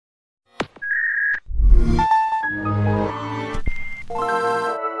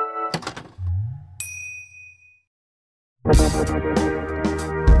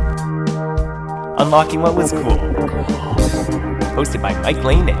Unlocking What Was Cool. Hosted by Mike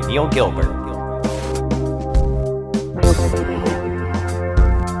Lane and Neil Gilbert.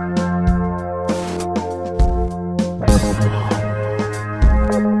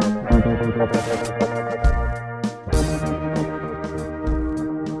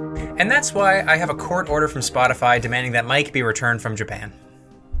 And that's why I have a court order from Spotify demanding that Mike be returned from Japan.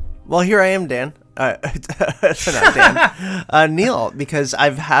 Well, here I am, Dan. Not Dan. Neil, because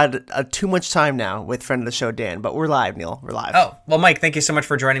I've had too much time now with friend of the show, Dan. But we're live, Neil. We're live. Oh, well, Mike, thank you so much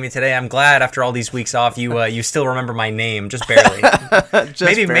for joining me today. I'm glad after all these weeks off, you still remember my name, just barely.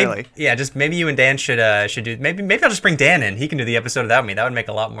 Barely. Maybe you and Dan should do. Maybe I'll just bring Dan in. He can do the episode without me. That would make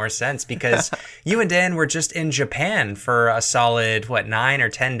a lot more sense because you and Dan were just in Japan for a solid 9 or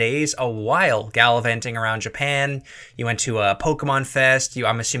 10 days, a while gallivanting around Japan. You went to a Pokemon Fest.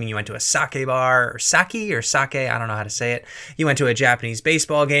 I'm assuming you went to a sake bar or sake. I don't know how to say it. You went to a Japanese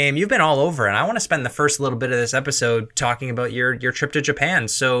baseball game. You've been all over, and I want to spend the first little bit of this episode talking about your trip to Japan.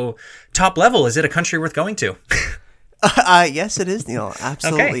 So, top level, is it a country worth going to? Yes, it is, Neil.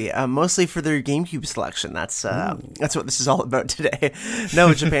 Absolutely. Okay. Mostly for their GameCube selection. That's what this is all about today.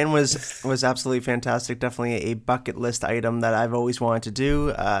 No, Japan was absolutely fantastic. Definitely a bucket list item that I've always wanted to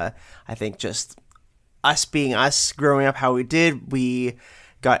do. I think just us being us, growing up how we did, we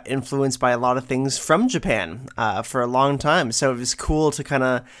got influenced by a lot of things from Japan for a long time. So it was cool to kind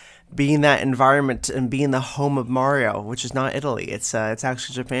of be in that environment and be in the home of Mario, which is not Italy. It's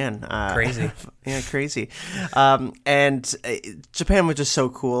actually Japan. Crazy. Yeah, crazy. And Japan was just so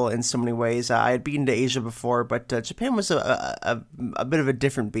cool in so many ways. I had been to Asia before, but Japan was a bit of a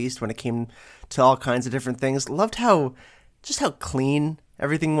different beast when it came to all kinds of different things. Loved how clean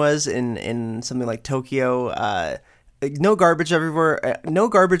everything was in something like Tokyo. No garbage everywhere, no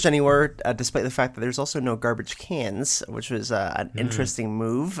garbage anywhere, despite the fact that there's also no garbage cans, which was an interesting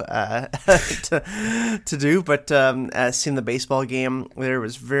move to do. But seeing the baseball game there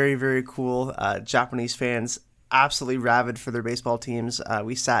was very, very cool. Japanese fans absolutely rabid for their baseball teams.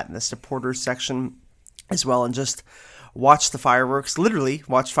 We sat in the supporters section as well and just watched the fireworks, literally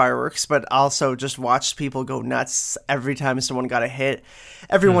watched fireworks, but also just watched people go nuts every time someone got a hit.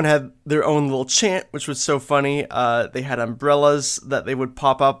 Everyone had their own little chant, which was so funny. They had umbrellas that they would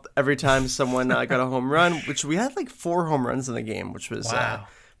pop up every time someone got a home run, which we had like 4 home runs in the game, which was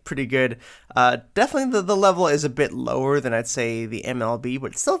pretty good. Definitely the level is a bit lower than I'd say the MLB,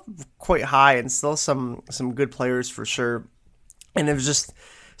 but it's still quite high and still some good players for sure. And it was just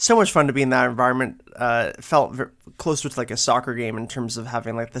so much fun to be in that environment. Felt closer to like a soccer game in terms of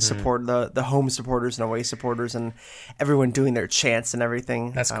having like the support, the home supporters and away supporters, and everyone doing their chants and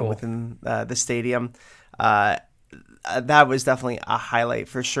everything. That's cool. Within the stadium. That was definitely a highlight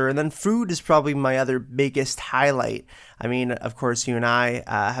for sure. And then food is probably my other biggest highlight. I mean, of course, you and I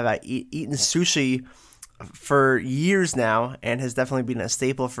have eaten sushi for years now, and has definitely been a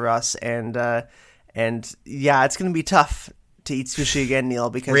staple for us. And yeah, it's going to be tough to eat sushi again,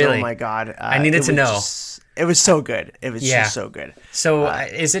 Neil, because really? Oh my God. I needed to know. It was so good. It was just so good. So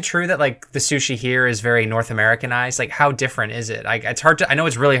is it true that like the sushi here is very North Americanized? Like how different is it? It's hard to, I know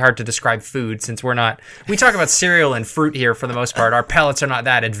it's really hard to describe food since we talk about cereal and fruit here for the most part. Our palates are not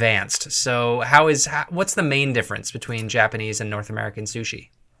that advanced. So what's the main difference between Japanese and North American sushi?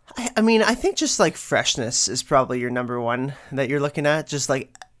 I mean, I think just like freshness is probably your number one that you're looking at. Just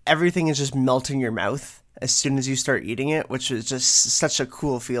like everything is just melting your mouth as soon as you start eating it, which is just such a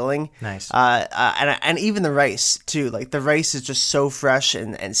cool feeling. Nice. And even the rice too. Like the rice is just so fresh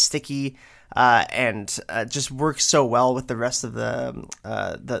and sticky, and just works so well with the rest of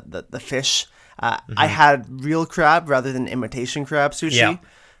the fish. I had real crab rather than imitation crab sushi. Yeah.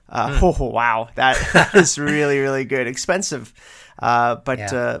 Oh wow, that is really, really good. Expensive,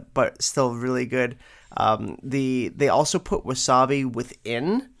 but still really good. They also put wasabi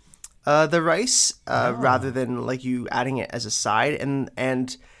within the rice rather than like you adding it as a side,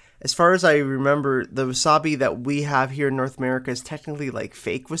 and as far as I remember, the wasabi that we have here in North America is technically like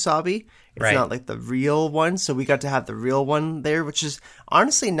fake wasabi. It's not like the real one, so we got to have the real one there, which is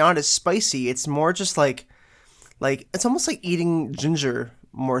honestly not as spicy. It's more just like it's almost like eating ginger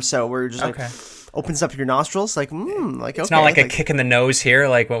more so, where you're just like opens up your nostrils, like it's not like a kick in the nose here,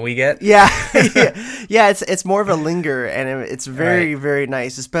 like what we get. Yeah. It's more of a linger, and it's very, very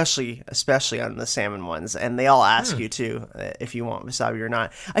nice, especially on the salmon ones. And they all ask you too if you want wasabi or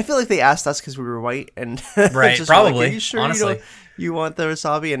not. I feel like they asked us because we were white, and just probably. Like, are you sure honestly, you want the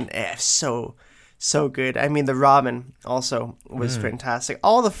wasabi? And so good. I mean, the ramen also was fantastic.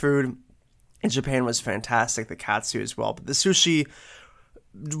 All the food in Japan was fantastic. The katsu as well, but the sushi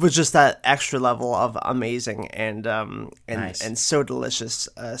was just that extra level of amazing and Nice. and so delicious.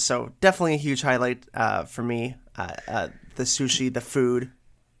 So definitely a huge highlight for me. The sushi, the food.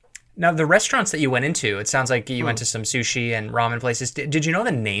 Now, the restaurants that you went into, it sounds like you went to some sushi and ramen places. Did you know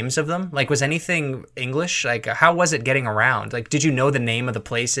the names of them? Like, was anything English? Like, how was it getting around? Like, did you know the name of the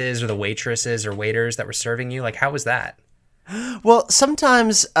places or the waitresses or waiters that were serving you? Like, how was that? Well,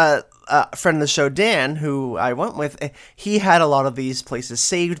 sometimes a friend of the show, Dan, who I went with, he had a lot of these places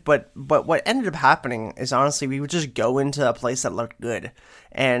saved. But what ended up happening is, honestly, we would just go into a place that looked good.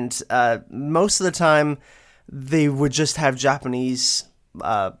 And most of the time, they would just have Japanese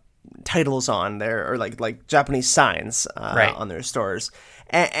titles on there, or like Japanese signs on their stores.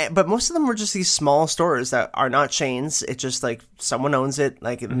 But most of them were just these small stores that are not chains. It's just like someone owns it.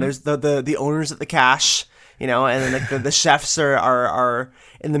 Like and there's the owners at the cash, and then like the chefs are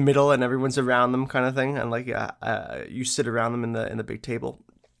in the middle and everyone's around them, kind of thing. And like you sit around them in the big table.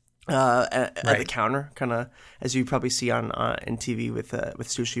 At the counter, kind of as you probably see on in TV with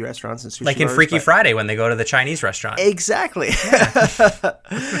sushi restaurants and sushi Like in bars, Freaky Friday when they go to the Chinese restaurant. Exactly. So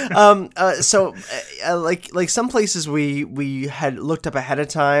like some places we had looked up ahead of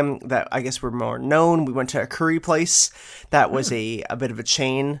time that I guess were more known. We went to a curry place that was a bit of a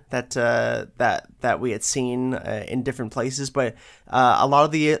chain that we had seen in different places, but a lot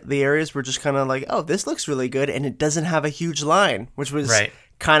of the areas were just kind of like, oh, this looks really good, and it doesn't have a huge line, which was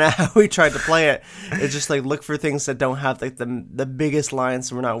kind of how we tried to play it. It's just like look for things that don't have like the biggest lines,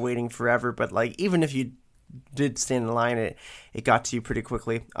 so we're not waiting forever. But like even if you did stand in line, it got to you pretty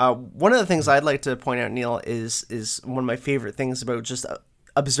quickly. One of the things I'd like to point out, Neil, is one of my favorite things about just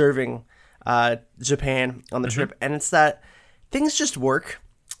observing Japan on the trip, and it's that things just work.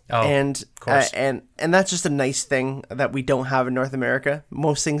 Oh, and of course. And that's just a nice thing that we don't have in North America.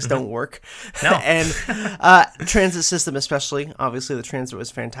 Most things don't work. No. And transit system especially. Obviously, the transit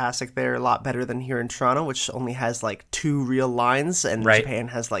was fantastic there. A lot better than here in Toronto, which only has like 2 real lines, and Japan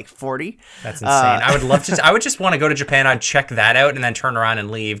has like 40. That's insane. I would love to. I would just want to go to Japan. I'd check that out and then turn around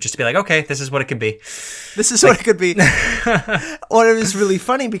and leave, just to be like, okay, this is what it could be. This is what it could be. Well, it was really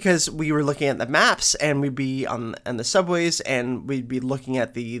funny because we were looking at the maps, and we'd be on the subways, and we'd be looking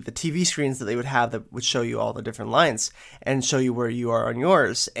at the TV screens that they would have that would show you all the different lines and show you where you are on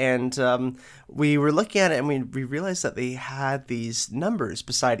yours. And we were looking at it, and we realized that they had these numbers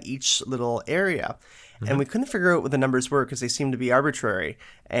beside each little area. And we couldn't figure out what the numbers were because they seemed to be arbitrary,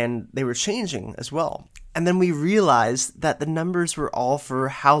 and they were changing as well. And then we realized that the numbers were all for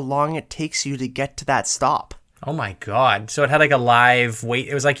how long it takes you to get to that stop. Oh my God. So it had like a live wait.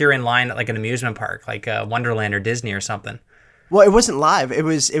 It was like you're in line at like an amusement park, like Wonderland or Disney or something. Well, it wasn't live. It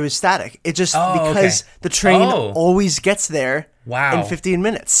was static. It just because the train always gets there in 15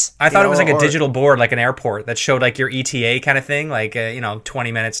 minutes. I thought it was like a digital board, like an airport that showed like your ETA kind of thing, like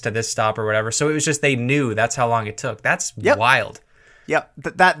 20 minutes to this stop or whatever. So it was just they knew that's how long it took. That's wild. Yep.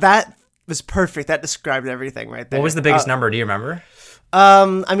 That was perfect. That described everything right there. What was the biggest number? Do you remember?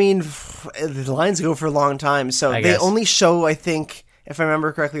 I mean, the lines go for a long time, so they only show, I think, if I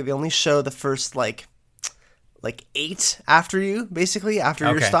remember correctly, they only show the first like 8 after you, basically, after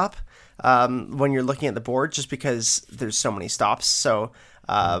your stop, when you're looking at the board, just because there's so many stops. So,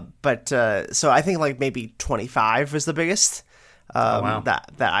 so I think like maybe 25 was the biggest that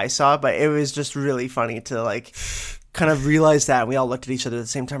I saw, but it was just really funny to like kind of realize that. And we all looked at each other at the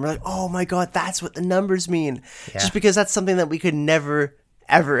same time. We're like, oh my God, that's what the numbers mean. Yeah. Just because that's something that we could never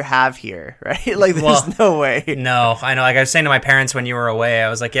ever have here, right? Like there's no way. No, I know. Like I was saying to my parents when you were away, I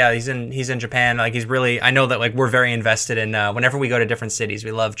was like, yeah, he's in Japan. Like he's really, I know that like we're very invested in whenever we go to different cities,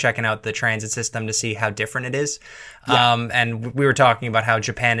 we love checking out the transit system to see how different it is. Yeah. And we were talking about how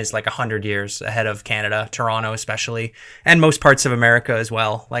Japan is like 100 years ahead of Canada, Toronto especially, and most parts of America as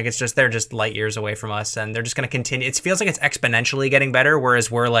well. Like it's just, they're just light years away from us, and they're just going to continue. It feels like it's exponentially getting better, whereas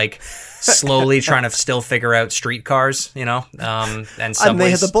we're like slowly trying to still figure out streetcars, and subways. And they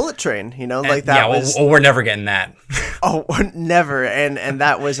had the bullet train, like that. Yeah, we're never getting that. Oh, never. And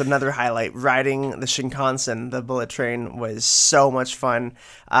that was another highlight. Riding the Shinkansen, the bullet train, was so much fun.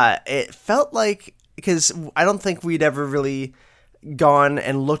 It felt like, because I don't think we'd ever really gone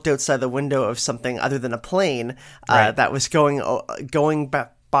and looked outside the window of something other than a plane that was going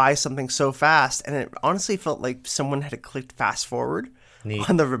by something so fast, and it honestly felt like someone had clicked fast forward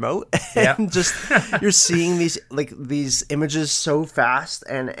on the remote, and just you're seeing these images so fast,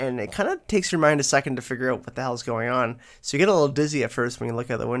 and it kind of takes your mind a second to figure out what the hell's going on. So you get a little dizzy at first when you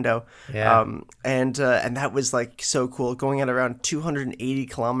look out the window. And that was like so cool, going at around 280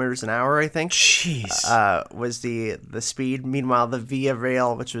 kilometers an hour, I think. Jeez. Was the speed. Meanwhile, the Via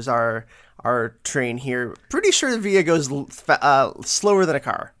Rail, which was our our train here. Pretty sure the Via goes slower than a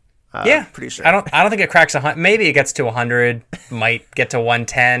car. Yeah, pretty sure. I don't think it cracks 100. Maybe it gets to 100. Might get to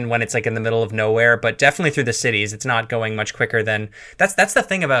 110 when it's like in the middle of nowhere. But definitely through the cities, it's not going much quicker than. That's the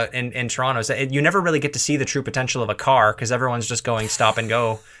thing about in Toronto is that you never really get to see the true potential of a car because everyone's just going stop and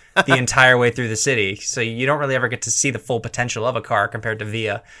go the entire way through the city. So you don't really ever get to see the full potential of a car compared to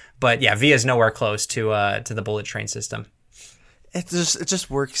Via. But yeah, Via is nowhere close to the bullet train system. It just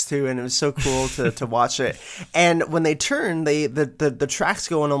works too, and it was so cool to watch it. And when they turn, the tracks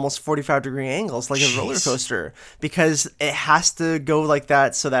go in almost 45-degree angles, like a roller coaster, because it has to go like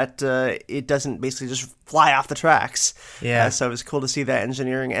that so that it doesn't basically just fly off the tracks. Yeah. So it was cool to see that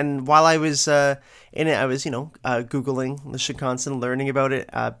engineering. And while I was in it, I was Googling the Shinkansen, learning about it.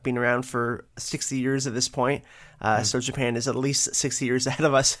 Been around for 60 years at this point. So Japan is at least 60 years ahead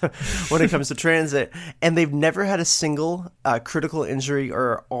of us when it comes to transit, and they've never had a single critical injury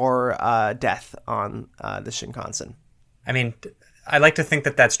or death on the Shinkansen. I mean, I like to think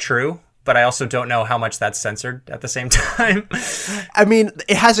that that's true, but I also don't know how much that's censored at the same time. I mean,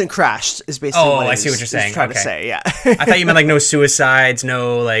 it hasn't crashed. Is basically what I see what you're saying. Trying to say, yeah. I thought you meant like no suicides,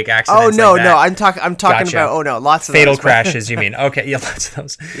 no like Oh accidents. no, like that. no, I'm talking Gotcha. about lots of fatal those, crashes. You mean? Okay, yeah, lots of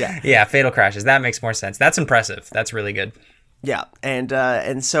those. Yeah, fatal crashes. That makes more sense. That's impressive. That's really good. Yeah,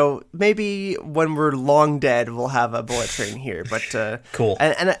 and so maybe when we're long dead, we'll have a bullet train here. But cool.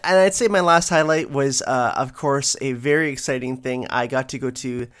 And I'd say my last highlight was, of course, a very exciting thing. I got to go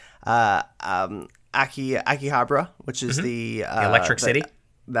to Akihabara, which is the Electric City.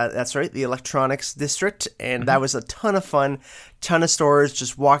 That's right, the electronics district, and that was a ton of fun. Ton of stores,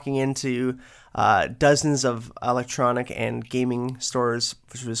 just walking into dozens of electronic and gaming stores,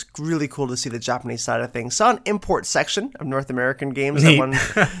 which was really cool to see the Japanese side of things. Saw an import section of North American games at one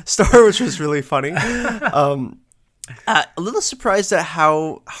store, which was really funny. A little surprised at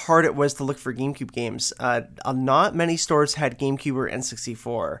how hard it was to look for GameCube games. Not many stores had GameCube or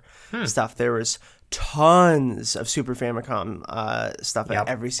N64 stuff. There was tons of Super Famicom stuff at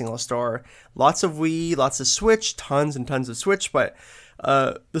every single store. Lots of Wii, lots of Switch, tons and tons of Switch, but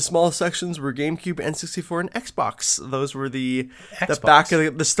the small sections were GameCube, N64, and Xbox. Those were the back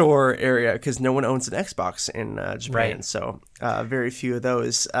of the store area because no one owns an Xbox in Japan, right. So very few of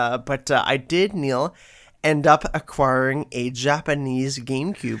those. But I did, Neil, end up acquiring a Japanese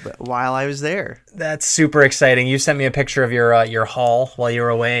GameCube while I was there. That's super exciting. You sent me a picture of your haul while you were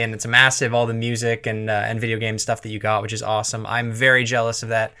away, and it's massive, all the music and video game stuff that you got, which is awesome. I'm very jealous of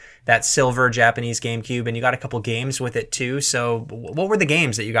that silver Japanese GameCube, and you got a couple games with it too. So what were the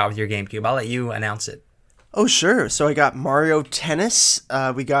games that you got with your GameCube? I'll let you announce it. Oh, sure. So I got Mario Tennis.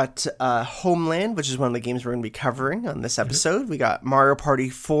 We got Homeland, which is one of the games we're going to be covering on this episode. We got Mario Party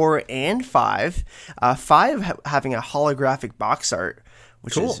 4 and 5. 5 having a holographic box art,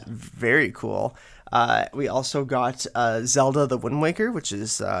 which is very cool. We also got Zelda The Wind Waker, which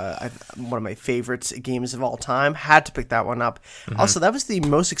is one of my favorite games of all time. Had to pick that one up. Also, that was the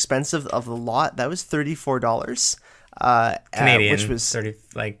most expensive of the lot. That was $34. Canadian, which was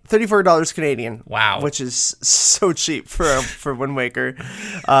 $34 Canadian. Wow, which is so cheap for Wind Waker,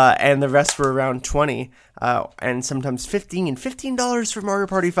 and the rest were around $20, and sometimes $15 for Mario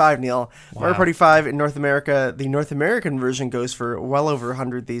Party 5. Neil, wow. Mario Party 5 in North America, the North American version goes for well over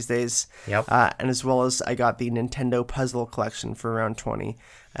 $100 these days. Yep, and as well as I got the Nintendo Puzzle Collection for around $20,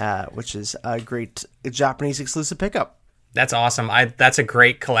 which is a great Japanese exclusive pickup. That's awesome. That's a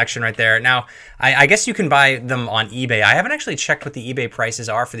great collection right there. Now, I guess you can buy them on eBay. I haven't actually checked what the eBay prices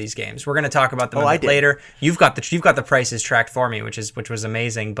are for these games. We're going to talk about them a bit later. You've got the prices tracked for me, which was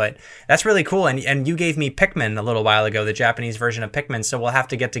amazing. But that's really cool. And you gave me Pikmin a little while ago, the Japanese version of Pikmin. So we'll have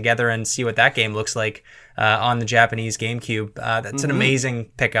to get together and see what that game looks like on the Japanese GameCube. That's an amazing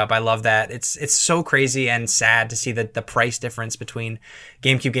pickup. I love that. It's so crazy and sad to see the price difference between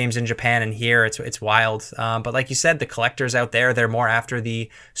GameCube games in Japan and here. It's wild. But like you said, the collectors out there, they're more after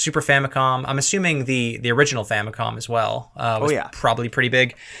the Super Famicom. I'm assuming the original Famicom as well was probably pretty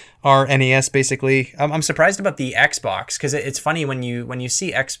big. Our NES basically. I'm surprised about the Xbox because it's funny when you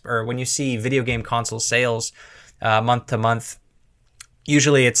see video game console sales month to month.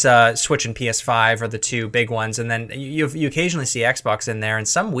 Usually it's Switch and PS5 are the two big ones, and then you occasionally see Xbox in there. And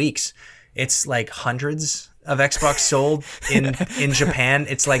some weeks it's like hundreds of Xbox sold in Japan.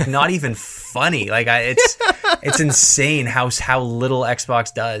 It's like not even funny. Like It's insane how little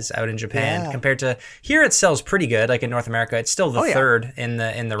Xbox does out in Japan compared to here. It sells pretty good. Like in North America, it's still the third in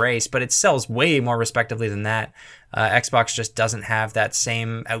the race, but it sells way more respectively than that. Xbox just doesn't have that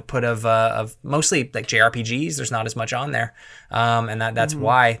same output of mostly like JRPGs. There's not as much on there, and that's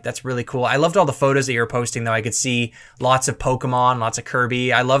why. That's really cool. I loved all the photos that you were posting, though. I could see lots of Pokemon, lots of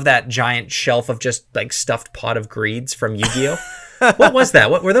Kirby. I love that giant shelf of just like stuffed pot of greeds from Yu-Gi-Oh. What was that?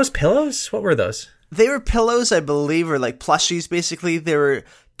 What were those pillows? What were those? They were pillows, I believe, or like plushies. Basically, there were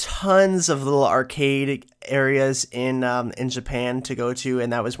tons of little arcade areas in Japan to go to,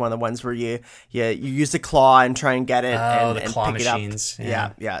 and that was one of the ones where you use the claw and try and get it and claw pick machines. it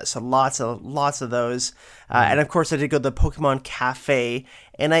up. Yeah. So lots of those, and of course I did go to the Pokemon Cafe,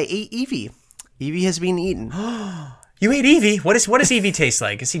 and I ate Eevee. Eevee has been eaten. You ate Eevee? What does Eevee taste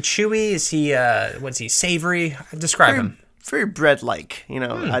like? Is he chewy? Is he what's he savory? Describe him. Very bread-like,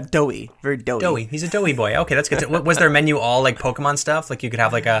 doughy, very doughy. Doughy. He's a doughy boy. Okay, that's good. Was their menu all like Pokemon stuff? Like you could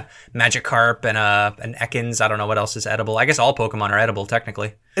have like a Magikarp and an Ekans. I don't know what else is edible. I guess all Pokemon are edible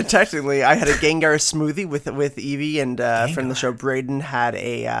technically. Technically, I had a Gengar smoothie with Eevee, and from the show Braden had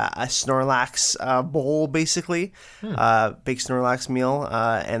a Snorlax bowl, basically, big Snorlax meal,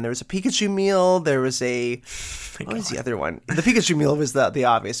 and there was a Pikachu meal. There was what was the other one? The Pikachu meal was the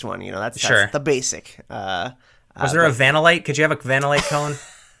obvious one. That's the basic. Was there a Vanillite? Could you have a Vanillite cone?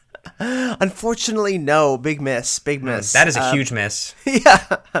 Unfortunately, no. Big miss. That is a huge miss.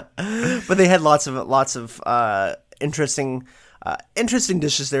 Yeah, but they had lots of interesting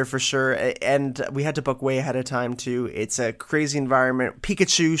dishes there for sure, and we had to book way ahead of time too. It's a crazy environment.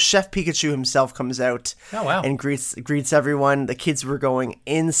 Chef Pikachu himself comes out and greets everyone. The kids were going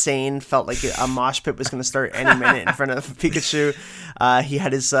insane. Felt like a mosh pit was going to start any minute in front of Pikachu. He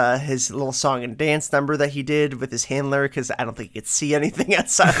had his little song and dance number that he did with his handler, because I don't think he could see anything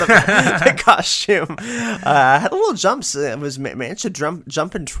outside of the costume. Had a little jumps. It was managed to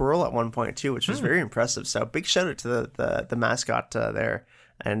jump and twirl at one point too, which was very impressive. So big shout out to the mascot there,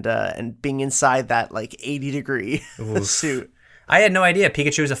 and being inside that like 80-degree suit. I had no idea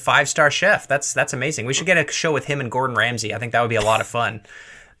Pikachu was a 5-star chef. That's amazing. We should get a show with him and Gordon Ramsay. I think that would be a lot of fun.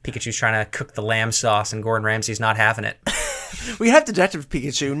 Pikachu's trying to cook the lamb sauce and Gordon Ramsay's not having it. We have Detective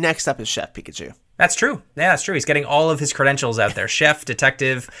Pikachu. Next up is Chef Pikachu. That's true. Yeah, that's true. He's getting all of his credentials out there. Chef,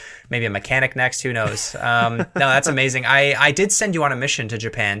 detective, maybe a mechanic next. Who knows? No, that's amazing. I did send you on a mission to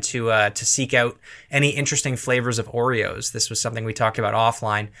Japan to seek out any interesting flavors of Oreos. This was something we talked about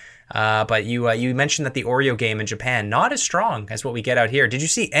offline. But you mentioned that the Oreo game in Japan, not as strong as what we get out here. Did you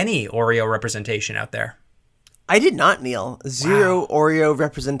see any Oreo representation out there? I did not, Neil. Zero Oreo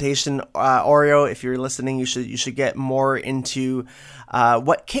representation. Oreo, if you're listening, you should get more into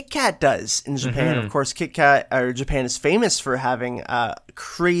what Kit Kat does in Japan. Of course, Japan is famous for having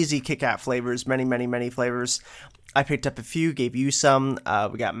crazy Kit Kat flavors, many flavors. I picked up a few, gave you some.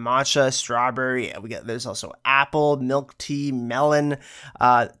 We got matcha, strawberry. There's also apple, milk tea, melon,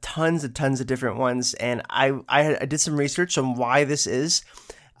 tons of different ones. And I did some research on why this is.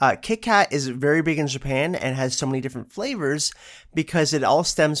 Kit Kat is very big in Japan and has so many different flavors because it all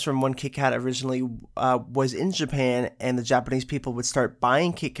stems from when Kit Kat originally was in Japan, and the Japanese people would start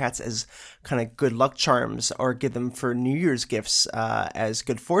buying Kit Kats as kind of good luck charms or give them for New Year's gifts as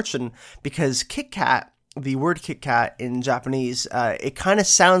good fortune, because Kit Kat, the word Kit Kat in Japanese, it kind of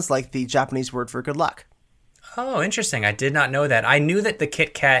sounds like the Japanese word for good luck. Oh, interesting. I did not know that. I knew that the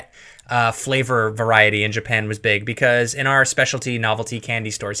Kit Kat flavor variety in Japan was big because in our specialty novelty candy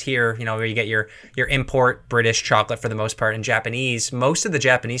stores here, where you get your import British chocolate for the most part, and Japanese, most of the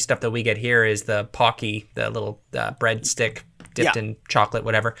Japanese stuff that we get here is the Pocky, the little bread stick dipped in chocolate,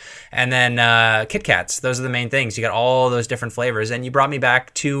 whatever. And then Kit Kats. Those are the main things. You got all those different flavors. And you brought me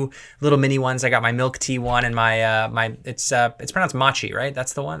back 2 little mini ones. I got my milk tea one and my it's pronounced machi, right?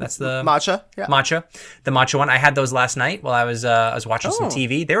 That's the one. That's the matcha. Yeah. Matcha. The matcha one. I had those last night while I was watching some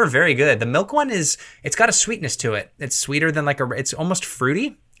TV. They were very good. The milk one it's got a sweetness to it. It's sweeter than it's almost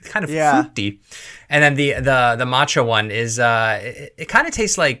fruity. It's kind of fruity. And then the matcha one is it kind of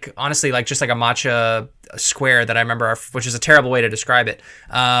tastes like, honestly, like just like a matcha square that I remember, which is a terrible way to describe it.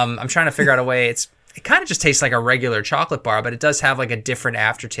 I'm trying to figure out a way. It kind of just tastes like a regular chocolate bar, but it does have like a different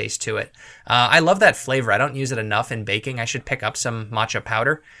aftertaste to it. I love that flavor. I don't use it enough in baking. I should pick up some matcha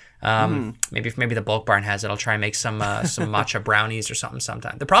powder. Maybe the Bulk Barn has it. I'll try and make some matcha brownies or something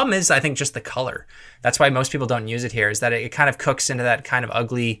sometime. The problem is, I think, just the color. That's why most people don't use it here, is that it kind of cooks into that kind of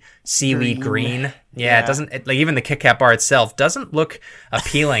ugly seaweed green. Yeah, it doesn't, like, even the Kit Kat bar itself doesn't look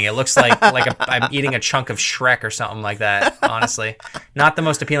appealing. It looks like I'm eating a chunk of Shrek or something like that, honestly. Not the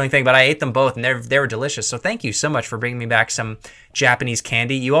most appealing thing, but I ate them both, and they were delicious. So thank you so much for bringing me back some Japanese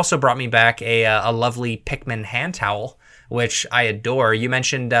candy. You also brought me back a lovely Pikmin hand towel, which I adore. You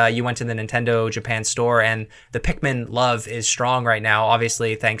mentioned you went to the Nintendo Japan store, and the Pikmin love is strong right now,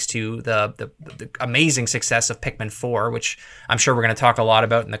 obviously thanks to the amazing success of Pikmin 4, which I'm sure we're going to talk a lot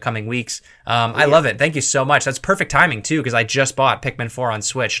about in the coming weeks. I love it. Thank you so much. That's perfect timing, too, because I just bought Pikmin 4 on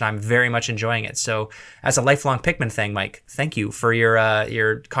Switch, and I'm very much enjoying it. So as a lifelong Pikmin thing, Mike, thank you for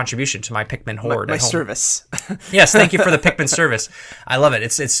your contribution to my Pikmin hoard. My service. Yes, thank you for the Pikmin service. I love it.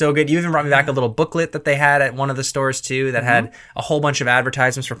 It's so good. You even brought me back a little booklet that they had at one of the stores, too, that had a whole bunch of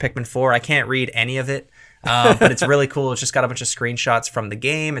advertisements for Pikmin 4. I can't read any of it, but it's really cool. It's just got a bunch of screenshots from the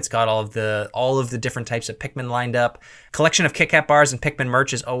game. It's got all of the different types of Pikmin lined up. Collection of Kit Kat bars and Pikmin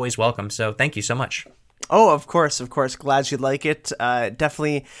merch is always welcome. So thank you so much. Oh, of course. Glad you like it.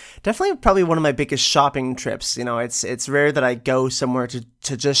 Definitely probably one of my biggest shopping trips. You know, it's rare that I go somewhere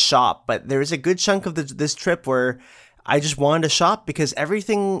to just shop, but there is a good chunk of this trip where I just wanted to shop because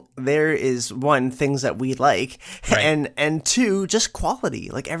everything there is, one, things that we like, right, and two, just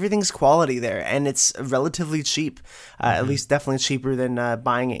quality. Like, everything's quality there, and it's relatively cheap, at least definitely cheaper than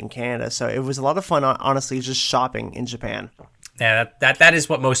buying it in Canada. So it was a lot of fun, honestly, just shopping in Japan. Yeah, that is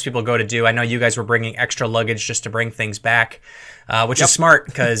what most people go to do. I know you guys were bringing extra luggage just to bring things back, which is smart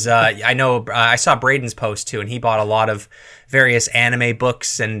because I know I saw Braden's post too, and he bought a lot of various anime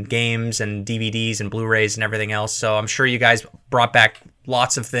books and games and DVDs and Blu-rays and everything else. So I'm sure you guys brought back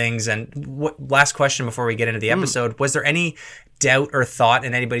lots of things. And last question before we get into the episode, was there any doubt or thought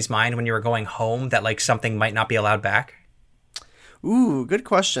in anybody's mind when you were going home that like something might not be allowed back? Ooh, good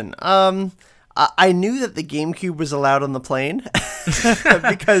question. I knew that the GameCube was allowed on the plane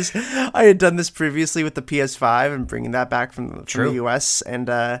because I had done this previously with the PS5 and bringing that back from the US, and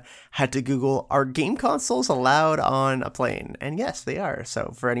had to Google, are game consoles allowed on a plane? And yes, they are.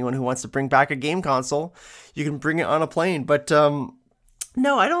 So for anyone who wants to bring back a game console, you can bring it on a plane. But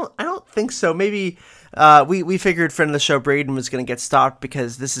no, I don't think so. Maybe we figured friend of the show Braden was going to get stopped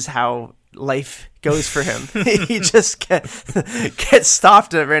because this is how life goes for him. He just gets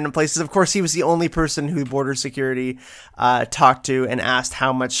stopped at random places. Of course, he was the only person who border security talked to and asked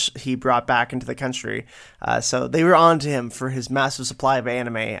how much he brought back into the country. So they were on to him for his massive supply of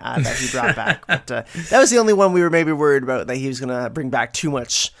anime that he brought back. But that was the only one we were maybe worried about, that he was going to bring back too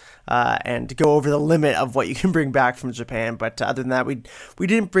much and go over the limit of what you can bring back from Japan. But other than that, we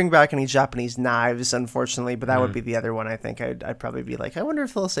didn't bring back any Japanese knives, unfortunately. But that would be the other one. I think I'd probably be like, I wonder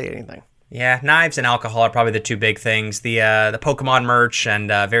if they'll say anything. Yeah, knives and alcohol are probably the two big things. The Pokemon merch and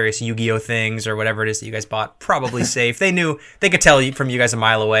various Yu-Gi-Oh things or whatever it is that you guys bought, probably safe. They could tell from you guys a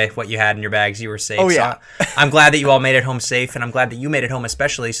mile away what you had in your bags. You were safe. Oh, yeah. So I'm glad that you all made it home safe, and I'm glad that you made it home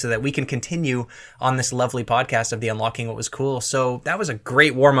especially so that we can continue on this lovely podcast of the Unlocking What Was Cool. So that was a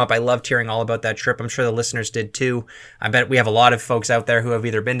great warm-up. I loved hearing all about that trip. I'm sure the listeners did too. I bet we have a lot of folks out there who have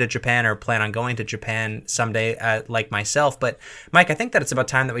either been to Japan or plan on going to Japan someday, like myself. But Mike, I think that it's about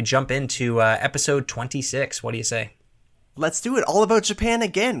time that we jump into episode 26. What do you say? Let's do it all about Japan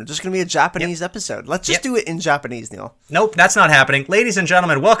again. It's just going to be a Japanese episode. Let's just do it in Japanese, Neil. Nope, that's not happening. Ladies and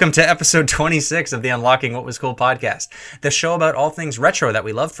gentlemen, welcome to episode 26 of the Unlocking What Was Cool podcast, the show about all things retro that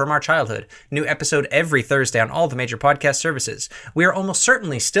we loved from our childhood. New episode every Thursday on all the major podcast services. We are almost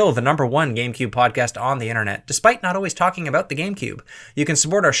certainly still the #1 GameCube podcast on the internet, despite not always talking about the GameCube. You can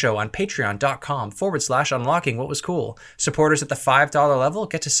support our show on patreon.com/unlocking what was cool. Supporters at the $5 level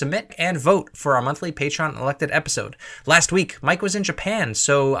get to submit and vote for our monthly Patreon elected episode. Last week, Mike was in Japan,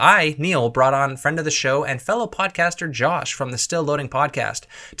 so I, Neil, brought on friend of the show and fellow podcaster Josh from the Still Loading podcast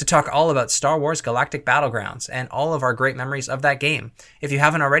to talk all about Star Wars Galactic Battlegrounds and all of our great memories of that game. If you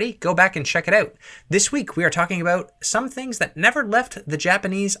haven't already, go back and check it out. This week, we are talking about some things that never left the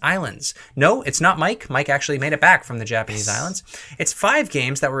Japanese islands. No, it's not Mike. Mike actually made it back from the Japanese islands. It's 5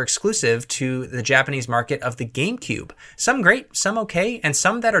 games that were exclusive to the Japanese market of the GameCube. Some great, some okay, and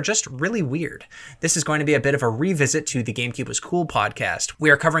some that are just really weird. This is going to be a bit of a revisit to the GameCube Was Cool podcast. We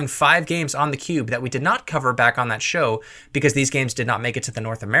are covering 5 games on the Cube that we did not cover back on that show because these games did not make it to the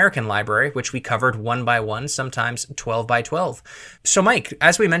North American library, which we covered 1 by 1, sometimes 12 by 12. So Mike,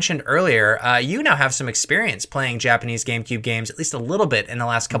 as we mentioned earlier, you now have some experience playing Japanese GameCube games, at least a little bit in the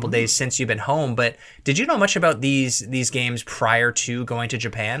last couple days since you've been home, but did you know much about these games prior to going to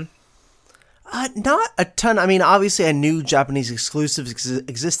Japan? Not a ton. I mean, obviously, I knew Japanese exclusives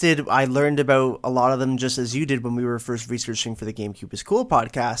existed. I learned about a lot of them just as you did when we were first researching for the GameCube is Cool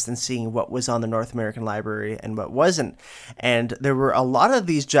podcast and seeing what was on the North American library and what wasn't. And there were a lot of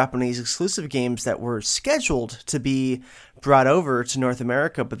these Japanese exclusive games that were scheduled to be brought over to North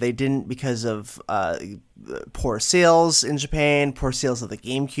America, but they didn't because of poor sales in Japan, poor sales of the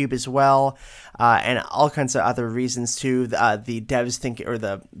GameCube as well, and all kinds of other reasons too. The devs think, or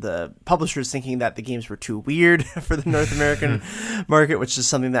the publishers thinking that the games were too weird for the North American market, which is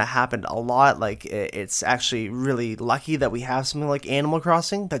something that happened a lot. Like it's actually really lucky that we have something like Animal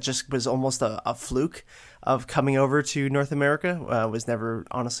Crossing that just was almost a fluke of coming over to North America, was never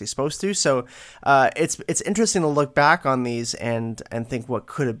honestly supposed to. So it's interesting to look back on these and think what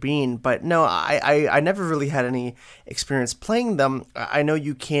could have been. But no, I never really had any experience playing them. I know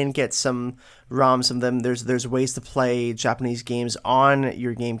you can get some ROMs of them. There's ways to play Japanese games on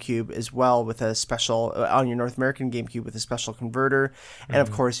your GameCube as well with a special, on your North American GameCube with a special converter. And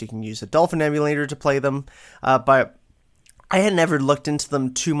of course you can use a Dolphin emulator to play them. But I had never looked into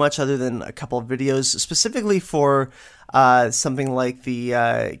them too much other than a couple of videos, specifically for something like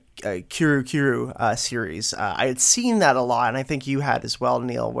the Kiru series. I had seen that a lot, and I think you had as well,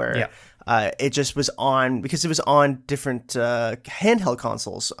 Neil, where it just was on, because it was on different handheld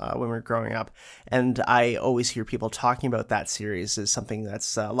consoles when we were growing up. And I always hear people talking about that series as something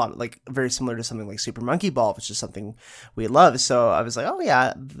that's a lot, like very similar to something like Super Monkey Ball, which is something we love. So I was like, oh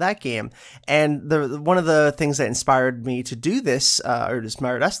yeah, that game. And one of the things that inspired me to do this, or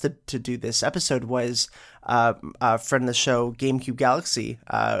inspired us to do this episode, was a friend of the show, GameCube Galaxy,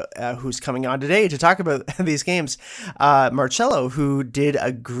 who's coming on today to talk about these games, Marcelo, who did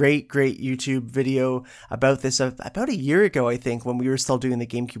a great YouTube video about this about a year ago, I think, when we were still doing the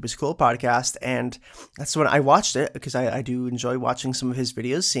GameCube is Cool podcast. And that's when I watched it, because I do enjoy watching some of his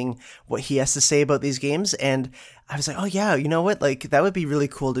videos, seeing what he has to say about these games. And I was like, oh yeah, you know what? Like, that would be really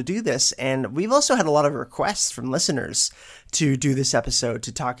cool to do this. And we've also had a lot of requests from listeners to do this episode,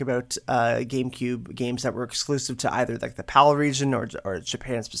 to talk about GameCube games that were exclusive to either like the PAL region or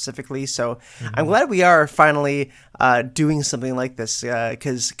Japan specifically. So I'm glad we are finally doing something like this,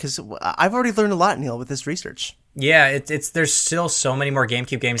 because I've already learned a lot, Neil, with this research. Yeah, there's still so many more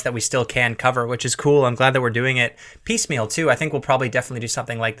GameCube games that we still can cover, which is cool. I'm glad that we're doing it piecemeal too. I think we'll probably definitely do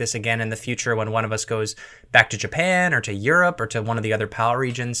something like this again in the future when one of us goes back to Japan or to Europe or to one of the other PAL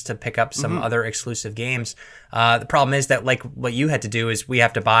regions to pick up some other exclusive games. The problem is that, like what you had to do, is we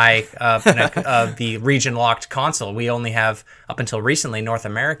have to buy the region-locked console. We only have, up until recently, North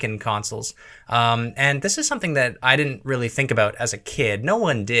American consoles. And this is something that I didn't really think about as a kid. No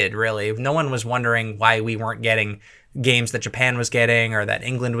one did, really. No one was wondering why we weren't getting games that Japan was getting or that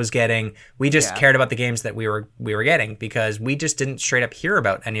England was getting. We just cared about the games that we were getting, because we just didn't straight up hear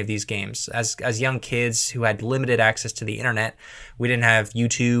about any of these games. As young kids who had limited access to the internet, we didn't have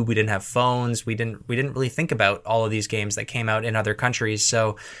YouTube, we didn't have phones, we didn't really think about all of these games that came out in other countries.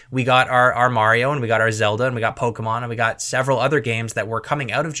 So we got our Mario, and we got our Zelda, and we got Pokemon, and we got several other games that were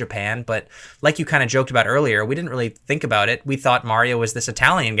coming out of Japan. But like you kind of joked about earlier, we didn't really think about it. We thought Mario was this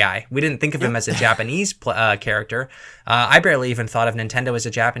Italian guy. We didn't think of him as a Japanese character. I barely even thought of Nintendo as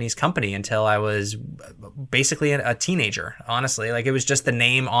a Japanese company until I was basically a teenager, honestly. Like, it was just the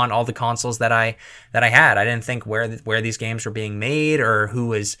name on all the consoles that I had. I didn't think where these games were being made, or who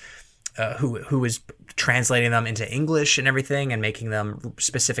was translating them into English and everything and making them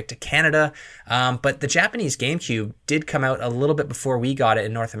specific to Canada. But the Japanese GameCube did come out a little bit before we got it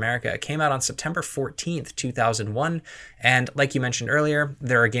in North America. It came out on September 14th, 2001. And like you mentioned earlier,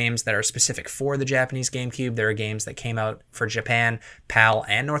 there are games that are specific for the Japanese GameCube. There are games that came out for Japan, PAL,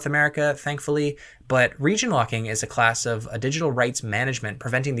 and North America, thankfully. But region locking is a class of a digital rights management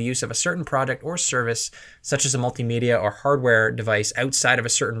preventing the use of a certain product or service, such as a multimedia or hardware device, outside of a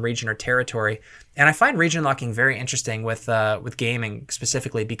certain region or territory. And I find region locking very interesting with gaming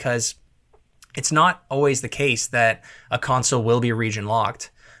specifically, because it's not always the case that a console will be region locked.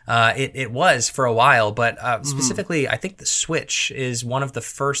 It was for a while, but specifically, I think the Switch is one of the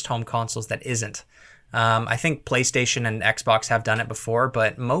first home consoles that isn't. I think PlayStation and Xbox have done it before,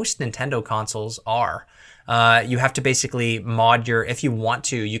 but most Nintendo consoles are. You have to basically mod if you want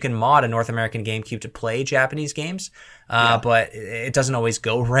to, you can mod a North American GameCube to play Japanese games, but it doesn't always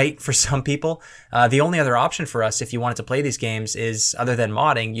go right for some people. The only other option for us, if you wanted to play these games, is, other than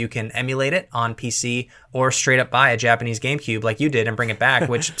modding, you can emulate it on PC or straight up buy a Japanese GameCube like you did and bring it back,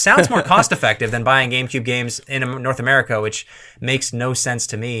 which sounds more cost effective than buying GameCube games in North America, which makes no sense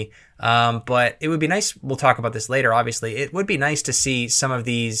to me. But it would be nice, we'll talk about this later, obviously, it would be nice to see some of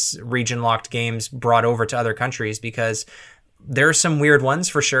these region-locked games brought over to other countries, because there are some weird ones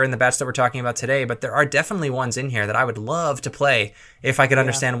for sure in the batch that we're talking about today, but there are definitely ones in here that I would love to play if I could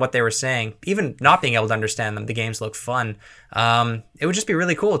understand what they were saying. Even not being able to understand them, the games look fun. It would just be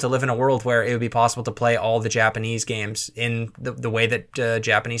really cool to live in a world where it would be possible to play all the Japanese games in the way that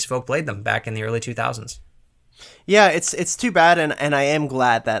Japanese folk played them back in the early 2000s. Yeah, it's too bad, and I am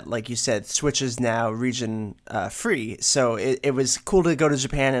glad that, like you said, Switch is now region free. So it was cool to go to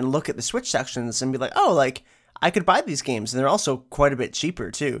Japan and look at the Switch sections and be like, oh, like, I could buy these games, and they're also quite a bit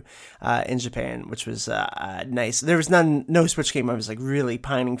cheaper too in Japan, which was nice. There was no Switch game I was like really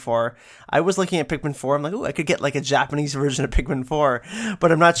pining for. I was looking at Pikmin 4. I'm like, oh, I could get like a Japanese version of Pikmin 4,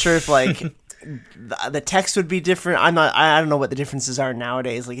 but I'm not sure if like the text would be different. I don't know what the differences are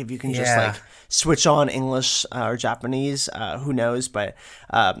nowadays. Like if you can just like switch on English or Japanese, who knows? But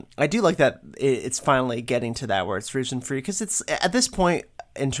I do like that it's finally getting to that where it's region free, because it's at this point,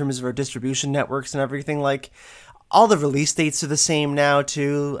 in terms of our distribution networks and everything, like all the release dates are the same now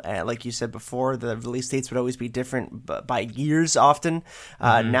too. Like you said before, the release dates would always be different by years often.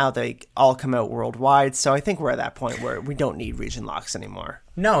 Now they all come out worldwide. So I think we're at that point where we don't need region locks anymore.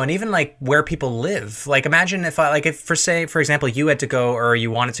 No, and even like where people live. Like imagine if for example, you had to go, or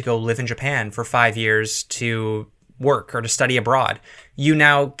you wanted to go live in Japan for 5 years to work or to study abroad. You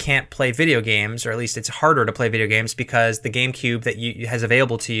now can't play video games, or at least it's harder to play video games because the GameCube that has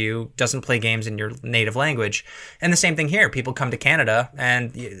available to you doesn't play games in your native language. And the same thing here. People come to Canada,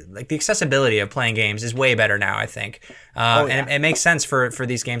 and like the accessibility of playing games is way better now, I think. And it makes sense for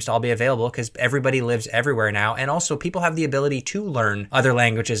these games to all be available because everybody lives everywhere now. And also people have the ability to learn other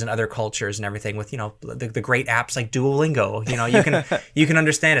languages and other cultures and everything with, the great apps like Duolingo. You can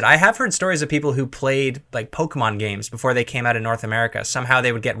understand it. I have heard stories of people who played like Pokemon games before they came out in North America. Somehow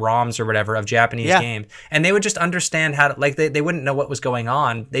they would get ROMs or whatever of Japanese games, and they would just understand how to, like, they wouldn't know what was going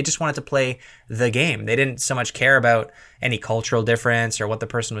on. They just wanted to play the game. They didn't so much care about any cultural difference or what the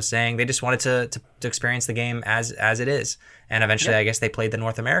person was saying. They just wanted to experience the game as it is. And eventually, I guess they played the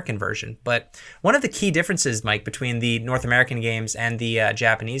North American version. But one of the key differences, Mike, between the North American games and the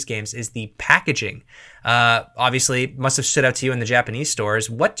Japanese games is the packaging. Obviously, must have stood out to you in the Japanese stores.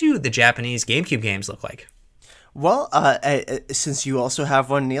 What do the Japanese GameCube games look like? Well, since you also have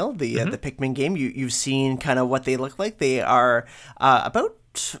one, Neil, the Pikmin game, you've seen kind of what they look like. They are about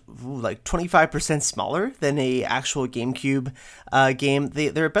like 25% smaller than a actual GameCube game.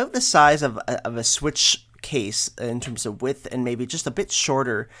 They're about the size of a Switch case in terms of width, and maybe just a bit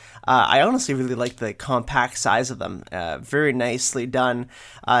shorter. I honestly really like the compact size of them. Very nicely done.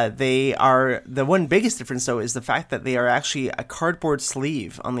 They are, the one biggest difference though is the fact that they are actually a cardboard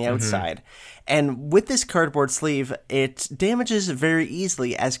sleeve on the outside. And with this cardboard sleeve, it damages very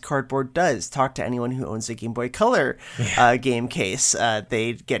easily, as cardboard does. Talk to anyone who owns a Game Boy Color game case.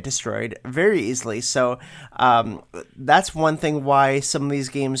 They get destroyed very easily. So that's one thing why some of these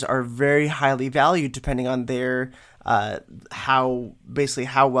games are very highly valued, depending on their how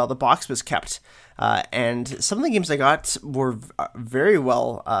well the box was kept. And some of the games I got were very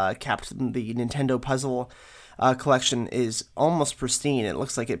well kept. The Nintendo Puzzle collection is almost pristine. It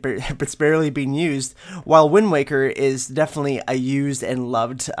looks like it's barely being used, while Wind Waker is definitely a used and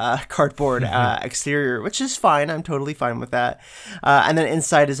loved cardboard exterior, which is fine. I'm totally fine with that. And then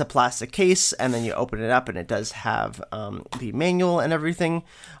inside is a plastic case, and then you open it up, and it does have the manual and everything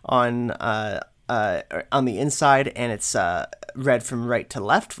on the inside, and it's read from right to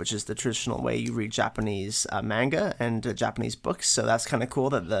left, which is the traditional way you read Japanese manga and Japanese books. So that's kind of cool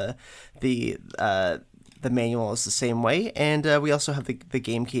that the manual is the same way. And we also have the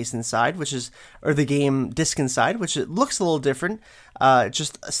game case inside, or the game disc inside, which it looks a little different.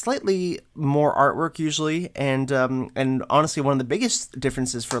 Just slightly more artwork usually, and honestly, one of the biggest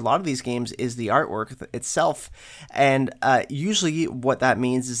differences for a lot of these games is the artwork itself. And usually, what that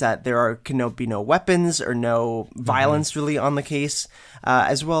means is that there can be no weapons or no violence really on the case.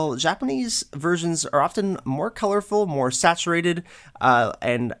 As well, Japanese versions are often more colorful, more saturated,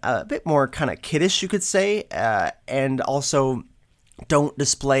 and a bit more kind of kiddish, you could say, and also don't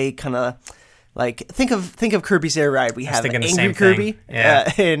display kind of. Like think of Kirby's Air Ride. We have Angry Kirby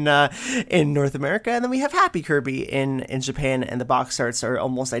in North America, and then we have Happy Kirby in Japan, and the box arts are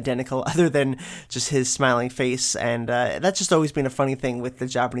almost identical, other than just his smiling face. And that's just always been a funny thing with the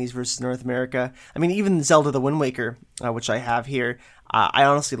Japanese versus North America. I mean, even Zelda: The Wind Waker, which I have here, I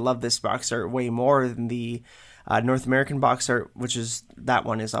honestly love this box art way more than the North American box art, that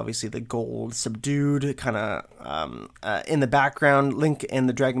one is obviously the gold subdued kind of in the background. Link and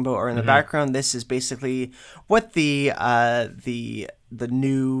the Dragon Boat are in the background. This is basically what the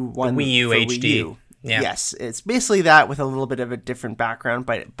new one, the Wii U HD. Wii U. Yeah. Yes, it's basically that with a little bit of a different background,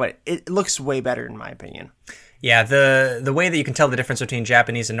 but it looks way better in my opinion. Yeah, the way that you can tell the difference between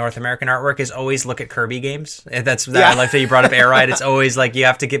Japanese and North American artwork is always look at Kirby games. I like that you brought up Air Ride. It's always like you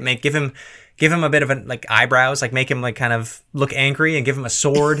have to give him a bit of eyebrows, like make him like kind of look angry, and give him a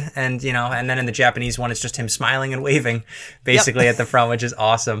sword, and and then in the Japanese one, it's just him smiling and waving, basically at the front, which is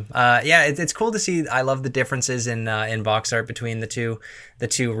awesome. It's cool to see. I love the differences in box art between the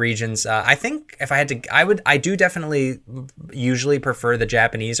two regions. I think if I had to, I do definitely usually prefer the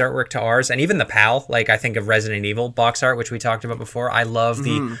Japanese artwork to ours, and even the PAL. Like I think of Resident Evil box art, which we talked about before. I love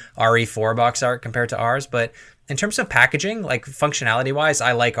the RE4 box art compared to ours, but in terms of packaging, like functionality wise,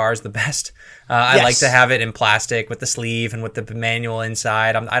 I like ours the best. I like to have it in plastic with the sleeve and with the manual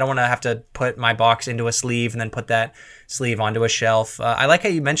inside. I don't want to have to put my box into a sleeve and then put that sleeve onto a shelf. I like how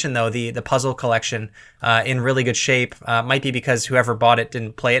you mentioned though the puzzle collection in really good shape. Might be because whoever bought it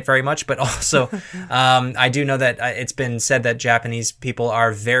didn't play it very much, but also I do know that it's been said that Japanese people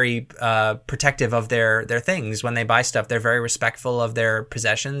are very protective of their things when they buy stuff. They're very respectful of their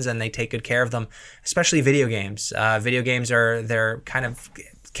possessions and they take good care of them, especially video games. Video games they're kind of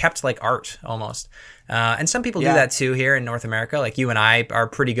kept like art almost. And some people do that too here in North America. Like you and I are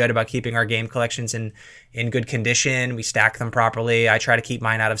pretty good about keeping our game collections in good condition. We stack them properly. I try to keep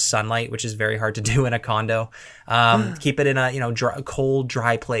mine out of sunlight, which is very hard to do in a condo. Keep it in a cold,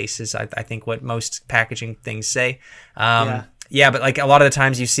 dry place is I think what most packaging things say. Yeah, but like a lot of the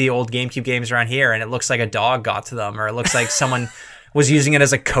times you see old GameCube games around here and it looks like a dog got to them, or it looks like someone was using it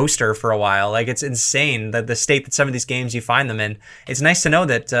as a coaster for a while. Like it's insane that the state that some of these games you find them in. It's nice to know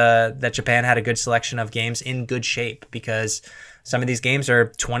that that Japan had a good selection of games in good shape, because some of these games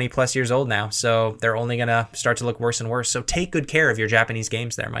are 20 plus years old now, so they're only gonna start to look worse and worse. So take good care of your Japanese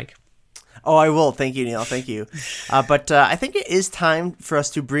games there, Mike. Oh, I will. Thank you, Neil. Thank you. But I think it is time for us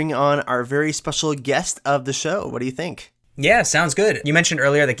to bring on our very special guest of the show. What do you think? Yeah, sounds good. You mentioned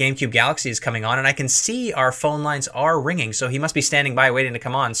earlier that GameCube Galaxy is coming on, and I can see our phone lines are ringing, so he must be standing by waiting to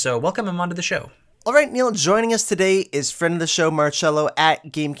come on. So welcome him onto the show. All right, Neil, joining us today is friend of the show, Marcelo at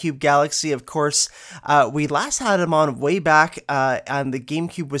GameCube Galaxy. Of course, we last had him on way back on the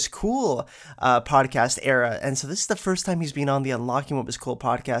GameCube Was Cool podcast era. And so this is the first time he's been on the Unlocking What Was Cool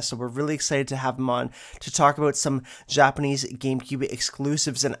podcast. So we're really excited to have him on to talk about some Japanese GameCube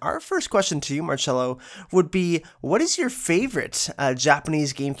exclusives. And our first question to you, Marcelo, would be, what is your favorite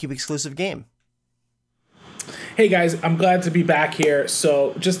Japanese GameCube exclusive game? Hey guys, I'm glad to be back here.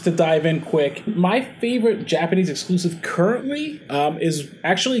 So just to dive in quick, my favorite Japanese exclusive currently is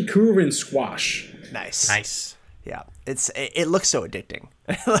actually Kukurin Smash. Nice. Yeah, it looks so addicting.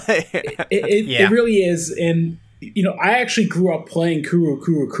 It really is. And I actually grew up playing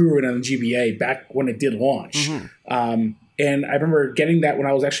Kukurin on the GBA back when it did launch. Mm-hmm. And I remember getting that when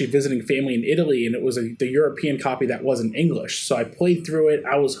I was actually visiting family in Italy, and it was the European copy that wasn't English. So I played through it.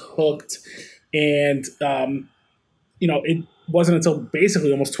 I was hooked. And, it wasn't until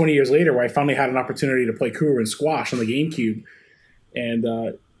basically almost 20 years later where I finally had an opportunity to play Kukurin Smash on the GameCube.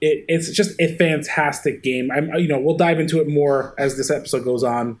 And it's just a fantastic game. We'll dive into it more as this episode goes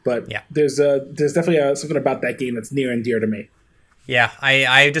on, but there's definitely something about that game that's near and dear to me. Yeah,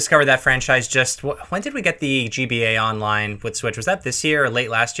 I discovered that franchise when did we get the GBA online with Switch? Was that this year or late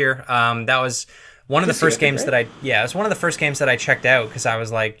last year? That was one of the first games that it was one of the first games that I checked out, because I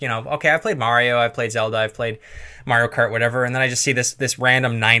was like, okay, I've played Mario, I've played Zelda, I've played Mario Kart, whatever, and then I just see this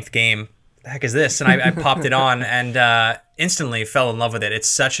random 9th game. The heck is this? And I popped it on and instantly fell in love with it. It's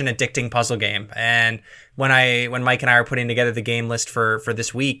such an addicting puzzle game. And when Mike and I were putting together the game list for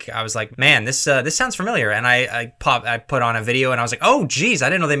this week, I was like, man, this sounds familiar. And I put on a video and I was like, oh geez, I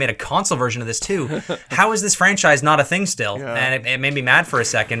didn't know they made a console version of this too. How is this franchise not a thing still? Yeah. And it made me mad for a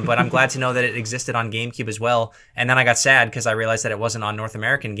second, but I'm glad to know that it existed on GameCube as well. And then I got sad because I realized that it wasn't on North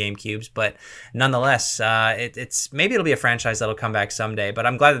American GameCubes. But nonetheless, it's maybe it'll be a franchise that'll come back someday. But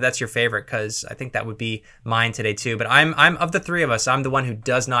I'm glad that that's your favorite, because I think that would be mine today too. But I'm of the three of us, I'm the one who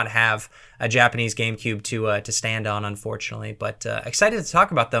does not have a Japanese GameCube to stand on, unfortunately, but excited to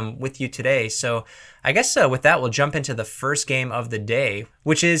talk about them with you today. So I guess with that, we'll jump into the first game of the day,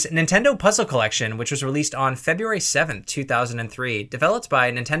 which is Nintendo Puzzle Collection, which was released on February 7th, 2003, developed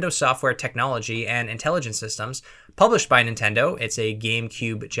by Nintendo Software Technology and Intelligent Systems, published by Nintendo. It's a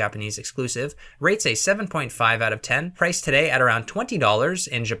GameCube Japanese exclusive, rates a 7.5 out of 10, priced today at around $20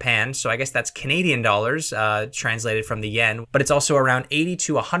 in Japan, so I guess that's Canadian dollars, translated from the yen, but it's also around $80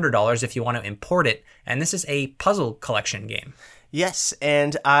 to $100 if you want to import it, and this is a puzzle collection game. Yes,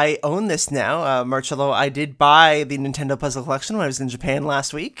 and I own this now. Marcelo, I did buy the Nintendo Puzzle Collection when I was in Japan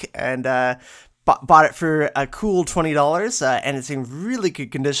last week, and bought it for a cool $20, and it's in really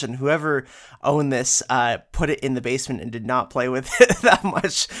good condition. Whoever owned this put it in the basement and did not play with it that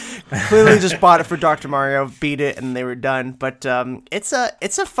much. Clearly just bought it for Dr. Mario, beat it, and they were done. But it's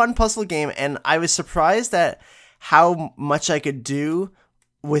a fun puzzle game, and I was surprised at how much I could do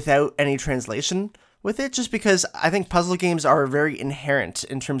without any translation with it, just because I think puzzle games are very inherent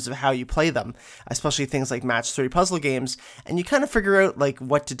in terms of how you play them, especially things like match 3 puzzle games, and you kind of figure out like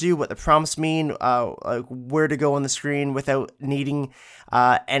what to do, what the prompts mean, like where to go on the screen without needing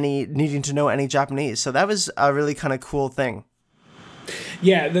to know any Japanese. So that was a really kind of cool thing.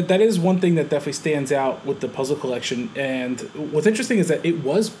 Yeah, that is one thing that definitely stands out with the puzzle collection. And what's interesting is that it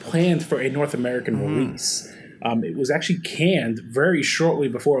was planned for a North American release. It was actually canned very shortly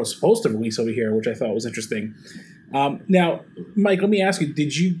before it was supposed to release over here, which I thought was interesting. Now, Mike, let me ask you,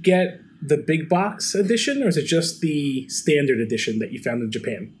 did you get the big box edition, or is it just the standard edition that you found in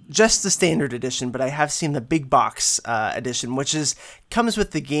Japan? Just the standard edition, but I have seen the big box edition, which comes with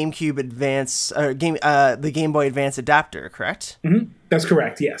the GameCube Advance, the Game Boy Advance adapter, correct? Mm-hmm. That's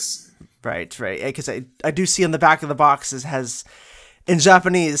correct, yes. Right. Because I do see on the back of the box it has, in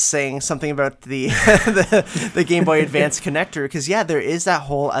Japanese, saying something about the the Game Boy Advance connector, because there is that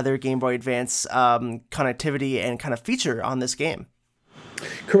whole other Game Boy Advance connectivity and kind of feature on this game.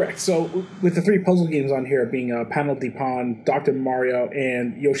 Correct. So with the 3 puzzle games on here being Panel De Pon, Dr. Mario,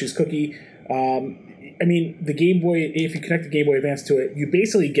 and Yoshi's Cookie, the Game Boy, if you connect the Game Boy Advance to it, you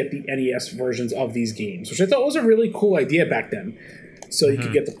basically get the NES versions of these games, which I thought was a really cool idea back then. So you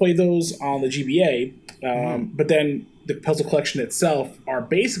could get to play those on the GBA, but then the puzzle collection itself are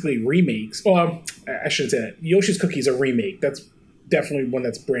basically remakes. Well, I shouldn't say that. Yoshi's Cookie is a remake. That's definitely one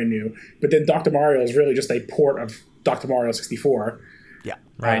that's brand new. But then Dr. Mario is really just a port of Dr. Mario 64. Yeah,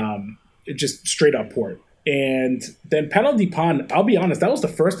 right. Just straight up port. And then Panel De Pon, I'll be honest, that was the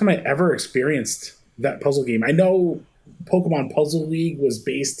first time I ever experienced that puzzle game. I know Pokemon Puzzle League was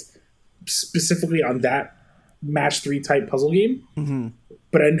based specifically on that match 3 type puzzle game,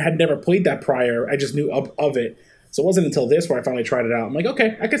 but I had never played that prior. I just knew of it. So it wasn't until this where I finally tried it out. I'm like,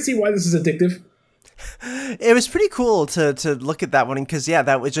 okay, I can see why this is addictive. It was pretty cool to look at that one, because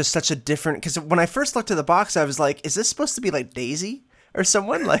that was just such a different, because when I first looked at the box, I was like, is this supposed to be like Daisy or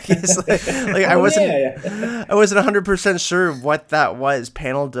someone? Like, it's like I wasn't 100% sure what that was,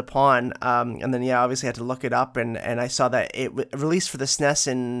 Panel De Pon. And then obviously I had to look it up, and I saw that it released for the SNES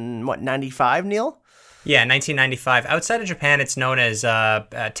in 95, Neil? Yeah, 1995. Outside of Japan, it's known as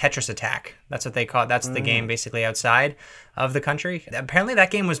Tetris Attack. That's what they call it. That's the game basically outside of the country. Apparently,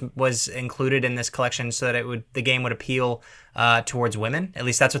 that game was included in this collection so that the game would appeal towards women. At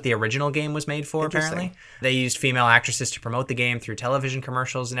least that's what the original game was made for. Apparently, they used female actresses to promote the game through television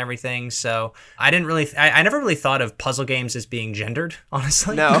commercials and everything. So I never really thought of puzzle games as being gendered,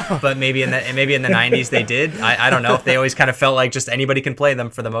 honestly. No, but maybe in the 90s they did. I don't know if they always kind of felt like just anybody can play them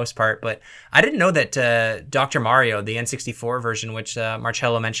for the most part. But I didn't know that Dr. Mario, the N64 version, which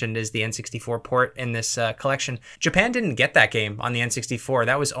Marcelo mentioned is the N64 port in this collection, Japan didn't get that game on the N64.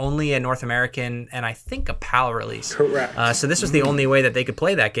 That was only a North American and I think a PAL release. Correct. So this was the only way that they could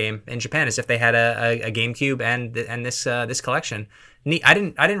play that game in Japan, is if they had a GameCube and this collection. I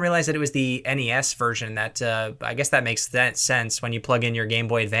didn't realize that it was the NES version. That I guess that makes sense when you plug in your Game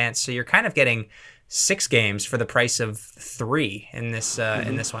Boy Advance. So you're kind of getting 6 games for the price of 3 in this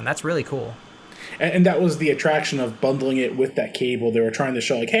one. That's really cool. And that was the attraction of bundling it with that cable. They were trying to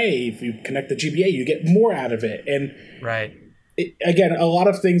show like, hey, if you connect the GBA, you get more out of it. And right. Again, a lot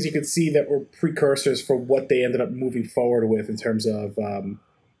of things you could see that were precursors for what they ended up moving forward with in terms of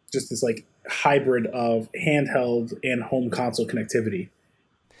just this like hybrid of handheld and home console connectivity.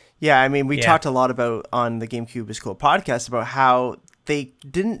 Yeah, we talked a lot about on the GameCube is Cool podcast about how they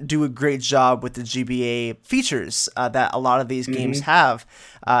didn't do a great job with the GBA features that a lot of these games have.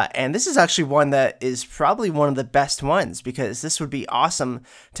 And this is actually one that is probably one of the best ones, because this would be awesome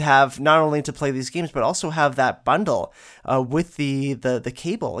to have, not only to play these games, but also have that bundle with the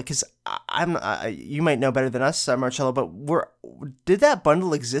cable. Because you might know better than us, Marcelo, but did that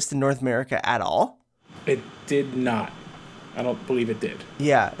bundle exist in North America at all? It did not. I don't believe it did.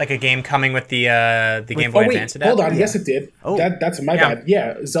 Yeah. Like a game coming with the Game Boy Advance adapter? Hold on. Yes, it did. Oh. That's my bad.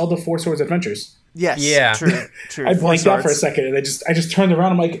 Yeah, Zelda 4 Swords Adventures. Yes. Yeah. True. I blanked out for a second, and I just turned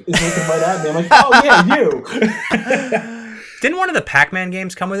around. I'm like, is looking right at me. I'm like, oh, yeah, you. Didn't one of the Pac-Man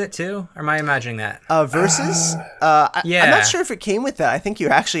games come with it too? Or am I imagining that? Versus? Yeah. I'm not sure if it came with that. I think you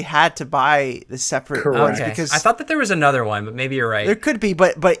actually had to buy the separate ones because I thought that there was another one, but maybe you're right. There could be,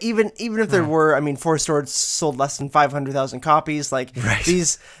 but even if there were, I mean, Four Swords sold less than 500,000 copies. Like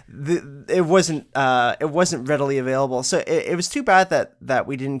it wasn't readily available. So it was too bad that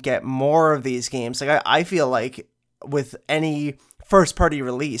we didn't get more of these games. Like I feel like with any first party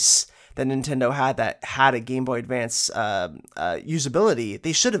release that Nintendo had a Game Boy Advance usability,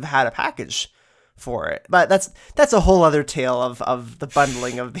 they should have had a package for it. But that's a whole other tale of the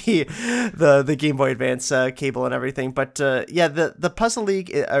bundling of the Game Boy Advance cable and everything. But the Puzzle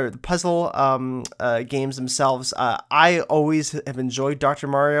League or the puzzle games themselves, I always have enjoyed Dr.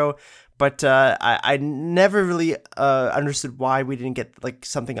 Mario. But I never really understood why we didn't get like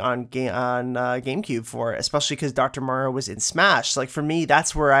something on GameCube for it, especially because Dr. Mario was in Smash. Like for me,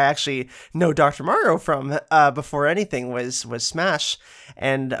 that's where I actually know Dr. Mario from before anything was Smash.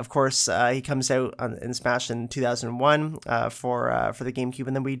 And of course, he comes out in Smash in 2001 for the GameCube,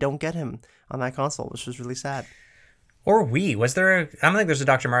 and then we don't get him on that console, which was really sad. Or Wii. Was there I don't think there's a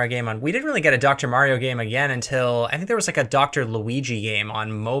Dr. Mario game on. We didn't really get a Dr. Mario game again until I think there was like a Dr. Luigi game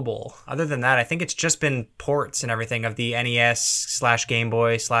on mobile. Other than that, I think it's just been ports and everything of the NES/Game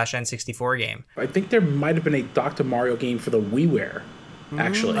Boy /N64 game. I think there might have been a Dr. Mario game for the WiiWare,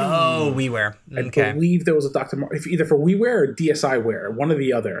 actually. Oh, WiiWare. Okay. I believe there was a Dr. Mario, either for WiiWare or DSiWare, one or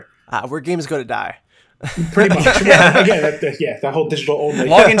the other. Where games go to die. Pretty much. That whole digital only.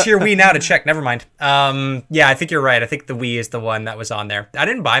 Log into your Wii now to check. Never mind. I think you're right. I think the Wii is the one that was on there. I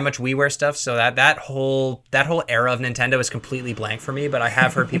didn't buy much WiiWare stuff, so that whole era of Nintendo is completely blank for me, but I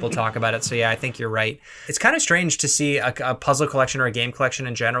have heard people talk about it, so yeah, I think you're right. It's kind of strange to see a puzzle collection or a game collection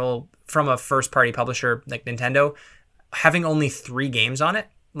in general from a first-party publisher like Nintendo having only 3 games on it.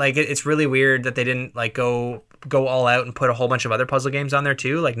 Like, it's really weird that they didn't like go all out and put a whole bunch of other puzzle games on there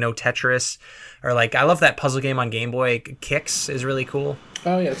too, like no Tetris, or like I love that puzzle game on Game Boy, Kicks is really cool.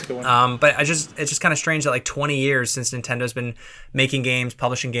 Oh yeah, that's a good one. But it's just kind of strange that like 20 years since Nintendo's been making games,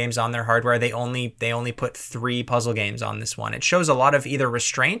 publishing games on their hardware, they only put 3 puzzle games on this one. It shows a lot of either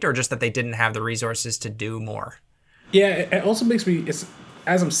restraint or just that they didn't have the resources to do more. Yeah, it also makes me, as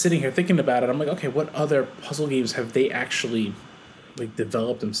I'm sitting here thinking about it, I'm like, okay, what other puzzle games have they actually like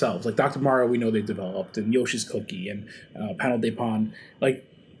developed themselves? Like Dr. Mario, we know they developed, and Yoshi's Cookie, and Panel De Pon. Like,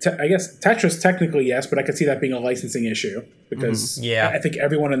 I guess Tetris technically yes, but I could see that being a licensing issue because I think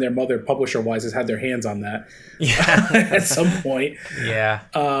everyone and their mother, publisher-wise, has had their hands on that at some point. Yeah.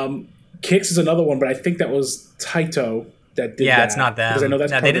 Kicks is another one, but I think that was Taito that did that. Yeah, it's not them. Because I know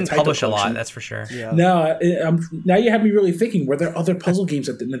that's they didn't publish collection. a lot, that's for sure. Yeah. No, now you have me really thinking, were there other puzzle games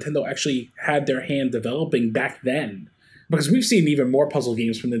that Nintendo actually had their hand developing back then? Because we've seen even more puzzle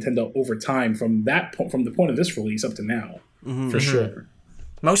games from Nintendo over time from the point of this release up to now, for sure.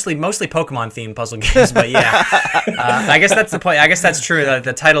 Mostly Pokemon themed puzzle games, but yeah, I guess that's the point. I guess that's true.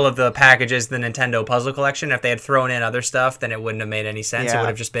 The title of the package is the Nintendo Puzzle Collection. If they had thrown in other stuff, then it wouldn't have made any sense. Yeah. It would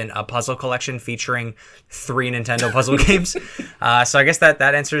have just been a puzzle collection featuring 3 Nintendo puzzle games. So I guess that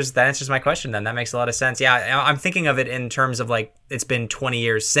answers my question. Then that makes a lot of sense. Yeah, I'm thinking of it in terms of like it's been 20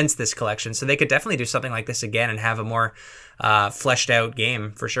 years since this collection, so they could definitely do something like this again and have a more fleshed out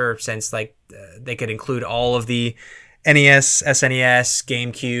game for sure. Since like they could include all of the NES, SNES,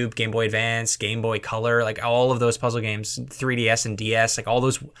 GameCube, Game Boy Advance, Game Boy Color, like all of those puzzle games, 3DS and DS, like all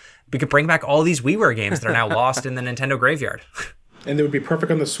those. We could bring back all these WiiWare games that are now lost in the Nintendo graveyard. And they would be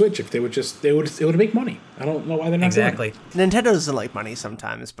perfect on the Switch if they would just it would make money. I don't know why they're not doing it. Nintendo doesn't like money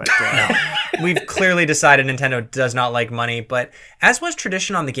sometimes, but we've clearly decided Nintendo does not like money. But as was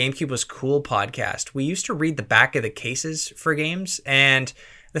tradition on the GameCube Was Cool podcast, we used to read the back of the cases for games. And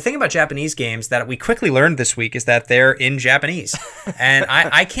the thing about Japanese games that we quickly learned this week is that they're in Japanese. And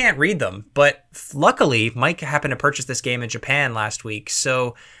I can't read them. But luckily, Mike happened to purchase this game in Japan last week.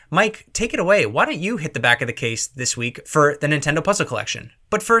 So, Mike, take it away. Why don't you hit the back of the case this week for the Nintendo Puzzle Collection?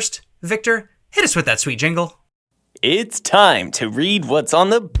 But first, Victor, hit us with that sweet jingle. It's time to read what's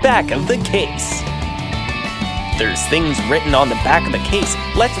on the back of the case. There's things written on the back of the case.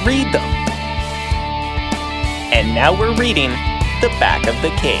 Let's read them. And now we're reading the back of the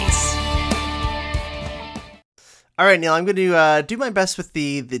case. All right, Neil, I'm going to do my best with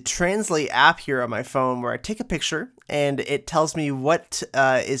the Translate app here on my phone, where I take a picture and it tells me what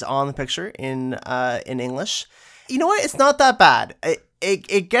is on the picture in English. You know what? It's not that bad.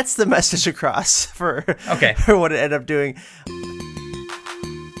 It gets the message across for what it ended up doing.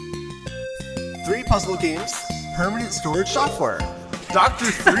 3 puzzle games, permanent storage software. Dr.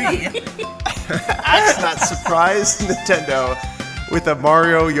 3 acts not surprised Nintendo with a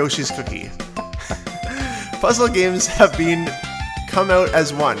Mario Yoshi's Cookie. puzzle games have been come out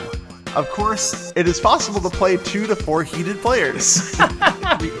as one. Of course, it is possible to play 2 to 4 heated players.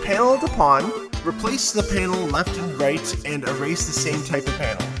 The Panel De Pon, replace the panel left and right and erase the same type of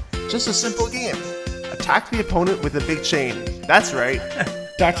panel. Just a simple game. Attack the opponent with a big chain. That's right.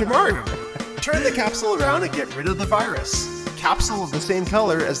 Dr. Mario. Turn the capsule around and get rid of the virus. Capsule of the same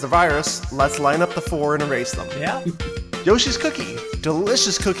color as the virus. Let's line up the 4 and erase them. Yeah. Yoshi's Cookie.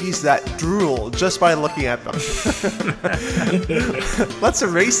 Delicious cookies that drool just by looking at them. Let's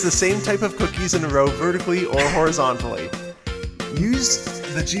erase the same type of cookies in a row vertically or horizontally. Use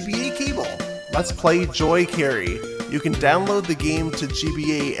the GBA cable. Let's play Joy Carry. You can download the game to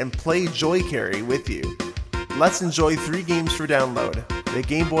GBA and play Joy Carry with you. Let's enjoy 3 games for download. The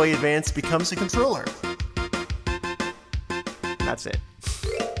Game Boy Advance becomes a controller. That's it.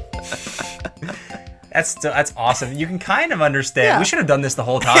 That's awesome. You can kind of understand. Yeah. We should have done this the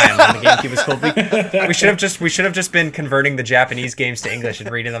whole time when the GameCube was cool. We should have just been converting the Japanese games to English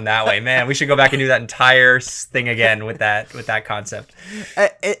and reading them that way. Man, we should go back and do that entire thing again with that concept.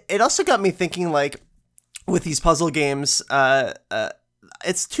 It also got me thinking, like, with these puzzle games,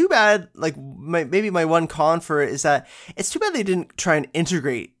 it's too bad. Like, maybe my one con for it is that it's too bad they didn't try and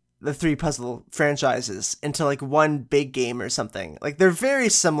integrate the 3 puzzle franchises into like one big game or something. Like, they're very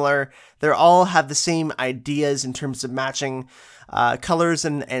similar. They all have the same ideas in terms of matching colors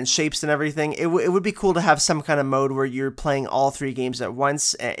and shapes and everything. It would be cool to have some kind of mode where you're playing all 3 games at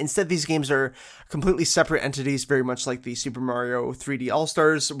once. Instead, these games are completely separate entities, very much like the Super Mario 3D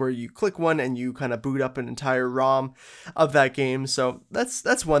All-Stars, where you click one and you kind of boot up an entire ROM of that game. So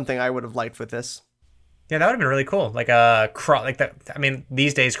that's one thing I would have liked with this. Yeah, that would have been really cool. Like that. I mean,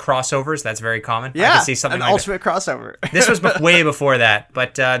 these days crossovers, that's very common. Yeah, I could see something an like ultimate crossover. This was way before that,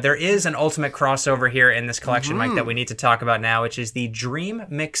 but there is an ultimate crossover here in this collection, Mike, that we need to talk about now, which is the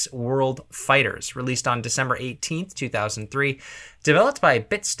DreamMix World Fighters, released on December 18th, 2003. Developed by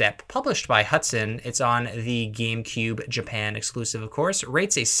Bitstep, published by Hudson. It's on the GameCube Japan exclusive, of course.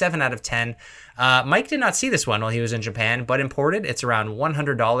 Rates a 7 out of 10. Mike did not see this one while he was in Japan, but imported. It's around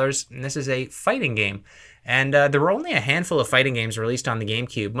 $100, and this is a fighting game. And there were only a handful of fighting games released on the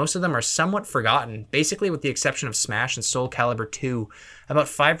GameCube. Most of them are somewhat forgotten, basically with the exception of Smash and Soul Calibur 2. About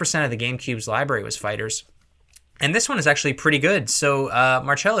 5% of the GameCube's library was fighters. And this one is actually pretty good. So,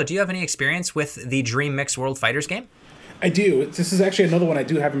 Marcelo, do you have any experience with the DreamMix World Fighters game? I do. This is actually another one I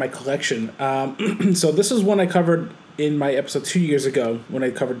do have in my collection. So this is one I covered in my episode 2 years ago when I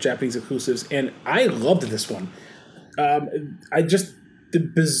covered Japanese exclusives, and I loved this one. The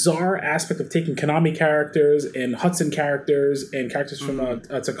bizarre aspect of taking Konami characters and Hudson characters and characters from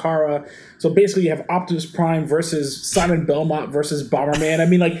Takara. So basically you have Optimus Prime versus Simon Belmont versus Bomberman. I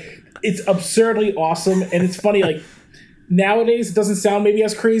mean, like, it's absurdly awesome, and it's funny, like, nowadays it doesn't sound maybe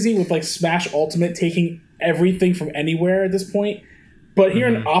as crazy with, like, Smash Ultimate taking everything from anywhere at this point. But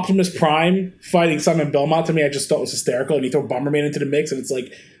hearing Optimus Prime fighting Simon Belmont, to me, I just thought was hysterical. And you throw Bomberman into the mix, and it's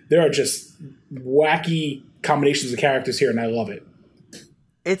like, there are just wacky combinations of characters here, and I love it.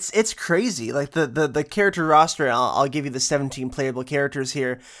 It's crazy. Like, the character roster, I'll give you the 17 playable characters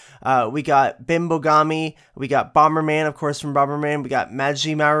here. We got Bimbogami, we got Bomberman, of course, from Bomberman, we got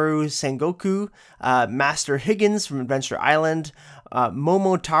Majimaru Sengoku, Master Higgins from Adventure Island,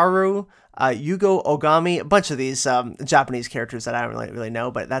 Momotaro, Yugo Ogami, a bunch of these Japanese characters that I don't really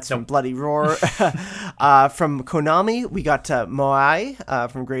know, but that's from Bloody Roar. From Konami, we got Moai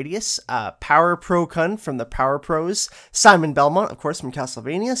from Gradius, Power Pro Kun from the Power Pros, Simon Belmont, of course, from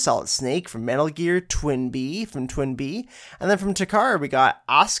Castlevania, Solid Snake from Metal Gear, Twin B from Twin B, and then from Takara, we got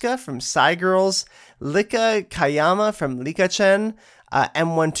Asuka from Psy Girls, Lika Kayama from Lika-Chen,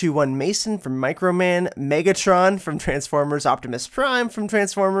 M121 Mason from Microman, Megatron from Transformers, Optimus Prime from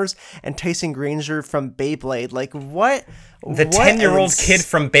Transformers, and Tyson Granger from Beyblade. Like, what? The 10-year-old kid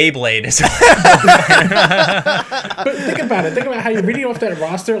from Beyblade is. But think about it. Think about how you're reading off that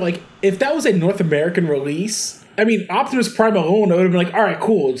roster. Like, if that was a North American release, I mean, Optimus Prime alone would have been like, all right,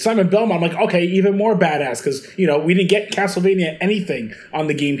 cool. Simon Belmont, like, okay, even more badass, because, you know, we didn't get Castlevania anything on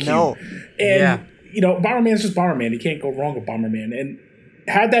the GameCube. No. And, you know, Bomberman's just Bomberman. You can't go wrong with Bomberman. And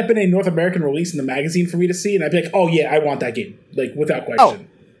had that been a North American release in the magazine for me to see, and I'd be like, oh, yeah, I want that game. Like, without question. Oh,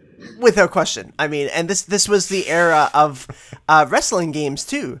 without question. I mean, and this was the era of wrestling games,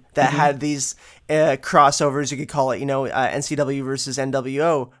 too, that had these crossovers, you could call it, you know, NCW versus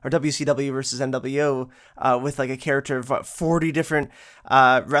NWO, or WCW versus NWO, with like a character of 40 different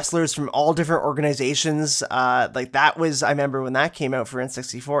wrestlers from all different organizations. Like, that was, I remember when that came out for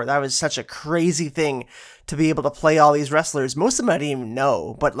N64, that was such a crazy thing to be able to play all these wrestlers. Most of them I didn't even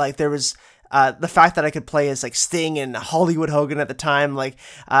know, but like, there was the fact that I could play as like Sting and Hollywood Hogan at the time, like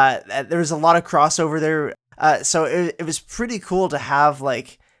there was a lot of crossover there. So it was pretty cool to have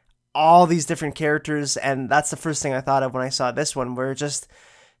like all these different characters, and that's the first thing I thought of when I saw this one, where just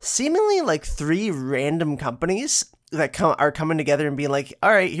seemingly like 3 random companies that are coming together and being like,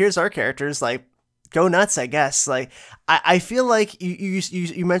 all right, here's our characters, like go nuts, I guess. Like I feel like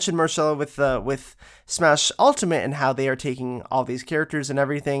you mentioned Marcelo with Smash Ultimate and how they are taking all these characters and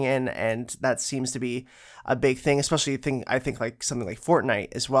everything, and that seems to be a big thing, especially I think like something like Fortnite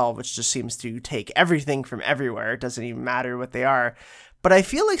as well, which just seems to take everything from everywhere. It doesn't even matter what they are. But I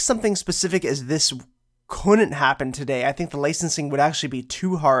feel like something specific as this couldn't happen today. I think the licensing would actually be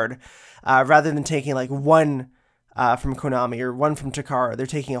too hard, rather than taking like one from Konami or one from Takara. They're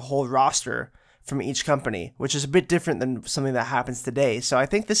taking a whole roster from each company, which is a bit different than something that happens today. So I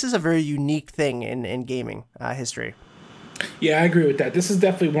think this is a very unique thing in gaming history. Yeah, I agree with that. This is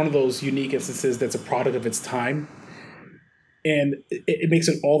definitely one of those unique instances that's a product of its time. And it makes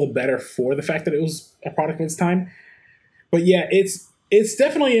it all the better for the fact that it was a product of its time. But yeah, it's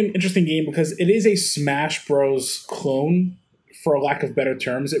definitely an interesting game because it is a Smash Bros. Clone, for a lack of better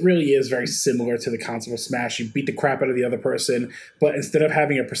terms. It really is very similar to the concept of Smash. You beat the crap out of the other person, but instead of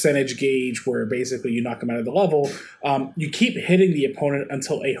having a percentage gauge where basically you knock them out of the level, you keep hitting the opponent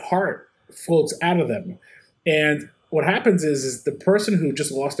until a heart floats out of them. And what happens is the person who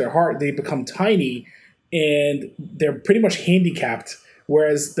just lost their heart, they become tiny and they're pretty much handicapped,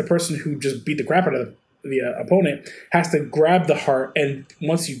 whereas the person who just beat the crap out of the opponent has to grab the heart, and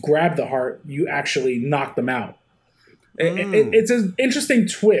once you grab the heart, you actually knock them out. It's an interesting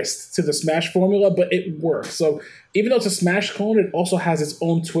twist to the Smash formula, but it works. So even though it's a Smash clone, it also has its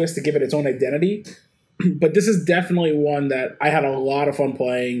own twist to give it its own identity. But this is definitely one that I had a lot of fun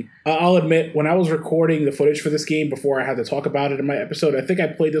playing. I'll admit, when I was recording the footage for this game before I had to talk about it in my episode, I think I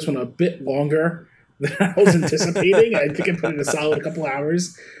played this one a bit longer than I was anticipating. I think I put in a solid couple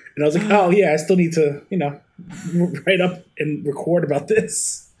hours. And I was like, oh yeah, I still need to, write up and record about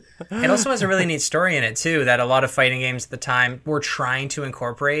this. It also has a really neat story in it, too, that a lot of fighting games at the time were trying to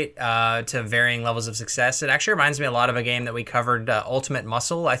incorporate to varying levels of success. It actually reminds me a lot of a game that we covered, Ultimate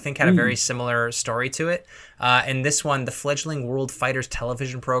Muscle, I think had a very similar story to it. In this one, the fledgling World Fighters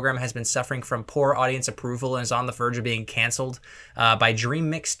television program has been suffering from poor audience approval and is on the verge of being canceled by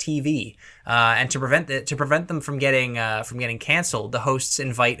DreamMix TV. And to prevent them from getting canceled, the hosts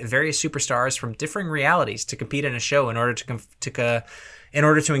invite various superstars from differing realities to compete in a show in order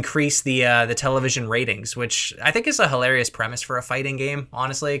to increase the television ratings, which I think is a hilarious premise for a fighting game,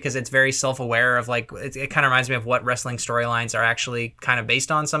 honestly, because it's very self-aware of like, it kind of reminds me of what wrestling storylines are actually kind of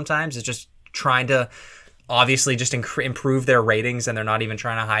based on sometimes. It's just trying to obviously just improve their ratings, and they're not even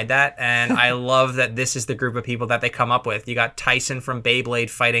trying to hide that. And I love that this is the group of people that they come up with. You got Tyson from Beyblade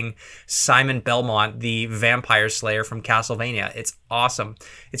fighting Simon Belmont, the vampire slayer from Castlevania. It's awesome.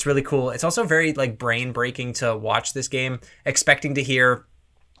 It's really cool. It's also very like brain breaking to watch this game, expecting to hear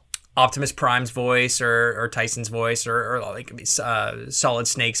Optimus Prime's voice or Tyson's voice or like Solid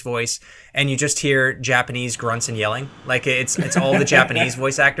Snake's voice, and you just hear Japanese grunts and yelling. Like it's all the Japanese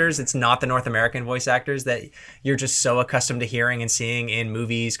voice actors. It's not the North American voice actors that you're just so accustomed to hearing and seeing in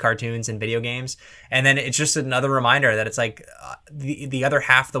movies, cartoons, and video games. And then it's just another reminder that it's like the other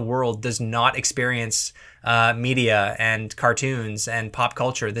half of the world does not experience media and cartoons and pop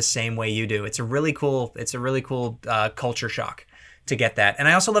culture the same way you do. It's a really cool culture shock to get that. And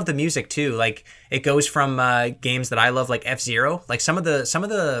I also love the music too. Like it goes from games that I love, like F-Zero. Like some of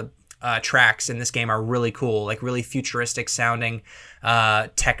the tracks in this game are really cool, like really futuristic sounding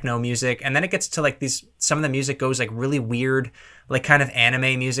techno music. And then it gets to like some of the music goes like really weird, like kind of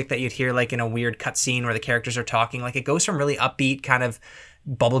anime music that you'd hear like in a weird cutscene where the characters are talking. Like it goes from really upbeat kind of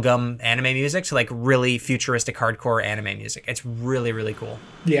bubblegum anime music to like really futuristic hardcore anime music. It's really, really cool.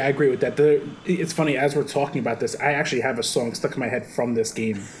 Yeah, I agree with that. It's funny, as we're talking about this, I actually have a song stuck in my head from this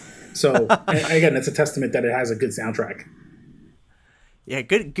game. So again, it's a testament that it has a good soundtrack. Yeah,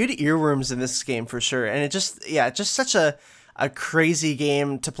 good earworms in this game for sure. And it just such a crazy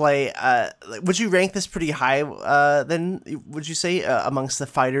game to play. Would you rank this pretty high then, would you say, amongst the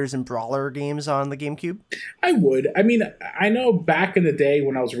fighters and brawler games on the GameCube? I would. I mean, I know back in the day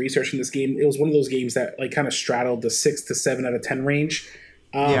when I was researching this game, it was one of those games that like kind of straddled the 6 to 7 out of 10 range.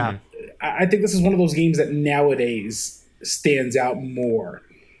 I think this is one of those games that nowadays stands out more.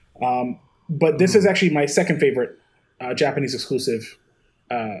 But this is actually my second favorite Japanese exclusive,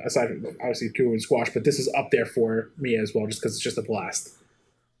 aside from obviously Kukurin Squash, but this is up there for me as well, just because it's just a blast.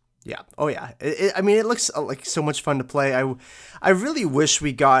 Yeah. Oh, yeah. I mean, it looks like so much fun to play. I really wish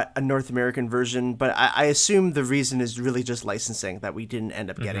we got a North American version, but I assume the reason is really just licensing that we didn't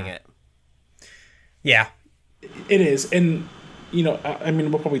end up getting it. Yeah. It is. And I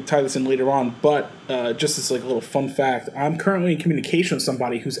mean, we'll probably tie this in later on, but just as like a little fun fact, I'm currently in communication with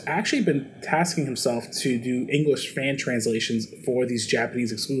somebody who's actually been tasking himself to do English fan translations for these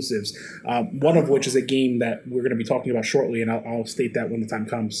Japanese exclusives, one of which is a game that we're going to be talking about shortly, and I'll state that when the time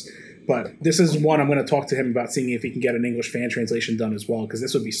comes. But this is one I'm going to talk to him about, seeing if he can get an English fan translation done as well, because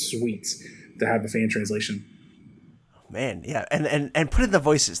this would be sweet to have a fan translation. Man, yeah, and put in the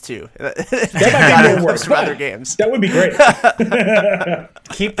voices too. That might be more work from other games. That would be great.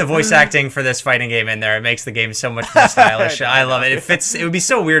 Keep the voice acting for this fighting game in there. It makes the game so much more stylish. I love it. It fits. It would be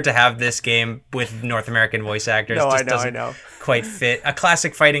so weird to have this game with North American voice actors. No, It just I know. quite fit. A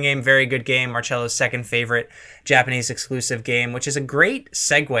classic fighting game, very good game. Marcello's second favorite Japanese exclusive game, which is a great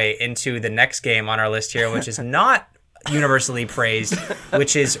segue into the next game on our list here, which is not universally praised,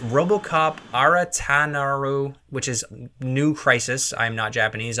 which is Robocop Aratanaru, which is New Crisis. I'm not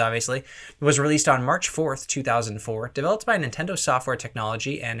Japanese, obviously. It was released on March 4th, 2004, developed by Nintendo Software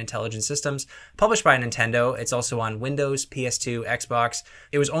Technology and Intelligent Systems, published by Nintendo. It's also on Windows, PS2, Xbox.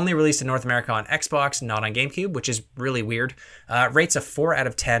 It was only released in North America on Xbox, not on GameCube, which is really weird. Rates a 4 out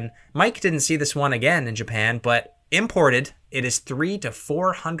of 10. Mike didn't see this one again in Japan, but imported, it is $300 to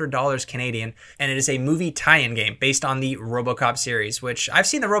 $400 Canadian, and it is a movie tie-in game based on the Robocop series, which I've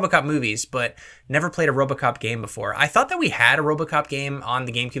seen the Robocop movies, but never played a Robocop game before. I thought that we had a Robocop game on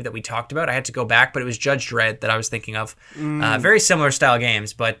the GameCube that we talked about. I had to go back, but it was Judge Dredd that I was thinking of. Very similar style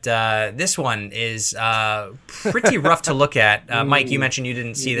games, but this one is pretty rough to look at. Mike, you mentioned you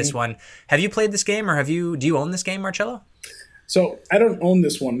didn't see this one. Have you played this game, or do you own this game, Marcello? So I don't own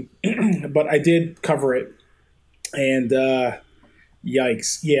this one, but I did cover it. And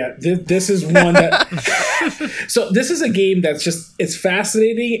yikes. Yeah, this is one that... So this is a game that's just... It's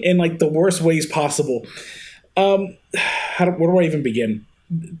fascinating in like the worst ways possible. Where do I even begin?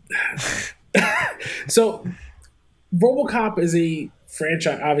 So Robocop is a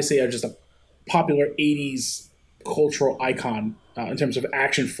franchise, obviously, just a popular 80s cultural icon in terms of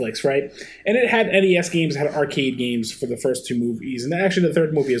action flicks, right? And it had NES games, it had arcade games for the first two movies, and actually the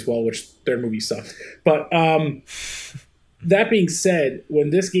third movie as well, which third movie sucked. But that being said, when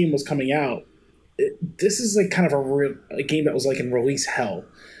this game was coming out, this is like kind of a game that was like in release hell.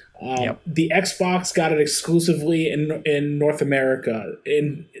 The Xbox got it exclusively in North America.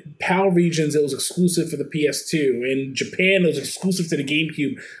 In PAL regions, it was exclusive for the PS2. In Japan, it was exclusive to the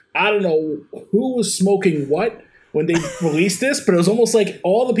GameCube. I don't know who was smoking what when they released this, but it was almost like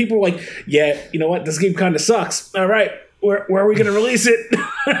all the people were like, yeah, you know what, this game kind of sucks. All right, where are we going to release it?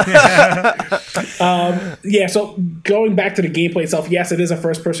 So going back to the gameplay itself, yes, it is a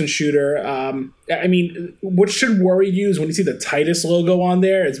first-person shooter. I mean, what should worry you is when you see the Titus logo on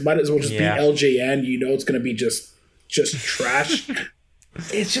there, it might as well just be LJN. You know it's going to be just trash.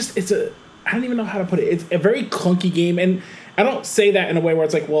 I don't even know how to put it. It's a very clunky game, and I don't say that in a way where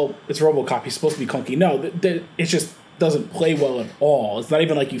it's like, well, it's Robocop, he's supposed to be clunky. No, it just doesn't play well at all. It's not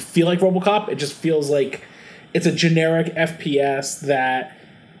even like you feel like Robocop. It just feels like it's a generic FPS that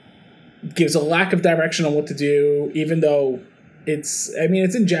gives a lack of direction on what to do, even though it's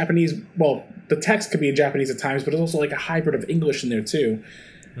in Japanese. Well, the text could be in Japanese at times, but it's also like a hybrid of English in there too.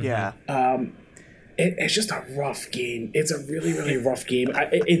 Yeah. It's just a rough game. It's a really, really rough game.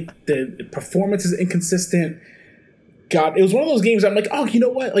 The performance is inconsistent. God, it was one of those games I'm like, oh, you know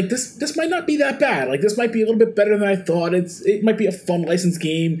what? Like this might not be that bad. Like this might be a little bit better than I thought. It might be a fun licensed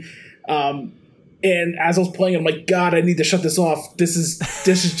game. And as I was playing, I'm like, God, I need to shut this off. This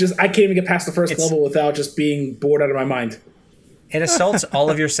is just I can't even get past the first level without just being bored out of my mind. It assaults all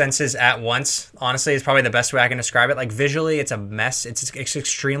of your senses at once. Honestly, it's probably the best way I can describe it. Like visually, it's a mess. It's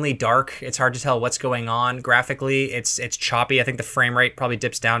extremely dark. It's hard to tell what's going on. Graphically, it's choppy. I think the frame rate probably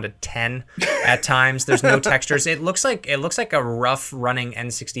dips down to 10 at times. There's no textures. It looks like a rough running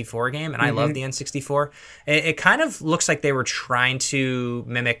N64 game, and I love the N64. It kind of looks like they were trying to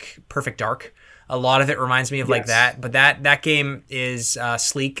mimic Perfect Dark. A lot of it reminds me of like that, but that game is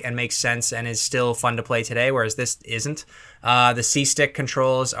sleek and makes sense and is still fun to play today, whereas this isn't. The C-stick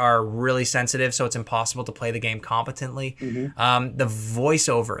controls are really sensitive, so it's impossible to play the game competently. The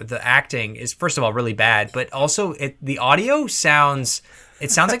voiceover, the acting is, first of all, really bad, but also the audio sounds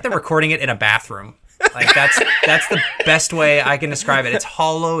like they're recording it in a bathroom. Like that's the best way I can describe it. It's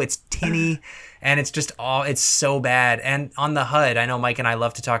hollow, it's tinny, and it's just it's so bad. And on the HUD, I know Mike and I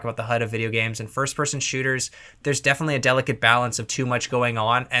love to talk about the HUD of video games and first-person shooters. There's definitely a delicate balance of too much going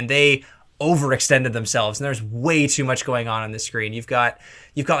on, and they overextended themselves, and there's way too much going on the screen. You've got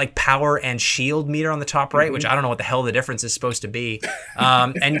like power and shield meter on the top right, which I don't know what the hell the difference is supposed to be.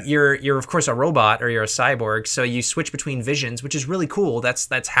 And you're of course a robot, or you're a cyborg, so you switch between visions, which is really cool.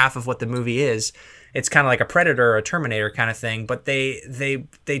 That's half of what the movie is. It's kind of like a Predator or a Terminator kind of thing, but they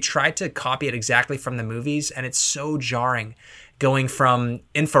tried to copy it exactly from the movies, and it's so jarring. Going from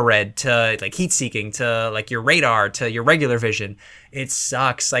infrared to like heat seeking to like your radar to your regular vision. It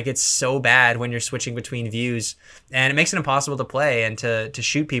sucks. Like, it's so bad when you're switching between views, and it makes it impossible to play and to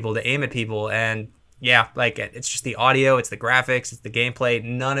shoot people, to aim at people. And yeah, like, it's just the audio, it's the graphics, it's the gameplay.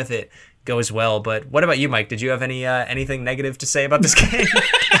 None of it goes well. But what about you, Mike? Did you have anything negative to say about this game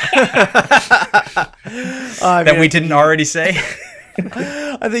that we didn't already say?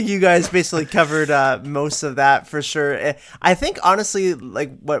 I think you guys basically covered most of that for sure. I think honestly,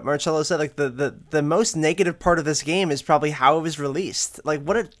 like what Marcelo said, like the most negative part of this game is probably how it was released. Like,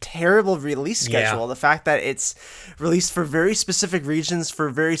 what a terrible release schedule. Yeah. The fact that it's released for very specific regions for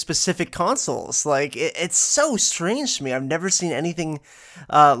very specific consoles. Like, it's so strange to me. I've never seen anything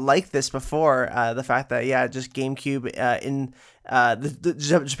like this before. The fact that just GameCube in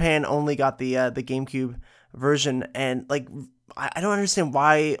Japan only got the GameCube version, and like, I don't understand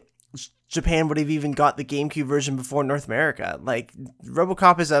why Japan would have even got the GameCube version before North America. Like,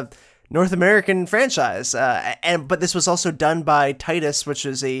 Robocop is a North American franchise, but this was also done by Titus, which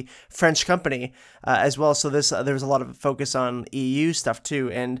is a French company as well. So there was a lot of focus on EU stuff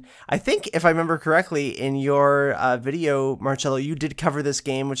too. And I think, if I remember correctly, in your video, Marcelo, you did cover this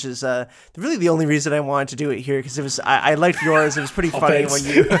game, which is really the only reason I wanted to do it here, because I liked yours. It was pretty funny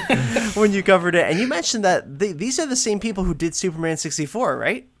when you covered it, and you mentioned that these are the same people who did Superman 64,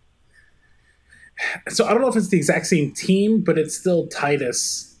 right? So I don't know if it's the exact same team, but it's still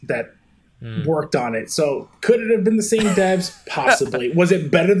Titus that worked on it. So could it have been the same devs? Possibly. Was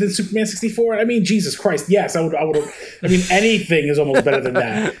it better than Superman 64? I mean, Jesus Christ, yes. I would. I mean, anything is almost better than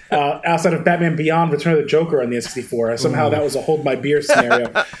that. Outside of Batman Beyond: Return of the Joker on the N64, somehow that was a hold my beer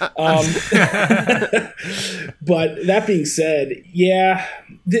scenario. But that being said, yeah.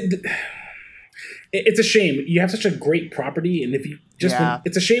 It's a shame. You have such a great property, and if you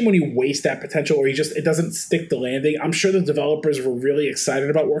it's a shame when you waste that potential, or it doesn't stick the landing. I'm sure the developers were really excited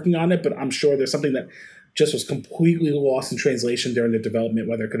about working on it, but I'm sure there's something that just was completely lost in translation during the development,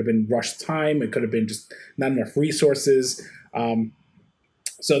 whether it could have been rushed time, it could have been just not enough resources.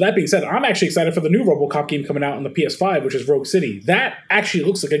 So that being said, I'm actually excited for the new Robocop game coming out on the PS5, which is Rogue City. That actually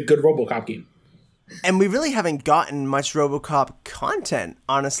looks like a good Robocop game. And we really haven't gotten much Robocop content,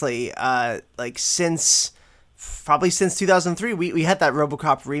 honestly, probably since 2003. We had that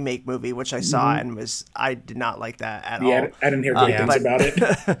Robocop remake movie, which I saw, and I did not like that at all. Yeah, I didn't hear great things about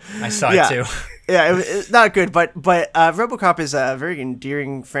it. I saw it too. Yeah, it's not good, but RoboCop is a very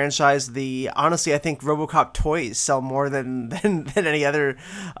endearing franchise. Honestly, I think RoboCop toys sell more than any other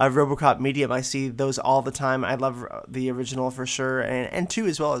RoboCop medium. I see those all the time. I love the original for sure, and 2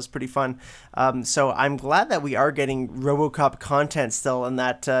 as well is pretty fun. So I'm glad that we are getting RoboCop content still, and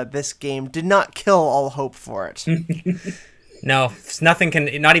that this game did not kill all hope for it. No, not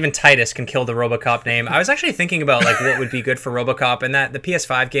even Titus can kill the Robocop name. I was actually thinking about like what would be good for Robocop, and that the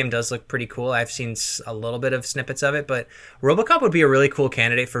PS5 game does look pretty cool. I've seen a little bit of snippets of it, but Robocop would be a really cool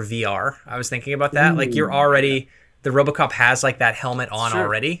candidate for VR. I was thinking about that. Like, the Robocop has like that helmet on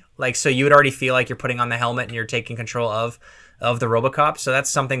already. Like, so you would already feel like you're putting on the helmet and you're taking control of the Robocop. So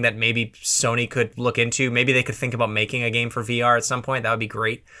that's something that maybe Sony could look into. Maybe they could think about making a game for VR at some point. That would be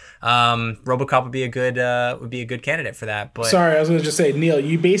great. Robocop would be a good candidate for that. But sorry, I was going to just say, Neil,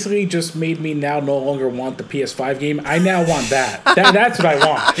 you basically just made me now no longer want the PS5 game. I now want that. That's what I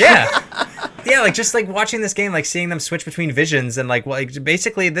want. Yeah, like just like watching this game, like seeing them switch between visions, and like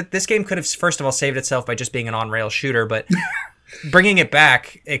basically this game could have first of all saved itself by just being an on-rail shooter, but bringing it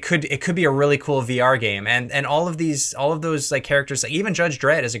back, it could be a really cool VR game, and all of those like characters, like even Judge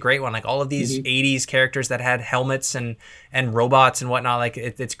Dredd is a great one. Like all of these 80s characters that had helmets and robots and whatnot, like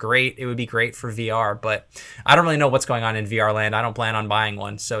it's great. It would be great for VR, but I don't really know what's going on in VR land. I don't plan on buying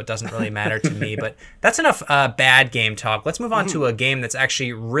one, so it doesn't really matter to me. But that's enough bad game talk. Let's move on to a game that's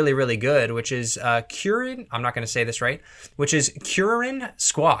actually really, really good, which is Kukurin. I'm not going to say this right. Which is Kukurin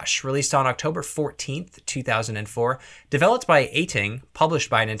Squash, released on October 14th, 2004, developed by Ating, published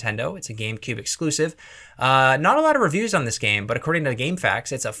by Nintendo. It's a GameCube exclusive. Not a lot of reviews on this game, but according to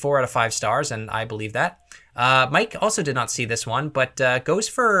GameFAQs, it's a 4 out of 5 stars, and I believe that. Mike also did not see this one, but goes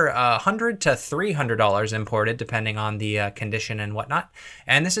for $100 to $300 imported, depending on the condition and whatnot.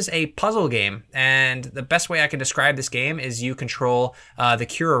 And this is a puzzle game. And the best way I can describe this game is you control the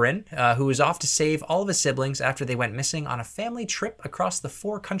Kukurin, who is off to save all of his siblings after they went missing on a family trip across the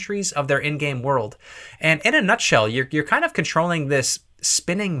 4 countries of their in-game world. And in a nutshell, you're kind of controlling this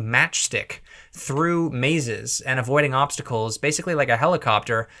spinning matchstick through mazes and avoiding obstacles, basically like a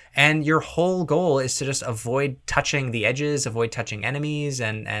helicopter, and your whole goal is to just avoid touching the edges, avoid touching enemies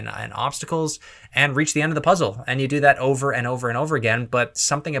and obstacles, and reach the end of the puzzle. And you do that over and over and over again, but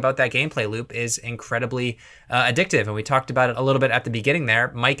something about that gameplay loop is incredibly addictive, and we talked about it a little bit at the beginning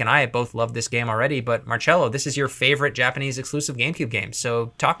there. Mike and I both love this game already, but Marcelo, this is your favorite Japanese exclusive GameCube game,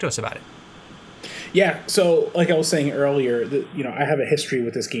 so talk to us about it. Yeah, so like I was saying earlier, I have a history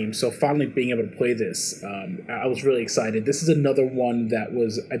with this game, so finally being able to play this, I was really excited. This is another one that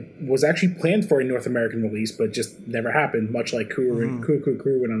was actually planned for a North American release, but just never happened, much like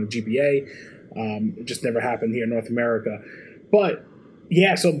Kukurin on the GBA. It just never happened here in North America. But,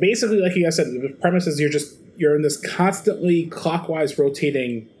 yeah, so basically, like you guys said, the premise is you're in this constantly clockwise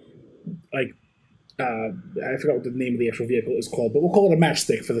rotating, like, I forgot what the name of the actual vehicle is called, but we'll call it a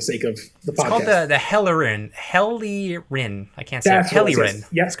matchstick for the sake of the podcast. It's called the Hellerin. I can't say it. Hellerin.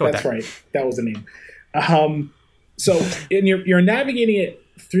 Yes, that's right. That was the name. So and you're navigating it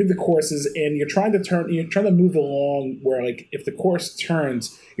through the courses, and you're trying to move along where, like, if the course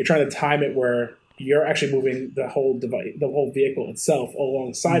turns, you're trying to time it where you're actually moving the whole vehicle itself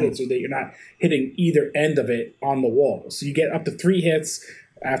alongside it, so that you're not hitting either end of it on the wall. So you get up to 3 hits.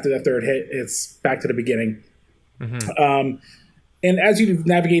 After that 3rd hit, it's back to the beginning. Mm-hmm. And as you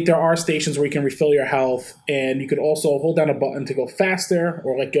navigate, there are stations where you can refill your health, and you could also hold down a button to go faster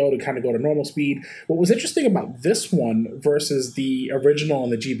or let go to kind of go to normal speed. What was interesting about this one versus the original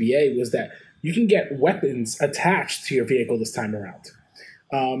and the GBA was that you can get weapons attached to your vehicle this time around.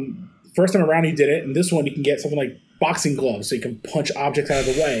 First time around you did it, and this one you can get something like boxing gloves, so you can punch objects out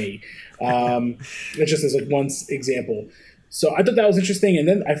of the way. It's just as like one example. So I thought that was interesting. And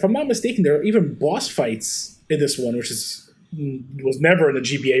then, if I'm not mistaken, there are even boss fights in this one, which was never in the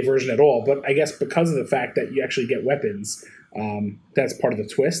GBA version at all. But I guess because of the fact that you actually get weapons, that's part of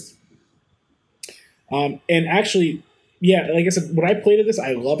the twist. And actually, yeah, like I said, when I played this,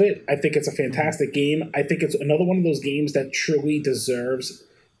 I love it. I think it's a fantastic game. I think it's another one of those games that truly deserves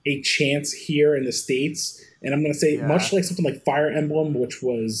a chance here in the States. And I'm going to say, much like something like Fire Emblem, which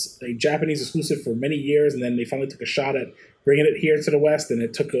was a Japanese exclusive for many years, and then they finally took a shot at bringing it here to the West, and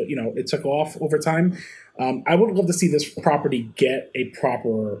it took off over time. I would love to see this property get a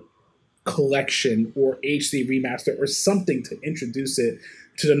proper collection or HD remaster or something to introduce it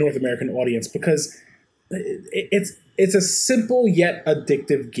to the North American audience, because it's a simple yet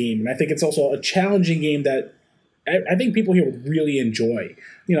addictive game, and I think it's also a challenging game that I think people here would really enjoy.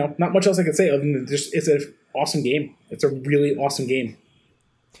 Not much else I could say other than it's an awesome game. It's a really awesome game.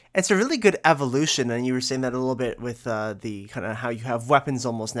 It's a really good evolution, and you were saying that a little bit with the kind of how you have weapons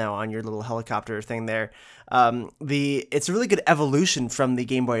almost now on your little helicopter thing there. It's a really good evolution from the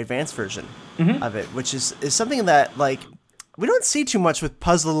Game Boy Advance version of it, which is something that, like, we don't see too much with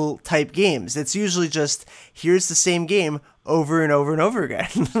puzzle type games. It's usually just, here's the same game over and over and over again,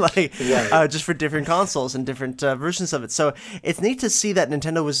 just for different consoles and different versions of it. So it's neat to see that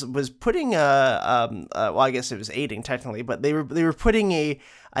Nintendo was putting well, I guess it was aiding technically, but they were putting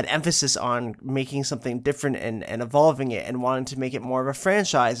an emphasis on making something different and evolving it and wanting to make it more of a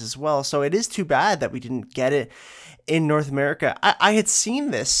franchise as well. So it is too bad that we didn't get it in North America. I had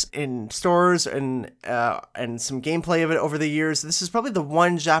seen this in stores and some gameplay of it over the years. This is probably the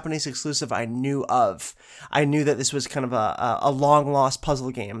one Japanese exclusive I knew of. I knew that this was kind of a long lost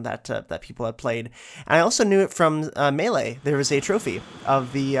puzzle game that people had played, and I also knew it from Melee. There was a trophy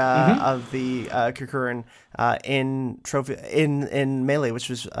of the Kukurin in Melee, which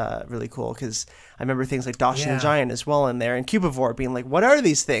was really cool, because I remember things like Doshin the Giant as well in there, and Cubivore, being like, what are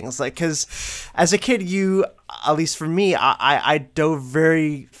these things? Like, because as a kid, at least for me, I dove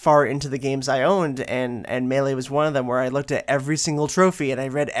very far into the games I owned, and Melee was one of them, where I looked at every single trophy and I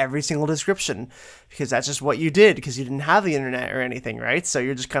read every single description, because that's just what you did, because you didn't have the internet or anything, right? So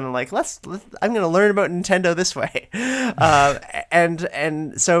you're just kind of like, I'm going to learn about Nintendo this way.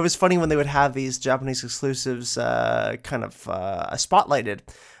 And so it was funny when they would have these Japanese exclusives kind of spotlighted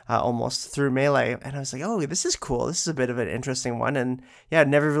almost through Melee, and I was like, oh, this is cool. This is a bit of an interesting one. And yeah,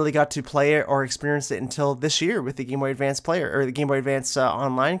 never really got to play it or experience it until this year with the Game Boy Advance player, or the Game Boy Advance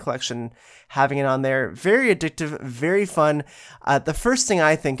online collection, having it on there. Very addictive, very fun. The first thing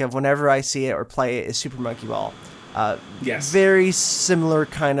I think of whenever I see it or play it is Super Monkey Ball. Yes. Very similar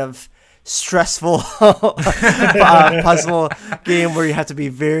kind of stressful puzzle game where you have to be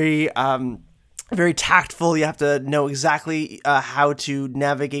very very tactful. You have to know exactly how to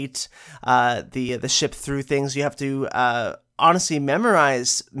navigate the ship through things. You have to honestly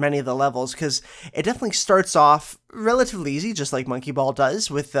memorize many of the levels, because it definitely starts off relatively easy, just like Monkey Ball does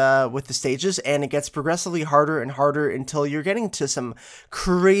with the stages, and it gets progressively harder and harder until you're getting to some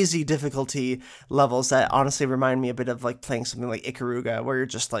crazy difficulty levels that honestly remind me a bit of like playing something like Ikaruga, where you're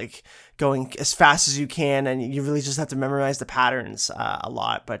just like going as fast as you can, and you really just have to memorize the patterns a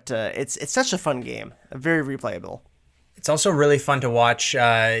lot. But it's such a fun game, very replayable. It's also really fun to watch.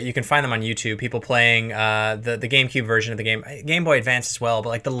 You can find them on YouTube. People playing the GameCube version of the game, Game Boy Advance as well. But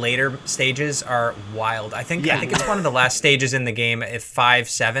like the later stages are wild. I think it's one of the last stages in the game. If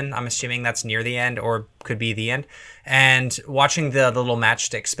 5-7, I'm assuming that's near the end or could be the end. And watching the little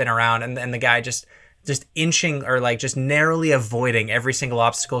matchstick spin around and the guy just inching or like just narrowly avoiding every single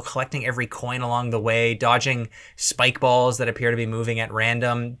obstacle, collecting every coin along the way, dodging spike balls that appear to be moving at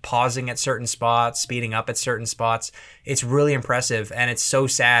random, pausing at certain spots, speeding up at certain spots. It's really impressive, and it's so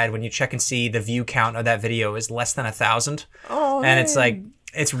sad when you check and see the view count of that video is less than 1,000. Oh, and it's like,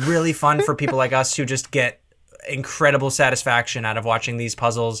 it's really fun for people like us who just get incredible satisfaction out of watching these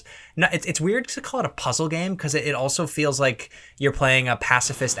puzzles. No, it's weird to call it a puzzle game, because it also feels like you're playing a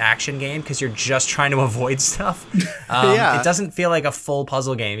pacifist action game, because you're just trying to avoid stuff. It doesn't feel like a full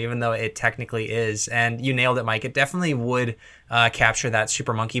puzzle game, even though it technically is. And you nailed it, Mike. It definitely would capture that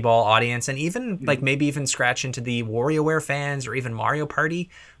Super Monkey Ball audience, and even like maybe even scratch into the WarioWare fans or even Mario Party.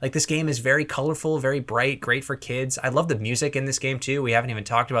 Like, this game is very colorful, very bright, great for kids. I love the music in this game too. We haven't even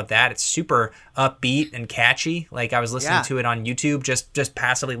talked about that. It's super upbeat and catchy. Like, I was listening to it on YouTube, just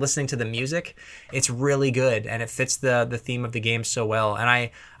passively listening to the music. It's really good, and it fits the theme of the game so well. And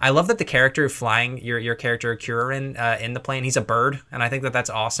I love that the character flying, your character Kukurin in the plane, he's a bird, and I think that's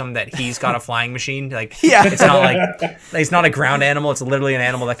awesome that he's got a flying machine. Like, it's not like he's not a ground animal. It's literally an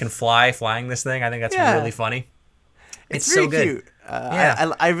animal that can flying this thing. I think that's really funny. It's so good. Cute.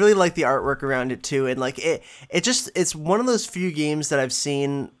 I really like the artwork around it too, and like it's one of those few games that I've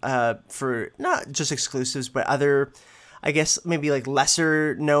seen for not just exclusives, but other, I guess maybe like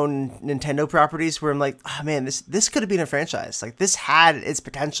lesser known Nintendo properties, where I'm like, oh man, this could have been a franchise. Like, this had its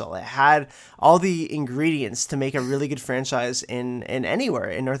potential. It had all the ingredients to make a really good franchise in anywhere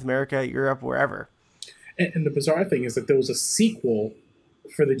in North America, Europe, wherever. And the bizarre thing is that there was a sequel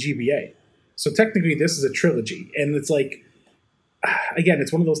for the GBA. So technically this is a trilogy, and it's like, again,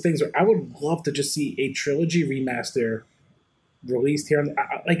 it's one of those things where I would love to just see a trilogy remaster released here.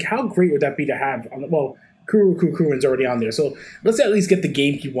 Like, how great would that be to have on the, well, Kukurin's already on there, so let's at least get the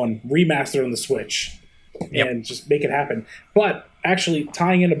GameCube one remastered on the Switch and just make it happen. But actually,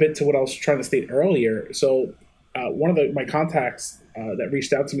 tying in a bit to what I was trying to state earlier, so one of my contacts that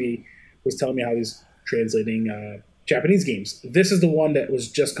reached out to me was telling me how he's translating Japanese games. This is the one that was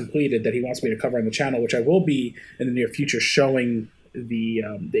just completed that he wants me to cover on the channel, which I will be in the near future, showing the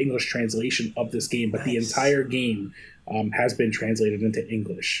English translation of this game. But the entire game has been translated into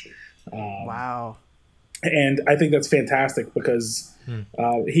English. Wow. And I think that's fantastic, because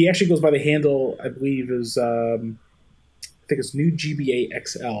he actually goes by the handle, I believe is, I think it's New GBA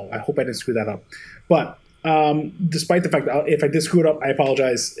XL. I hope I didn't screw that up. But despite the fact that if I did screw it up, I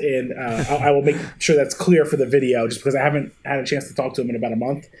apologize, and I will make sure that's clear for the video, just because I haven't had a chance to talk to him in about a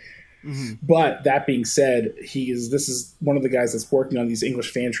month. Mm-hmm. But that being said, this is one of the guys that's working on these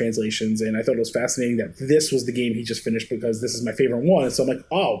English fan translations, and I thought it was fascinating that this was the game he just finished, because this is my favorite one. So I'm like,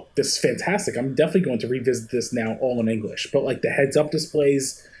 oh, this is fantastic. I'm definitely going to revisit this now, all in English. But like, the heads-up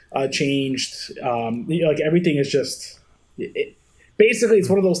displays changed. Like, everything is just basically, it's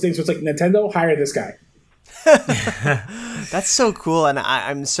one of those things where it's like, Nintendo, hire this guy. That's so cool, and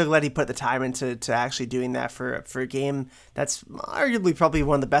I'm so glad he put the time into actually doing that for a game that's arguably probably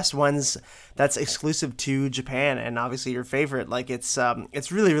one of the best ones that's exclusive to Japan, and obviously your favorite. Like, it's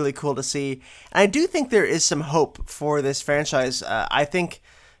really, really cool to see. And I do think there is some hope for this franchise. I think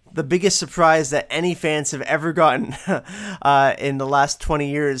the biggest surprise that any fans have ever gotten in the last 20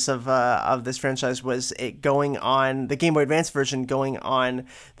 years of this franchise was it going on the Game Boy Advance version, going on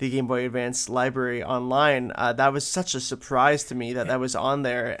the Game Boy Advance library online. That was such a surprise to me that was on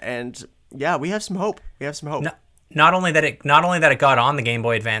there, and yeah, we have some hope. Not only that it got on the Game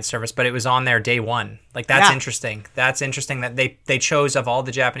Boy Advance service, but it was on there day one. Like, that's interesting. That's interesting that they chose, of all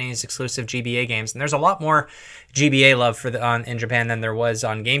the Japanese exclusive GBA games, and there's a lot more GBA love in Japan than there was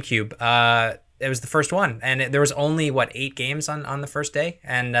on GameCube. it was the first one, and there was only 8 games on the first day,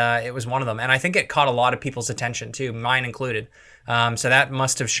 and it was one of them. And I think it caught a lot of people's attention too, mine included. So that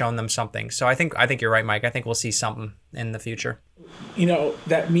must have shown them something. So I think you're right, Mike. I think we'll see something in the future. You know,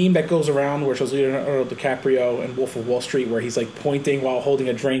 that meme that goes around where it shows Leonardo DiCaprio and Wolf of Wall Street, where he's like pointing while holding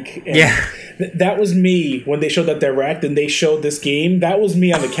a drink. And yeah, that was me when they showed that direct and they showed this game. That was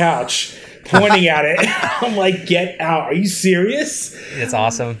me on the couch pointing at it. I'm like, get out! Are you serious? It's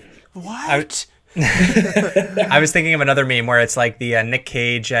awesome. What? I was thinking of another meme where it's like the Nick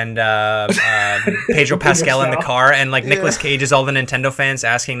Cage and Pedro Pascal in the car, and like Nicolas Cage is all the Nintendo fans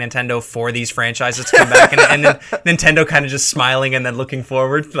asking Nintendo for these franchises to come back, and then Nintendo kind of just smiling and then looking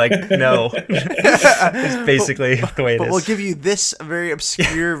forward, like, no. It's basically the way it is. But we'll give you this very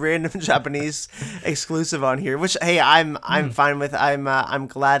obscure random Japanese exclusive on here, which, hey, I'm fine with. I'm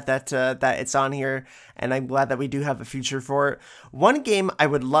glad that that it's on here, and I'm glad that we do have a future for it. One game I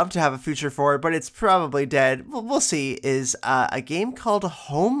would love to have a future for, but it's probably dead, we'll see, is a game called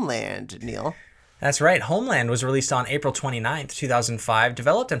Homeland, Neil. That's right. Homeland was released on April 29th, 2005,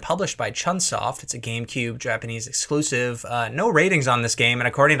 developed and published by Chunsoft. It's a GameCube Japanese exclusive. No ratings on this game, and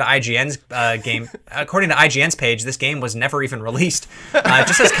according to IGN's page, this game was never even released. It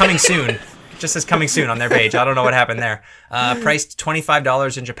just says coming soon. Just as coming soon on their page. I don't know what happened there. Priced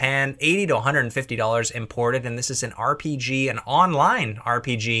 $25 in Japan, $80 to $150 imported, and this is an RPG, an online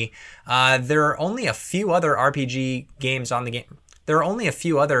RPG. There are only a few other RPG games on the game. There are only a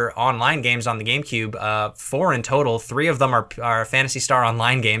few other online games on the GameCube, 4 in total. 3 of them are Phantasy Star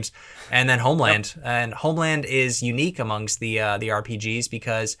Online games, and then Homeland. Yep. And Homeland is unique amongst the RPGs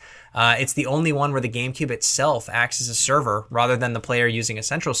because it's the only one where the GameCube itself acts as a server rather than the player using a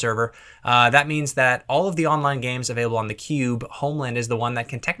central server. That means that all of the online games available on the Cube, Homeland is the one that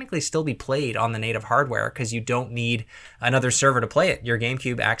can technically still be played on the native hardware because you don't need another server to play it. Your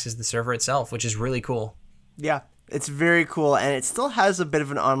GameCube acts as the server itself, which is really cool. Yeah. It's very cool, and it still has a bit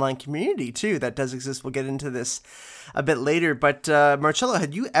of an online community, too, that does exist. We'll get into this a bit later. But, Marcelo,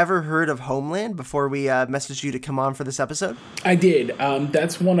 had you ever heard of Homeland before we messaged you to come on for this episode? I did.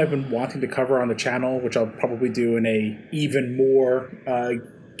 That's one I've been wanting to cover on the channel, which I'll probably do in a even more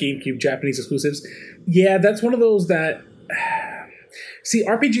GameCube Japanese exclusives. Yeah, that's one of those that... See,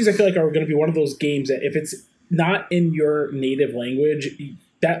 RPGs, I feel like, are going to be one of those games that if it's not in your native language...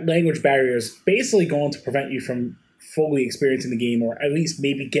 that language barrier is basically going to prevent you from fully experiencing the game, or at least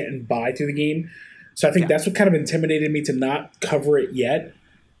maybe getting by through the game. So I think that's what kind of intimidated me to not cover it yet.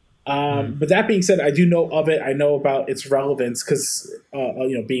 But that being said, I do know of it. I know about its relevance because,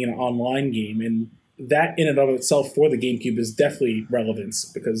 being an online game, and that in and of itself for the GameCube is definitely relevance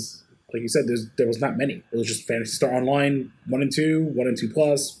because, like you said, there was not many. It was just Phantasy Star Online 1 and 2, 1 and 2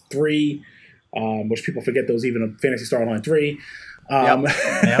 Plus, 3, which people forget there was even a Phantasy Star Online 3. Yep.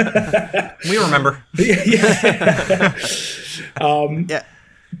 We remember. Yeah.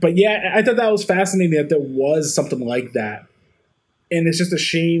 But yeah, I thought that was fascinating that there was something like that. And it's just a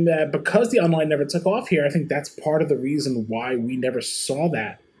shame that because the online never took off here, I think that's part of the reason why we never saw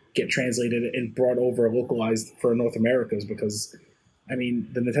that get translated and brought over localized for North America is because, I mean,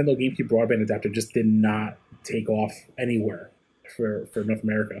 the Nintendo GameCube broadband adapter just did not take off anywhere for North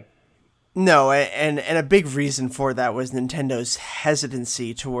America. No, and a big reason for that was Nintendo's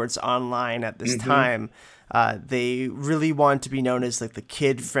hesitancy towards online at this time. They really want to be known as like the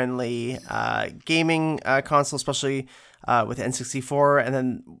kid-friendly gaming console, especially with N64. And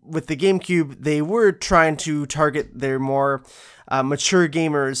then with the GameCube, they were trying to target their more mature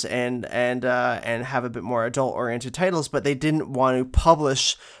gamers and have a bit more adult-oriented titles, but they didn't want to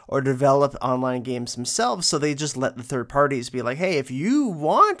publish or develop online games themselves, so they just let the third parties be like, hey, if you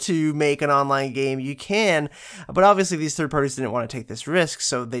want to make an online game, you can. But obviously these third parties didn't want to take this risk,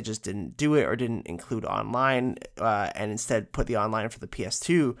 so they just didn't do it or didn't include online and instead put the online for the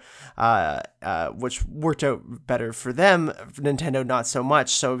PS2, which worked out better for them. For Nintendo, not so much.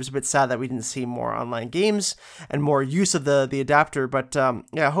 So it was a bit sad that we didn't see more online games and more use of the adapter. But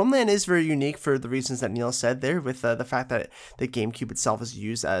Homeland is very unique for the reasons that Neil said there, with the fact that the GameCube itself is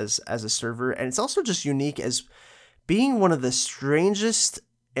used as a server, and it's also just unique as being one of the strangest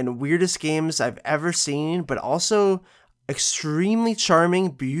and weirdest games I've ever seen, but also extremely charming,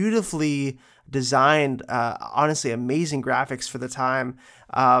 beautifully designed, honestly amazing graphics for the time,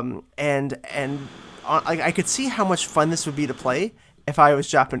 and I could see how much fun this would be to play if I was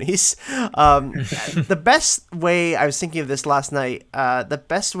Japanese. The best way, I was thinking of this last night, the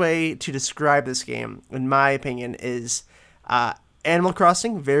best way to describe this game, in my opinion, is Animal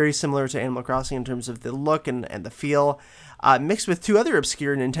Crossing, very similar to Animal Crossing in terms of the look and the feel, mixed with 2 other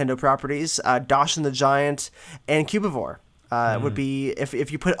obscure Nintendo properties, Doshin the Giant and Cubivore. would be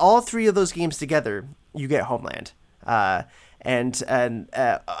if you put all three of those games together, you get Homeland. And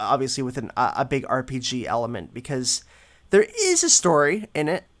obviously with a big RPG element, because there is a story in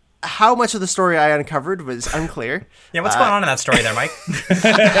it. How much of the story I uncovered was unclear. Yeah, what's going on in that story there, Mike?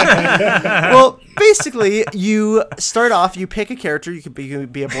 Well, basically, you start off, you pick a character. You could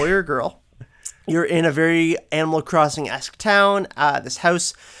be a boy or a girl. You're in a very Animal Crossing-esque town, this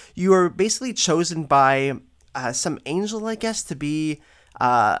house. You are basically chosen by some angel, I guess, to be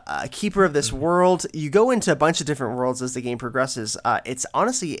a keeper of this world. You go into a bunch of different worlds as the game progresses. It's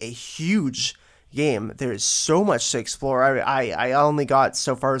honestly a huge game. There is so much to explore. I only got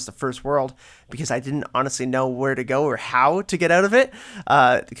so far as the first world because I didn't honestly know where to go or how to get out of it,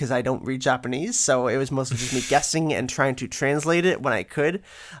 because I don't read Japanese, so it was mostly just me guessing and trying to translate it when I could.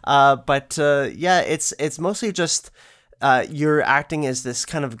 But it's mostly just you're acting as this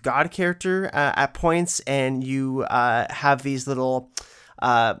kind of god character at points, and you have these little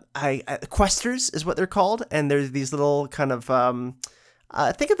questers is what they're called, and there's these little kind of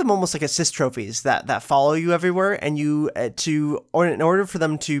think of them almost like assist trophies that follow you everywhere, and you in order for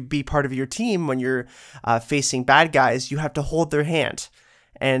them to be part of your team when you're facing bad guys, you have to hold their hand,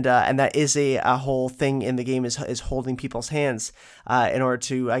 and that is a whole thing in the game is holding people's hands in order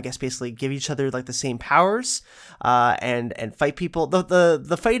to, I guess, basically give each other like the same powers and fight people.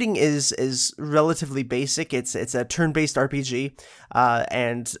 The fighting is relatively basic. It's a turn-based RPG,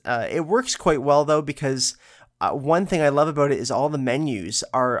 and it works quite well though, because one thing I love about it is all the menus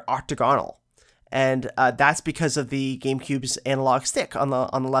are octagonal, and that's because of the GameCube's analog stick on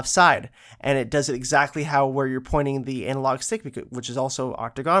the left side, and it does it exactly how where you're pointing the analog stick, which is also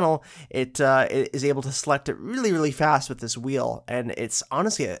octagonal. It is able to select it really, really fast with this wheel, and it's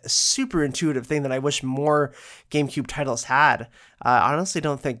honestly a super intuitive thing that I wish more GameCube titles had. I honestly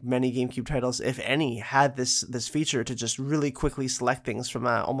don't think many GameCube titles, if any, had this feature to just really quickly select things from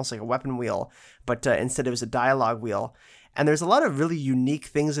almost like a weapon wheel, but instead it was a dialogue wheel. And there's a lot of really unique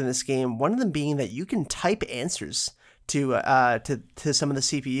things in this game. One of them being that you can type answers to some of the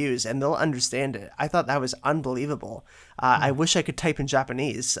CPUs, and they'll understand it. I thought that was unbelievable. I wish I could type in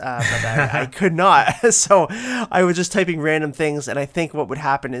Japanese, but I could not. So I was just typing random things, and I think what would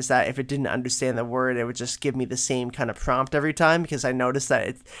happen is that if it didn't understand the word, it would just give me the same kind of prompt every time, because I noticed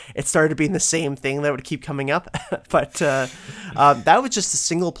that it started being the same thing that would keep coming up. But that was just a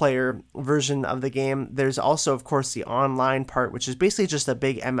single-player version of the game. There's also, of course, the online part, which is basically just a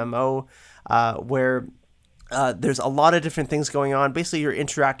big MMO where there's a lot of different things going on. Basically, you're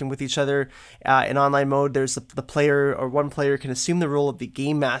interacting with each other in online mode. There's the player, or one player can assume the role of the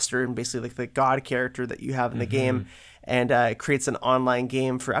game master, and basically like the god character that you have in the game, and it creates an online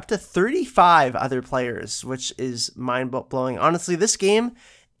game for up to 35 other players, which is mind-blowing. Honestly, this game,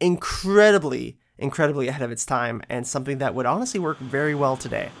 incredibly ahead of its time, and something that would honestly work very well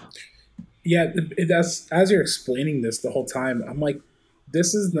today. Yeah, that's, as you're explaining this the whole time, I'm like,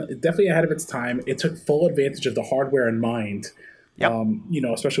 this is definitely ahead of its time. It took full advantage of the hardware in mind, yep.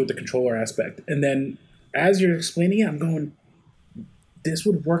 Especially with the controller aspect. And then as you're explaining it, I'm going, this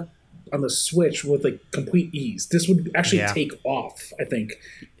would work on the Switch with like complete ease. This would actually take off, I think,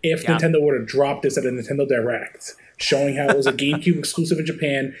 if Nintendo were to drop this at a Nintendo Direct, showing how it was a GameCube exclusive in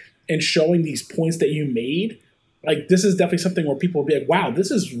Japan and showing these points that you made. Like, this is definitely something where people would be like, wow,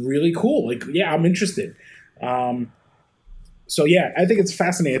 this is really cool. Like, yeah, I'm interested. So yeah, I think it's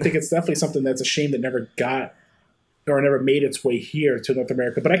fascinating. I think it's definitely something that's a shame that never got or never made its way here to North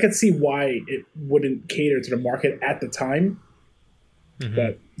America. But I could see why it wouldn't cater to the market at the time. Mm-hmm.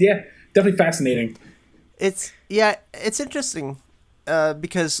 But yeah, definitely fascinating. It's interesting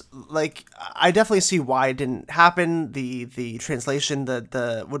because like I definitely see why it didn't happen. The translation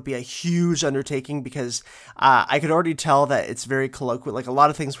the would be a huge undertaking, because I could already tell that it's very colloquial. Like a lot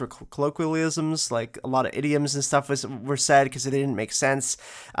of things were colloquialisms, like a lot of idioms and stuff were said because it didn't make sense.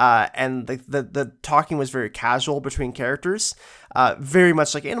 And the talking was very casual between characters, very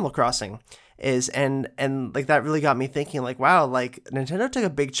much like Animal Crossing is, and like that really got me thinking, like, wow, like Nintendo took a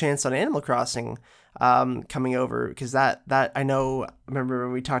big chance on Animal Crossing coming over, because that I remember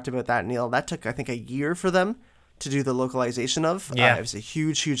when we talked about that, Neil, that took I think a year for them to do the localization of. It was a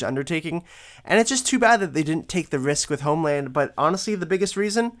huge undertaking, and it's just too bad that they didn't take the risk with Homeland. But honestly, the biggest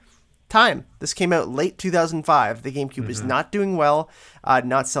reason, time. This came out late 2005. The GameCube is not doing well,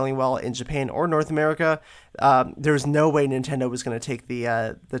 not selling well in Japan or North America. There was no way Nintendo was going to take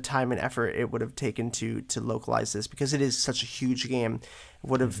the time and effort it would have taken to localize this, because it is such a huge game. It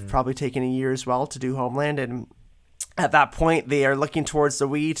would have probably taken a year as well to do Homeland, and at that point they are looking towards the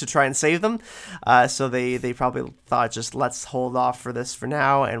Wii to try and save them. So they probably thought, just let's hold off for this for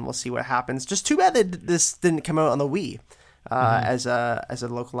now, and we'll see what happens. Just too bad that this didn't come out on the Wii. as a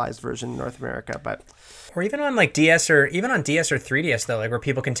localized version in North America. But or even on like DS or 3DS though, like where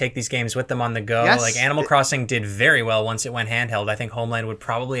people can take these games with them on the go. Yes. Like Animal Crossing did very well once it went handheld. I think Homeland would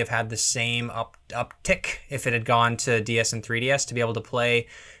probably have had the same uptick if it had gone to DS and 3DS to be able to play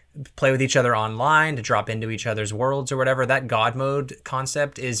with each other online, to drop into each other's worlds or whatever. That God mode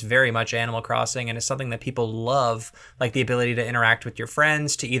concept is very much Animal Crossing, and it's something that people love, like the ability to interact with your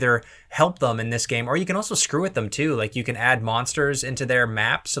friends, to either help them in this game, or you can also screw with them too. Like you can add monsters into their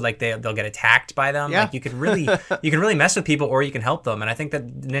map, so like they'll get attacked by them. Yeah. Like you can really mess with people, or you can help them. And I think that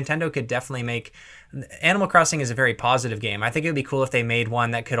Nintendo could definitely make Animal Crossing is a very positive game. I think it would be cool if they made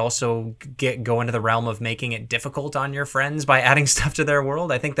one that could also go into the realm of making it difficult on your friends by adding stuff to their world.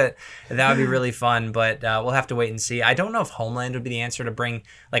 I think that would be really fun, but we'll have to wait and see. I don't know if Homeland would be the answer to bring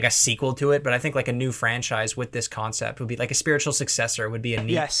like a sequel to it, but I think like a new franchise with this concept would be like a spiritual successor would be a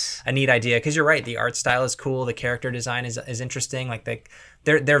neat idea. Because you're right, the art style is cool, the character design is interesting. Like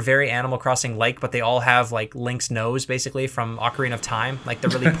they're very Animal Crossing like, but they all have like Link's nose basically from Ocarina of Time, like the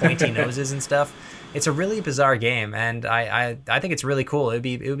really pointy noses and stuff. It's a really bizarre game, and I think it's really cool. It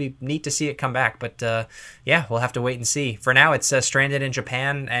would be neat to see it come back, but yeah, we'll have to wait and see. For now, it's stranded in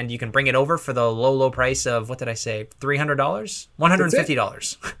Japan, and you can bring it over for the low price of, what did I say, $300,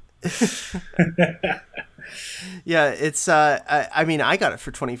 $150. Yeah, it's I mean, I got it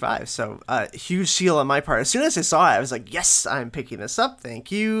for $25, so huge seal on my part. As soon as I saw it, I was like, yes, I'm picking this up,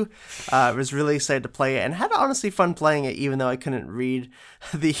 thank you. I was really excited to play it and had honestly fun playing it, even though I couldn't read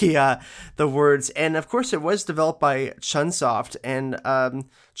the words. And of course it was developed by Chunsoft, and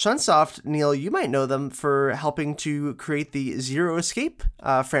Chunsoft, Neil, you might know them for helping to create the Zero Escape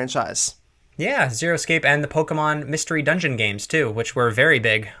franchise. Yeah, Zero Escape and the Pokemon Mystery Dungeon games too, which were very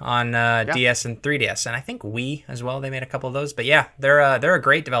big on DS and 3DS, and I think Wii as well. They made a couple of those, but yeah, they're a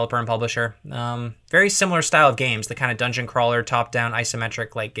great developer and publisher. Very similar style of games, the kind of dungeon crawler, top-down,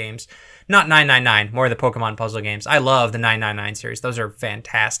 isometric like games. Not 999, more the Pokemon puzzle games. I love the 999 series; those are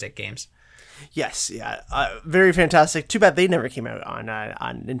fantastic games. Yes, yeah, very fantastic. Too bad they never came out on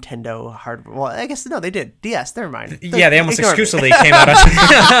Nintendo hardware. Well, I guess no, they did. DS, never mind. Yeah, they almost exclusively came out on.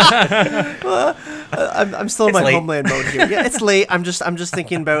 Well, I'm still in my late. Homeland mode here. Yeah, it's late. I'm just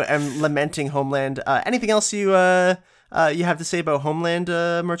thinking about and lamenting Homeland. Anything else you have to say about Homeland,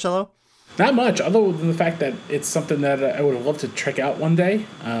 Marcelo? Not much, other than the fact that it's something that I would love to check out one day.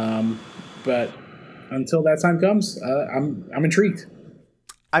 But until that time comes, I'm intrigued.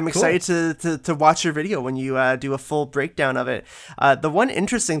 I'm excited to watch your video when you do a full breakdown of it. The one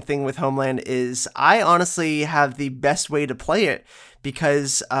interesting thing with Homeland is I honestly have the best way to play it,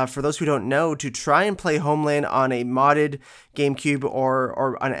 because for those who don't know, to try and play Homeland on a modded GameCube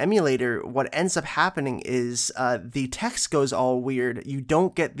or on an emulator, what ends up happening is the text goes all weird. You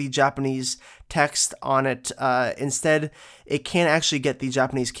don't get the Japanese text on it. Instead, it can't actually get the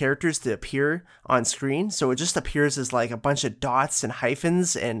Japanese characters to appear on screen. So it just appears as like a bunch of dots and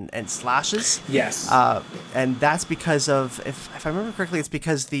hyphens and slashes. Yes. And that's because of, if I remember correctly, it's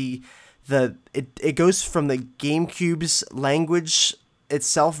because it goes from the GameCube's language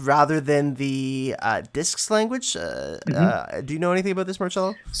itself rather than the disc's language. Do you know anything about this,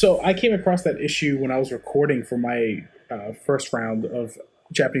 Marcelo? So I came across that issue when I was recording for my first round of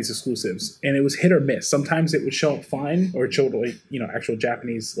Japanese exclusives, and it was hit or miss. Sometimes it would show up fine, or it showed like actual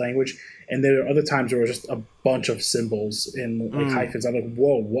Japanese language, and there were other times where it was just a bunch of symbols in like hyphens. I'm like,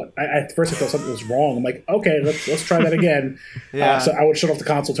 whoa, what? At first I thought something was wrong. I'm like, okay, let's try that again. Yeah. So I would shut off the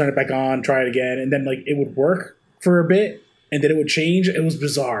console, turn it back on, try it again, and then like it would work for a bit, and then it would change. It was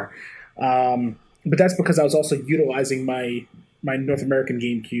bizarre, but that's because I was also utilizing my North American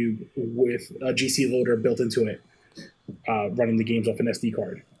GameCube with a GC loader built into it. Running the games off an SD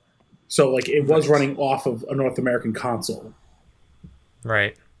card. So like it was running off of a North American console.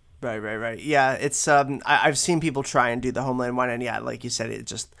 Right. Yeah, it's I've seen people try and do the Homeland one, and yeah, like you said, it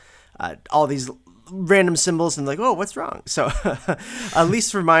just all these random symbols and like, oh, what's wrong? So at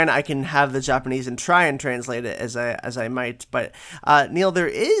least for mine, I can have the Japanese and try and translate it as I might. But Neil, there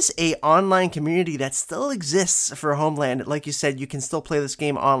is a online community that still exists for Homeland. Like you said, you can still play this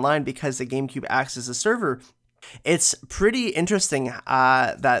game online because the GameCube acts as a server. It's pretty interesting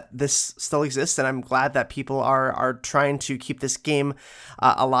that this still exists, and I'm glad that people are trying to keep this game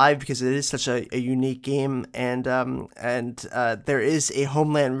alive, because it is such a unique game. And there is a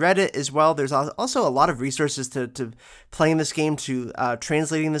Homeland Reddit as well. There's also a lot of resources to playing this game, to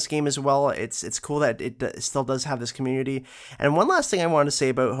translating this game as well. It's cool that it still does have this community. And one last thing I wanted to say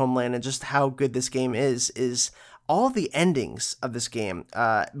about Homeland and just how good this game is all the endings of this game,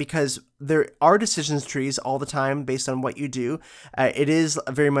 because there are decisions trees all the time based on what you do. It is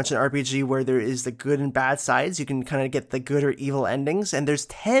very much an RPG where there is the good and bad sides. You can kind of get the good or evil endings, and there's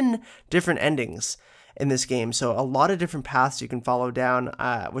 10 different endings in this game. So a lot of different paths you can follow down,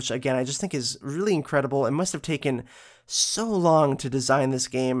 which again, I just think is really incredible. It must have taken so long to design this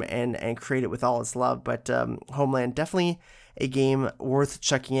game and create it with all its love. But Homeland, definitely a game worth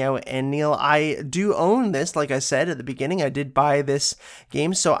checking out. And Neil, I do own this. Like I said at the beginning, I did buy this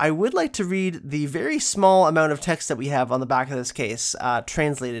game. So I would like to read the very small amount of text that we have on the back of this case,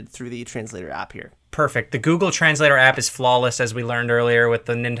 translated through the translator app here. Perfect. The Google Translator app is flawless, as we learned earlier with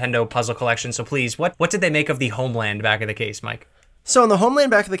the Nintendo Puzzle Collection. So please, what did they make of the Homeland back of the case, Mike? So in the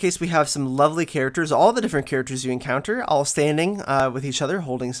Homeland back of the case, we have some lovely characters, all the different characters you encounter, all standing with each other,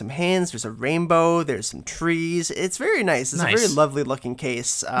 holding some hands. There's a rainbow, there's some trees. It's very nice. It's a very lovely looking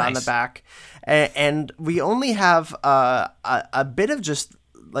case on the back. And we only have a bit of just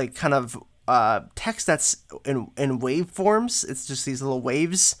like kind of text that's in waveforms. It's just these little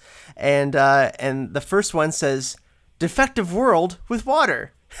waves. And the first one says, "Defective world with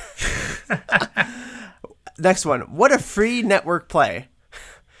water." Next one. What a free network play.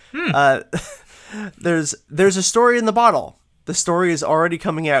 There's a story in the bottle. The story is already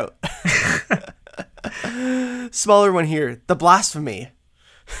coming out. Smaller one here. The blasphemy.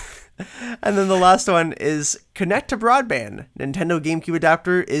 And then the last one is connect to broadband. Nintendo GameCube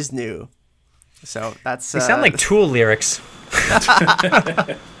adapter is new. So that's... They sound like Tool lyrics.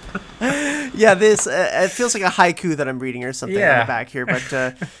 Yeah, this it feels like a haiku that I'm reading or something on the back here,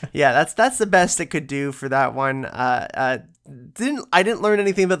 but yeah, that's the best it could do for that one. I didn't learn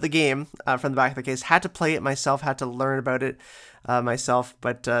anything about the game from the back of the case. Had to play it myself, had to learn about it myself,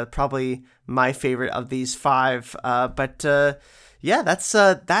 but probably my favorite of these 5. Yeah, that's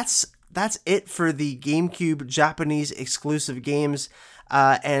it for the GameCube Japanese exclusive games.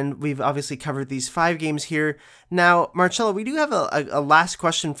 And we've obviously covered these 5 games here. Now, Marcelo, we do have a last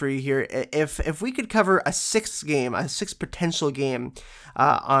question for you here. If we could cover a 6th potential game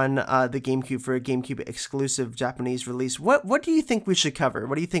on the GameCube for a GameCube exclusive Japanese release, what do you think we should cover?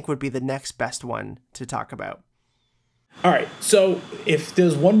 What do you think would be the next best one to talk about? All right, so if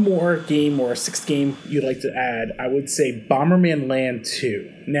there's one more game or a 6th game you'd like to add, I would say Bomberman Land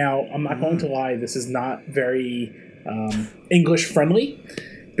 2. Now, I'm not going to lie, this is not very... English friendly,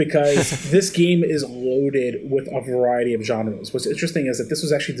 because this game is loaded with a variety of genres. What's interesting is that this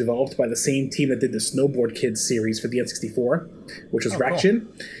was actually developed by the same team that did the Snowboard Kids series for the N64, which was Raction.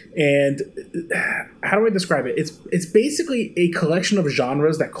 Cool. And how do I describe it? It's basically a collection of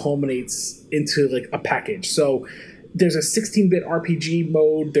genres that culminates into like a package. So there's a 16-bit RPG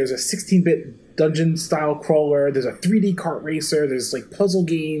mode, there's a 16-bit dungeon style crawler, there's a 3D kart racer, there's like puzzle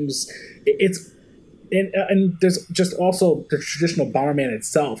games. And there's just also the traditional Bomberman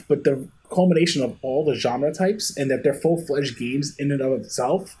itself, but the culmination of all the genre types and that they're full-fledged games in and of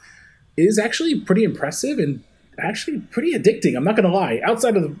itself is actually pretty impressive and actually pretty addicting. I'm not going to lie.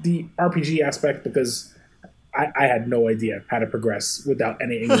 Outside of the RPG aspect, because I had no idea how to progress without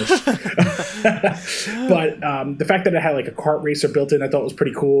any English. But the fact that it had like a kart racer built in, I thought was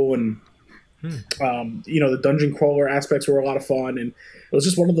pretty cool. And the dungeon crawler aspects were a lot of fun, and it was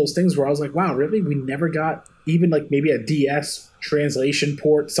just one of those things where I was like, wow, really? We never got even like maybe a DS translation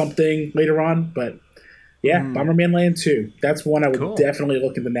port something later on, but yeah, Bomberman Land 2. That's one I would definitely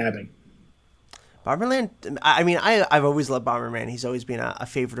look into nabbing. Bomberland, I mean, I've always loved Bomberman. He's always been a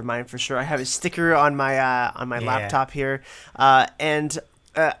favorite of mine for sure. I have his sticker on my laptop here, and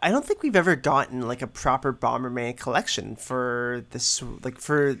I don't think we've ever gotten like a proper Bomberman collection for this, like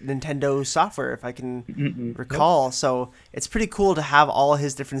for Nintendo software, if I can recall. Nope. So it's pretty cool to have all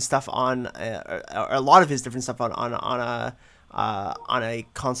his different stuff on, or a lot of his different stuff on a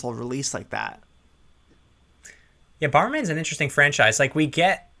console release like that. Yeah, Bomberman's an interesting franchise. Like, we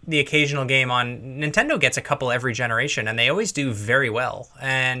get the occasional game on Nintendo, gets a couple every generation, and they always do very well.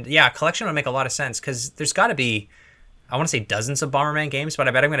 And yeah, a collection would make a lot of sense, because there's got to be, I want to say dozens of Bomberman games, but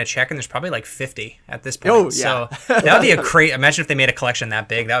I bet I'm going to check, and there's probably like 50 at this point. Oh, yeah. So that would be a great... Imagine if they made a collection that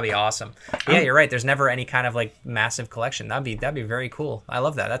big. That would be awesome. But yeah, you're right. There's never any kind of like massive collection. That'd be very cool. I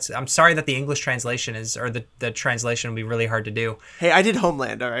love that. I'm sorry that the English translation the translation would be really hard to do. Hey, I did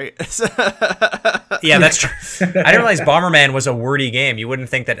Homeland, all right? Yeah, that's true. I didn't realize Bomberman was a wordy game. You wouldn't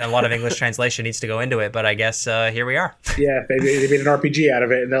think that a lot of English translation needs to go into it, but I guess here we are. Yeah, they made an RPG out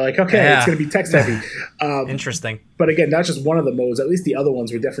of it, and they're like, okay, it's going to be text heavy. Interesting. But again, that's just one of the modes. At least the other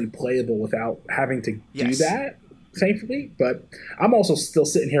ones were definitely playable without having to do that, thankfully. But I'm also still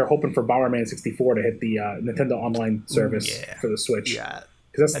sitting here hoping for Bomberman 64 to hit the Nintendo Online service for the Switch. Yeah,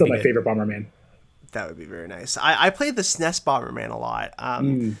 because that's still my favorite Bomberman. That would be very nice. I played the SNES Bomberman a lot.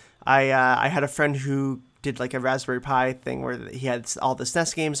 I had a friend who did like a Raspberry Pi thing where he had all the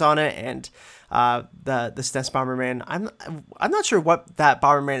SNES games on it, and the SNES Bomberman. I'm not sure what that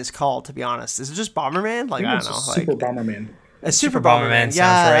Bomberman is called, to be honest. Is it just Bomberman? Like I don't know. Super Bomberman. A Super Bomberman.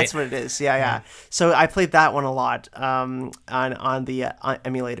 Yeah, that's what it is. Yeah. So I played that one a lot on the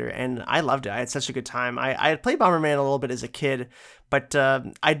emulator, and I loved it. I had such a good time. I had played Bomberman a little bit as a kid, but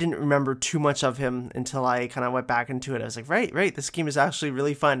I didn't remember too much of him until I kind of went back into it. I was like, right, this game is actually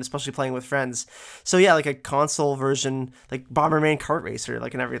really fun, especially playing with friends. So yeah, like a console version, like Bomberman Kart Racer,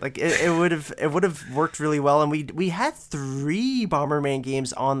 like and everything. Like it would have worked really well. And we had 3 Bomberman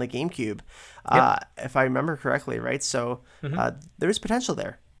games on the GameCube, if I remember correctly, right? So there is potential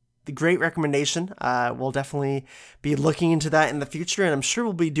there. The great recommendation. We'll definitely be looking into that in the future, and I'm sure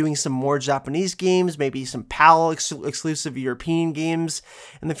we'll be doing some more Japanese games, maybe some PAL exclusive European games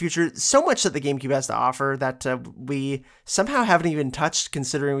in the future. So much that the GameCube has to offer that we somehow haven't even touched,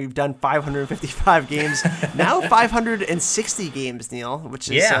 considering we've done 555 games, now 560 games, Neil, which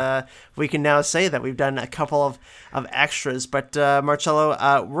is we can now say that we've done a couple of extras. But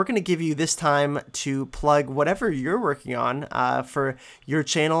Marcelo, we're going to give you this time to plug whatever you're working on for your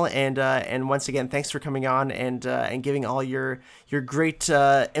channel. And once again, thanks for coming on and giving all your great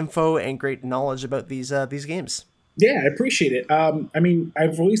info and great knowledge about these games. Yeah, I appreciate it. I mean,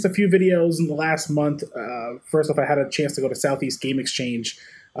 I've released a few videos in the last month. First off, I had a chance to go to Southeast Game Exchange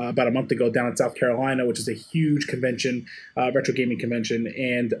about a month ago down in South Carolina, which is a huge convention, retro gaming convention.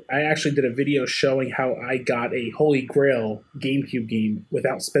 And I actually did a video showing how I got a Holy Grail GameCube game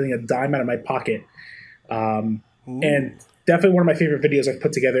without spending a dime out of my pocket. And definitely one of my favorite videos I've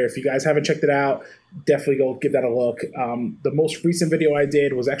put together. If you guys haven't checked it out, definitely go give that a look. The most recent video I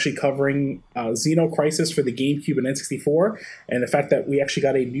did was actually covering Xeno Crisis for the GameCube and N64, and the fact that we actually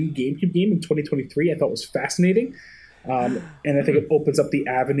got a new GameCube game in 2023 I thought was fascinating. And I think it opens up the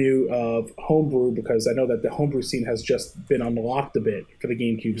avenue of homebrew, because I know that the homebrew scene has just been unlocked a bit for the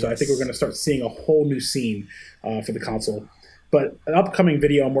GameCube. So I think we're going to start seeing a whole new scene for the console. But an upcoming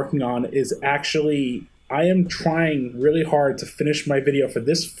video I'm working on is actually... I am trying really hard to finish my video for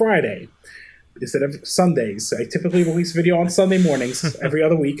this Friday instead of Sundays. I typically release video on Sunday mornings every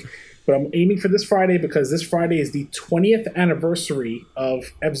other week, but I'm aiming for this Friday because this Friday is the 20th anniversary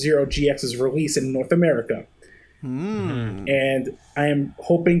of F-Zero GX's release in North America. And I am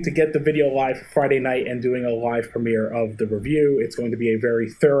hoping to get the video live Friday night and doing a live premiere of the review. It's going to be a very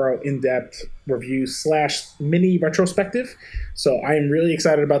thorough, in-depth review / mini retrospective. So I am really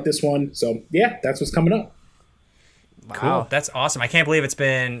excited about this one. So yeah, that's what's coming up. Wow. Cool. That's awesome. I can't believe it's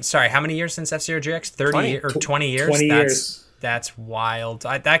been, how many years since F-Zero GX? 30 or 20 years? 20 years. That's wild.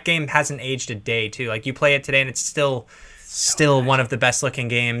 That game hasn't aged a day, too. Like, you play it today and it's still one of the best looking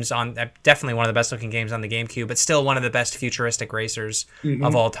games on, definitely one of the best looking games on the GameCube, but still one of the best futuristic racers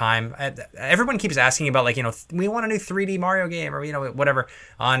of all time. Everyone keeps asking about, like, we want a new 3D Mario game or, whatever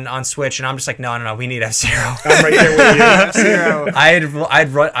on Switch. And I'm just like, no, we need F-Zero. I'm right there with you. F-Zero.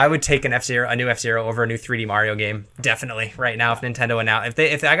 I would take a new F-Zero over a new 3D Mario game. Definitely right now. If Nintendo announced,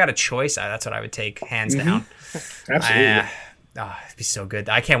 if I got a choice, that's what I would take hands down. Absolutely. It'd be so good.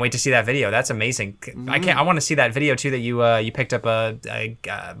 I can't wait to see that video. That's amazing. I want to see that video too. That you picked up a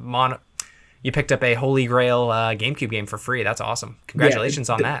Holy Grail GameCube game for free. That's awesome. Congratulations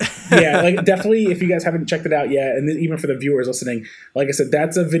on that. Yeah, like definitely. If you guys haven't checked it out yet, and even for the viewers listening, like I said,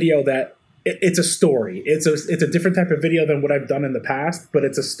 that's a video that it's a story. It's a different type of video than what I've done in the past, but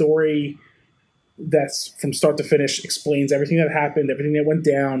it's a story that's from start to finish, explains everything that happened, everything that went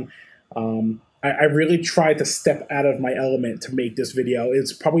down. I really tried to step out of my element to make this video.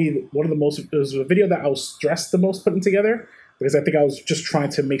 It's probably it was a video that I was stressed the most putting together, because I think I was just trying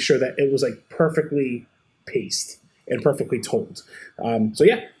to make sure that it was like perfectly paced and perfectly told. So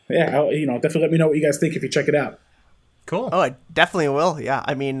yeah, definitely let me know what you guys think if you check it out. Cool. Oh, I definitely will. Yeah.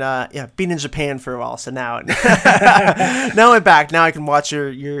 I mean, been in Japan for a while, so now I'm back. Now I can watch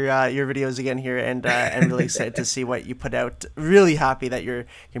your videos again here and really excited to see what you put out. Really happy that you're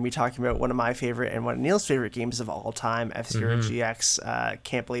going to be talking about one of my favorite and one of Neil's favorite games of all time, F-Zero GX.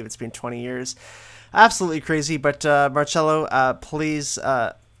 Can't believe it's been 20 years. Absolutely crazy. But Marcelo, please...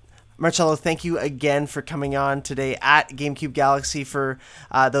 Marcelo, thank you again for coming on today at GameCube Galaxy. For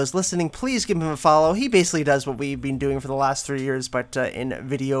those listening, please give him a follow. He basically does what we've been doing for the last 3 years, but in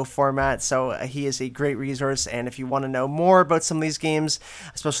video format. So he is a great resource. And if you want to know more about some of these games,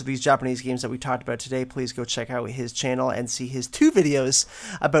 especially these Japanese games that we talked about today, please go check out his channel and see his 2 videos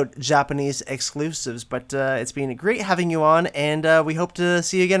about Japanese exclusives. But it's been great having you on, and we hope to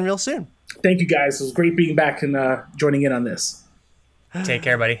see you again real soon. Thank you, guys. It was great being back and joining in on this. Take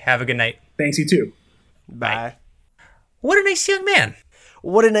care, buddy. Have a good night. Thanks, you too. Bye. What a nice young man.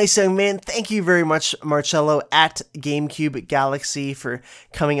 What a nice young man. Thank you very much, Marcelo at GameCube Galaxy, for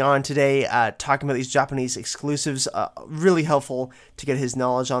coming on today, talking about these Japanese exclusives. Really helpful to get his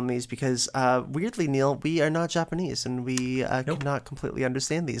knowledge on these because, weirdly, Neil, we are not Japanese and we cannot completely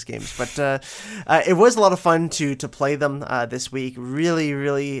understand these games. But it was a lot of fun to play them this week. Really,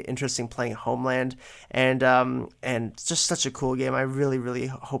 really interesting playing Homeland and just such a cool game. I really, really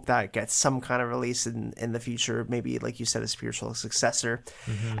hope that gets some kind of release in the future. Maybe, like you said, a spiritual successor.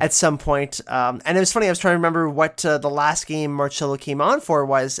 At some point. And it was funny, I was trying to remember what the last game Marcello came on for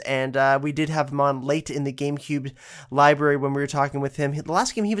was, and we did have him on late in the GameCube library when we were talking with him. The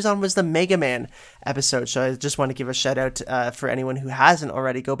last game he was on was the Mega Man episode, so I just want to give a shout out for anyone who hasn't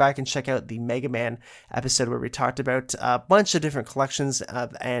already. Go back and check out the Mega Man episode where we talked about a bunch of different collections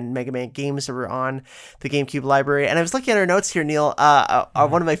and Mega Man games that were on the GameCube library. And I was looking at our notes here, Neil.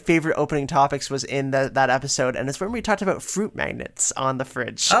 One of my favorite opening topics was in that episode, and it's when we talked about fruit magnets on the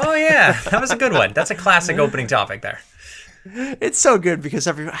fridge. Oh yeah, that was a good one. That's a classic opening topic there. It's so good because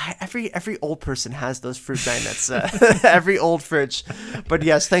every old person has those fruit magnets. Every old fridge. But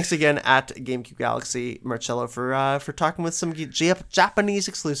yes, thanks again at GameCube Galaxy, Marcello, for talking with some Japanese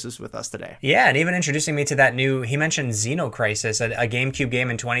exclusives with us today. Yeah, and even introducing me to that new. He mentioned Xenocrisis, a GameCube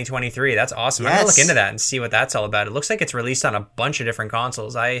game in 2023. That's awesome. Yes. I'm gonna look into that and see what that's all about. It looks like it's released on a bunch of different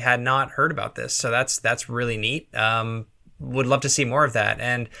consoles. I had not heard about this, so that's really neat. Would love to see more of that.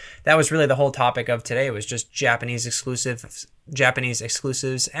 And that was really the whole topic of today, was just Japanese exclusives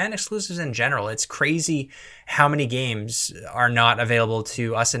and exclusives in general. It's crazy how many games are not available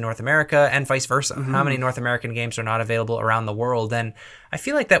to us in North America and vice versa. How many North American games are not available around the world. And I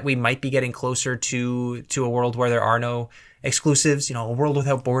feel like that we might be getting closer to a world where there are no exclusives, a world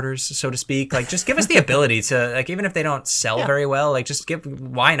without borders, so to speak. Like, just give us the ability to, like, even if they don't sell very well, like,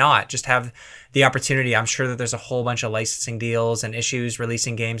 why not just have the opportunity? I'm sure that there's a whole bunch of licensing deals and issues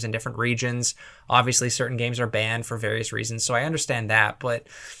releasing games in different regions. Obviously, certain games are banned for various reasons, so I understand that, but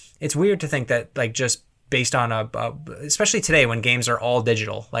it's weird to think that, like, just based on especially today when games are all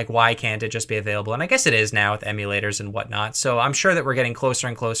digital, like, why can't it just be available? And I guess it is now with emulators and whatnot. So I'm sure that we're getting closer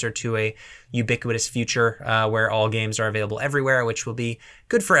and closer to a ubiquitous future where all games are available everywhere, which will be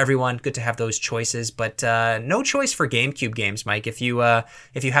good for everyone. Good to have those choices, but no choice for GameCube games, Mike. If you have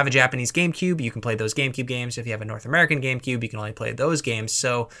a Japanese GameCube, you can play those GameCube games. If you have a North American GameCube, you can only play those games.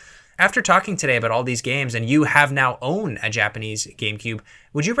 So after talking today about all these games, and you have now owned a Japanese GameCube,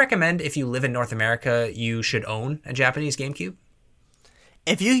 would you recommend, if you live in North America, you should own a Japanese GameCube?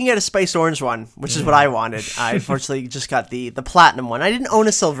 If you can get a Spice Orange one, which is what I wanted, I unfortunately just got the platinum one. I didn't own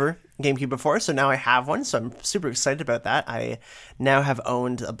a silver GameCube before, so now I have one, so I'm super excited about that. I now have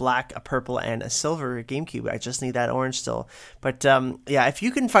owned a black, a purple, and a silver GameCube. I just need that orange still. But yeah, if you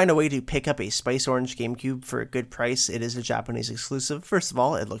can find a way to pick up a Spice Orange GameCube for a good price, it is a Japanese exclusive. First of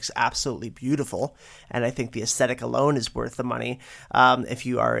all, it looks absolutely beautiful, and I think the aesthetic alone is worth the money if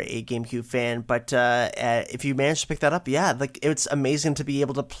you are a GameCube fan. But if you manage to pick that up, yeah, like, it's amazing to be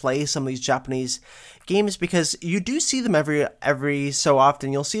able to play some of these Japanese games, because you do see them every so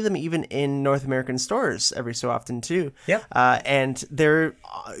often. You'll see them even in North American stores every so often too. Yeah. And they're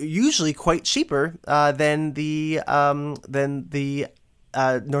usually quite cheaper than the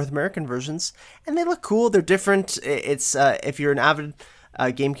North American versions, and they look cool. They're different. It's if you're an avid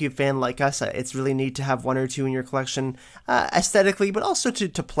GameCube fan like us, it's really neat to have one or two in your collection aesthetically, but also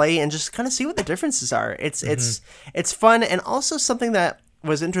to play and just kind of see what the differences are. It's fun, and also something that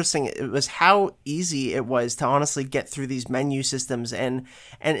was interesting, it was how easy it was to honestly get through these menu systems and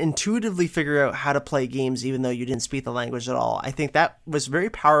intuitively figure out how to play games even though you didn't speak the language at all. I think that was very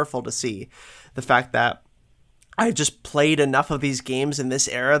powerful to see, the fact that I just played enough of these games in this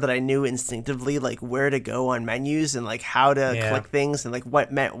era that I knew instinctively, like, where to go on menus and, like, how to click things and, like,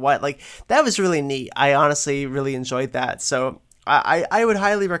 what meant what. Like, that was really neat. I honestly really enjoyed that. So I would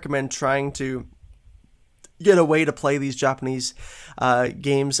highly recommend trying to get a way to play these Japanese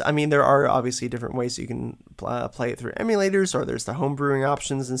games. I mean, there are obviously different ways you can play it through emulators, or there's the homebrewing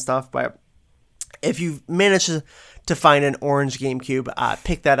options and stuff, but if you manage to find an orange GameCube,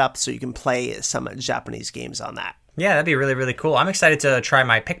 pick that up so you can play some Japanese games on that. Yeah, that'd be really, really cool. I'm excited to try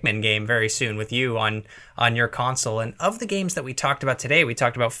my Pikmin game very soon with you on your console. And of the games that we talked about today, we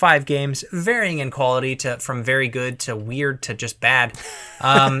talked about 5 games, varying in quality from very good to weird to just bad.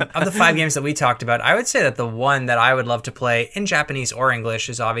 Of the 5 games that we talked about, I would say that the one that I would love to play in Japanese or English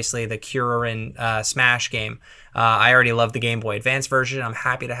is obviously the Kukurin Smash game. I already love the Game Boy Advance version. I'm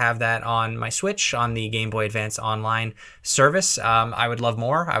happy to have that on my Switch on the Game Boy Advance online service. I would love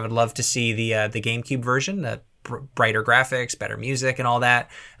more. I would love to see the GameCube version, brighter graphics, better music and all that.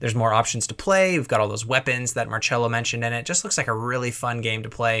 There's more options to play. We've got all those weapons that Marcelo mentioned in it. Just looks like a really fun game to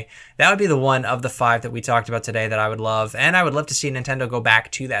play. That would be the one of the 5 that we talked about today that I would love. And I would love to see Nintendo go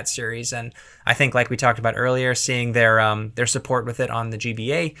back to that series. And I think, like we talked about earlier, seeing their support with it on the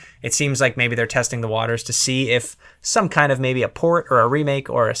GBA, it seems like maybe they're testing the waters to see if some kind of maybe a port or a remake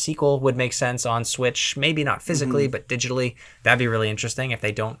or a sequel would make sense on Switch. Maybe not physically, but digitally. That'd be really interesting if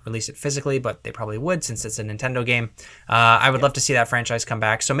they don't release it physically, but they probably would since it's a Nintendo game. I would love to see that franchise come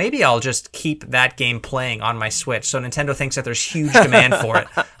back. So maybe I'll just keep that game playing on my Switch. So Nintendo thinks that there's huge demand for it.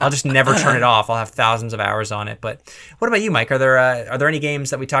 I'll just never turn it off. I'll have thousands of hours on it. But what about you, Mike? Are there any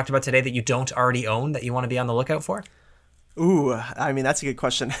games that we talked about today that you don't already own that you want to be on the lookout for? Ooh, I mean, that's a good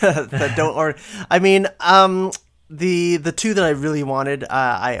question. The 2 that I really wanted,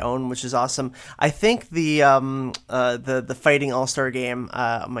 I own, which is awesome. I think the fighting all-star game,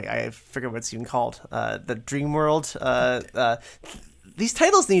 I forget what it's even called, the Dream World. These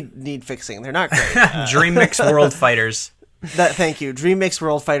titles need fixing. They're not great. DreamMix World Fighters. Thank you, DreamMix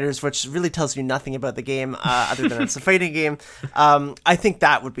World Fighters, which really tells you nothing about the game other than it's a fighting game. I think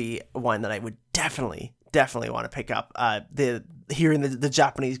that would be one that I would definitely want to pick up. Hearing the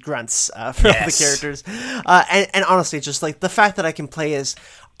Japanese grunts for all the characters, and honestly, just like the fact that I can play as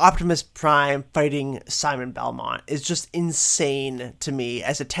Optimus Prime fighting Simon Belmont is just insane to me.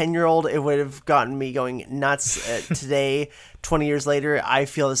 As a 10-year-old, it would have gotten me going nuts. Today, 20 years later, I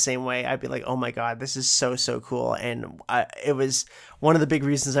feel the same way. I'd be like, oh my god, this is so cool. And it was one of the big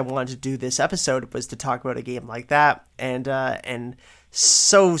reasons I wanted to do this episode was to talk about a game like that. And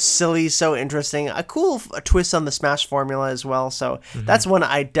so silly, so interesting. A cool twist on the Smash formula as well. So that's one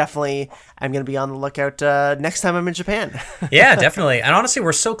I definitely am going to be on the lookout next time I'm in Japan. Yeah, definitely. And honestly,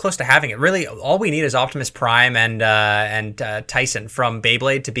 we're so close to having it. Really, all we need is Optimus Prime and Tyson from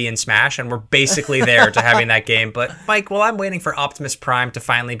Beyblade to be in Smash, and we're basically there to having that game. But Mike, while I'm waiting for Optimus Prime to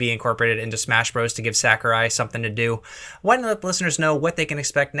finally be incorporated into Smash Bros. To give Sakurai something to do, why don't you let the listeners know what they can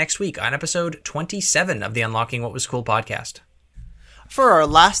expect next week on episode 27 of the Unlocking What Was Cool podcast? For our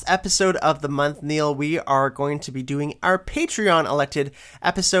last episode of the month, Neil, we are going to be doing our Patreon elected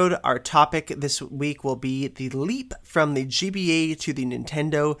episode. Our topic this week will be the leap from the GBA to the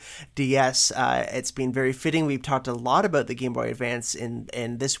Nintendo DS. It's been very fitting. We've talked a lot about the Game Boy Advance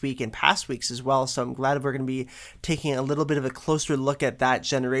in this week and past weeks as well, so I'm glad we're going to be taking a little bit of a closer look at that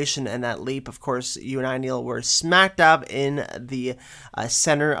generation and that leap. Of course, you and I, Neil, were smack dab in the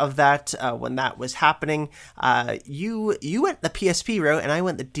center of that when that was happening. You went the PSP route and I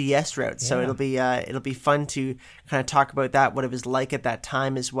went the DS route, so it'll be fun to kind of talk about that, what it was like at that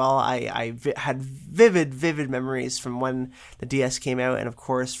time as well. I had vivid memories from when the DS came out, and of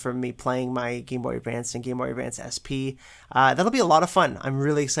course from me playing my Game Boy Advance and Game Boy Advance SP. That'll be a lot of fun. I'm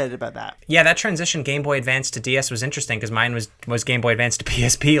really excited about that. Yeah, that transition Game Boy Advance to DS was interesting because mine was Game Boy Advance to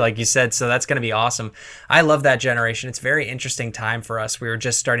PSP, like you said, so that's going to be awesome. I love that generation. It's a very interesting time for us. We were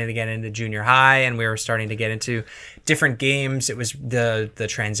just starting to get into junior high, and we were starting to get into different games. It was the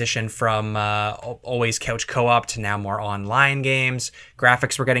transition from always couch co-op to now more online games.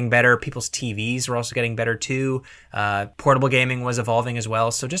 Graphics were getting better. People's TVs were also getting better too. Portable gaming was evolving as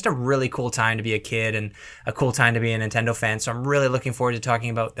well. So just a really cool time to be a kid and a cool time to be a Nintendo fan. So I'm really looking forward to talking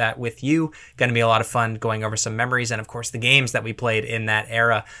about that with you. Going to be a lot of fun going over some memories and of course the games that we played in that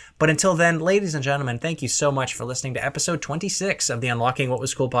era. But until then, ladies and gentlemen, thank you so much for listening to episode 26 of the Unlocking What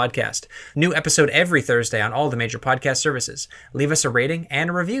Was Cool podcast. New episode every Thursday on all the major podcast services. Leave us a rating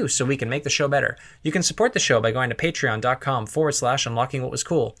and a review so we can make the show better. You can support the show by going to patreon.com/Unlocking What Was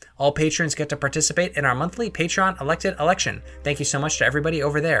Cool. All patrons get to participate in our monthly Patreon elected election. Thank you so much to everybody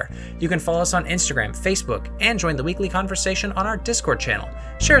over there. You can follow us on Instagram, Facebook, and join the weekly conversation on our Discord channel.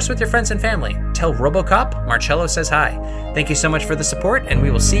 Share us with your friends and family. Tell Robocop Marcelo says hi. Thank you so much for the support, and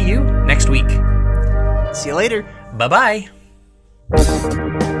we will see you next week. See you later. Bye-bye.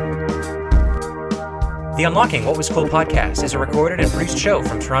 The Unlocking What Was Cool podcast is a recorded and produced show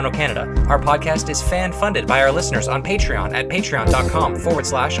from Toronto, Canada. Our podcast is fan-funded by our listeners on Patreon at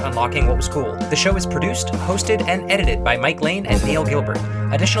patreon.com/Unlocking What Was Cool. The show is produced, hosted, and edited by Mike Lane and Neil Gilbert.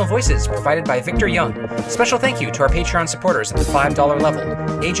 Additional voices provided by Victor Young. Special thank you to our Patreon supporters at the $5 level.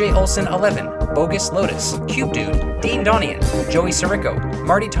 AJ Olsen 11, Bogus Lotus, Cube Dude, Dean Donian, Joey Sirico,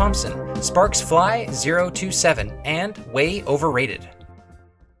 Marty Thompson, Sparks Fly 027, and Way Overrated.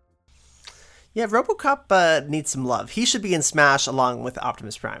 Yeah, Robocop needs some love. He should be in Smash along with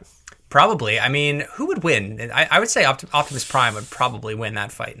Optimus Prime. Probably. I mean, who would win? I would say Optimus Prime would probably win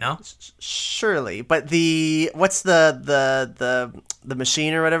that fight, no? Surely. But what's the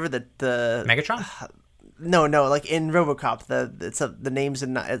machine or whatever? The Megatron? No, like in RoboCop, the names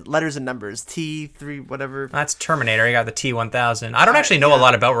and letters and numbers. T3 whatever. That's Terminator. You got the T-1000. I don't actually know a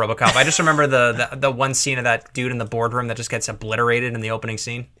lot about RoboCop. I just remember the one scene of that dude in the boardroom that just gets obliterated in the opening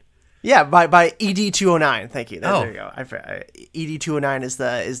scene. Yeah, by ED-209. Thank you. There you go. ED-209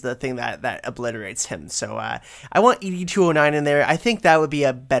 is the thing that obliterates him. So I want ED-209 in there. I think that would be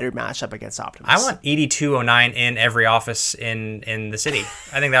a better matchup against Optimus. I want ED-209 in every office in the city.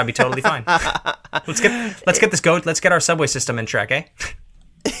 I think that would be totally fine. Let's get this go. Let's get our subway system in check, eh?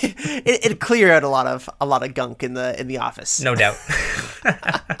 It'd clear out a lot of gunk in the office. No doubt.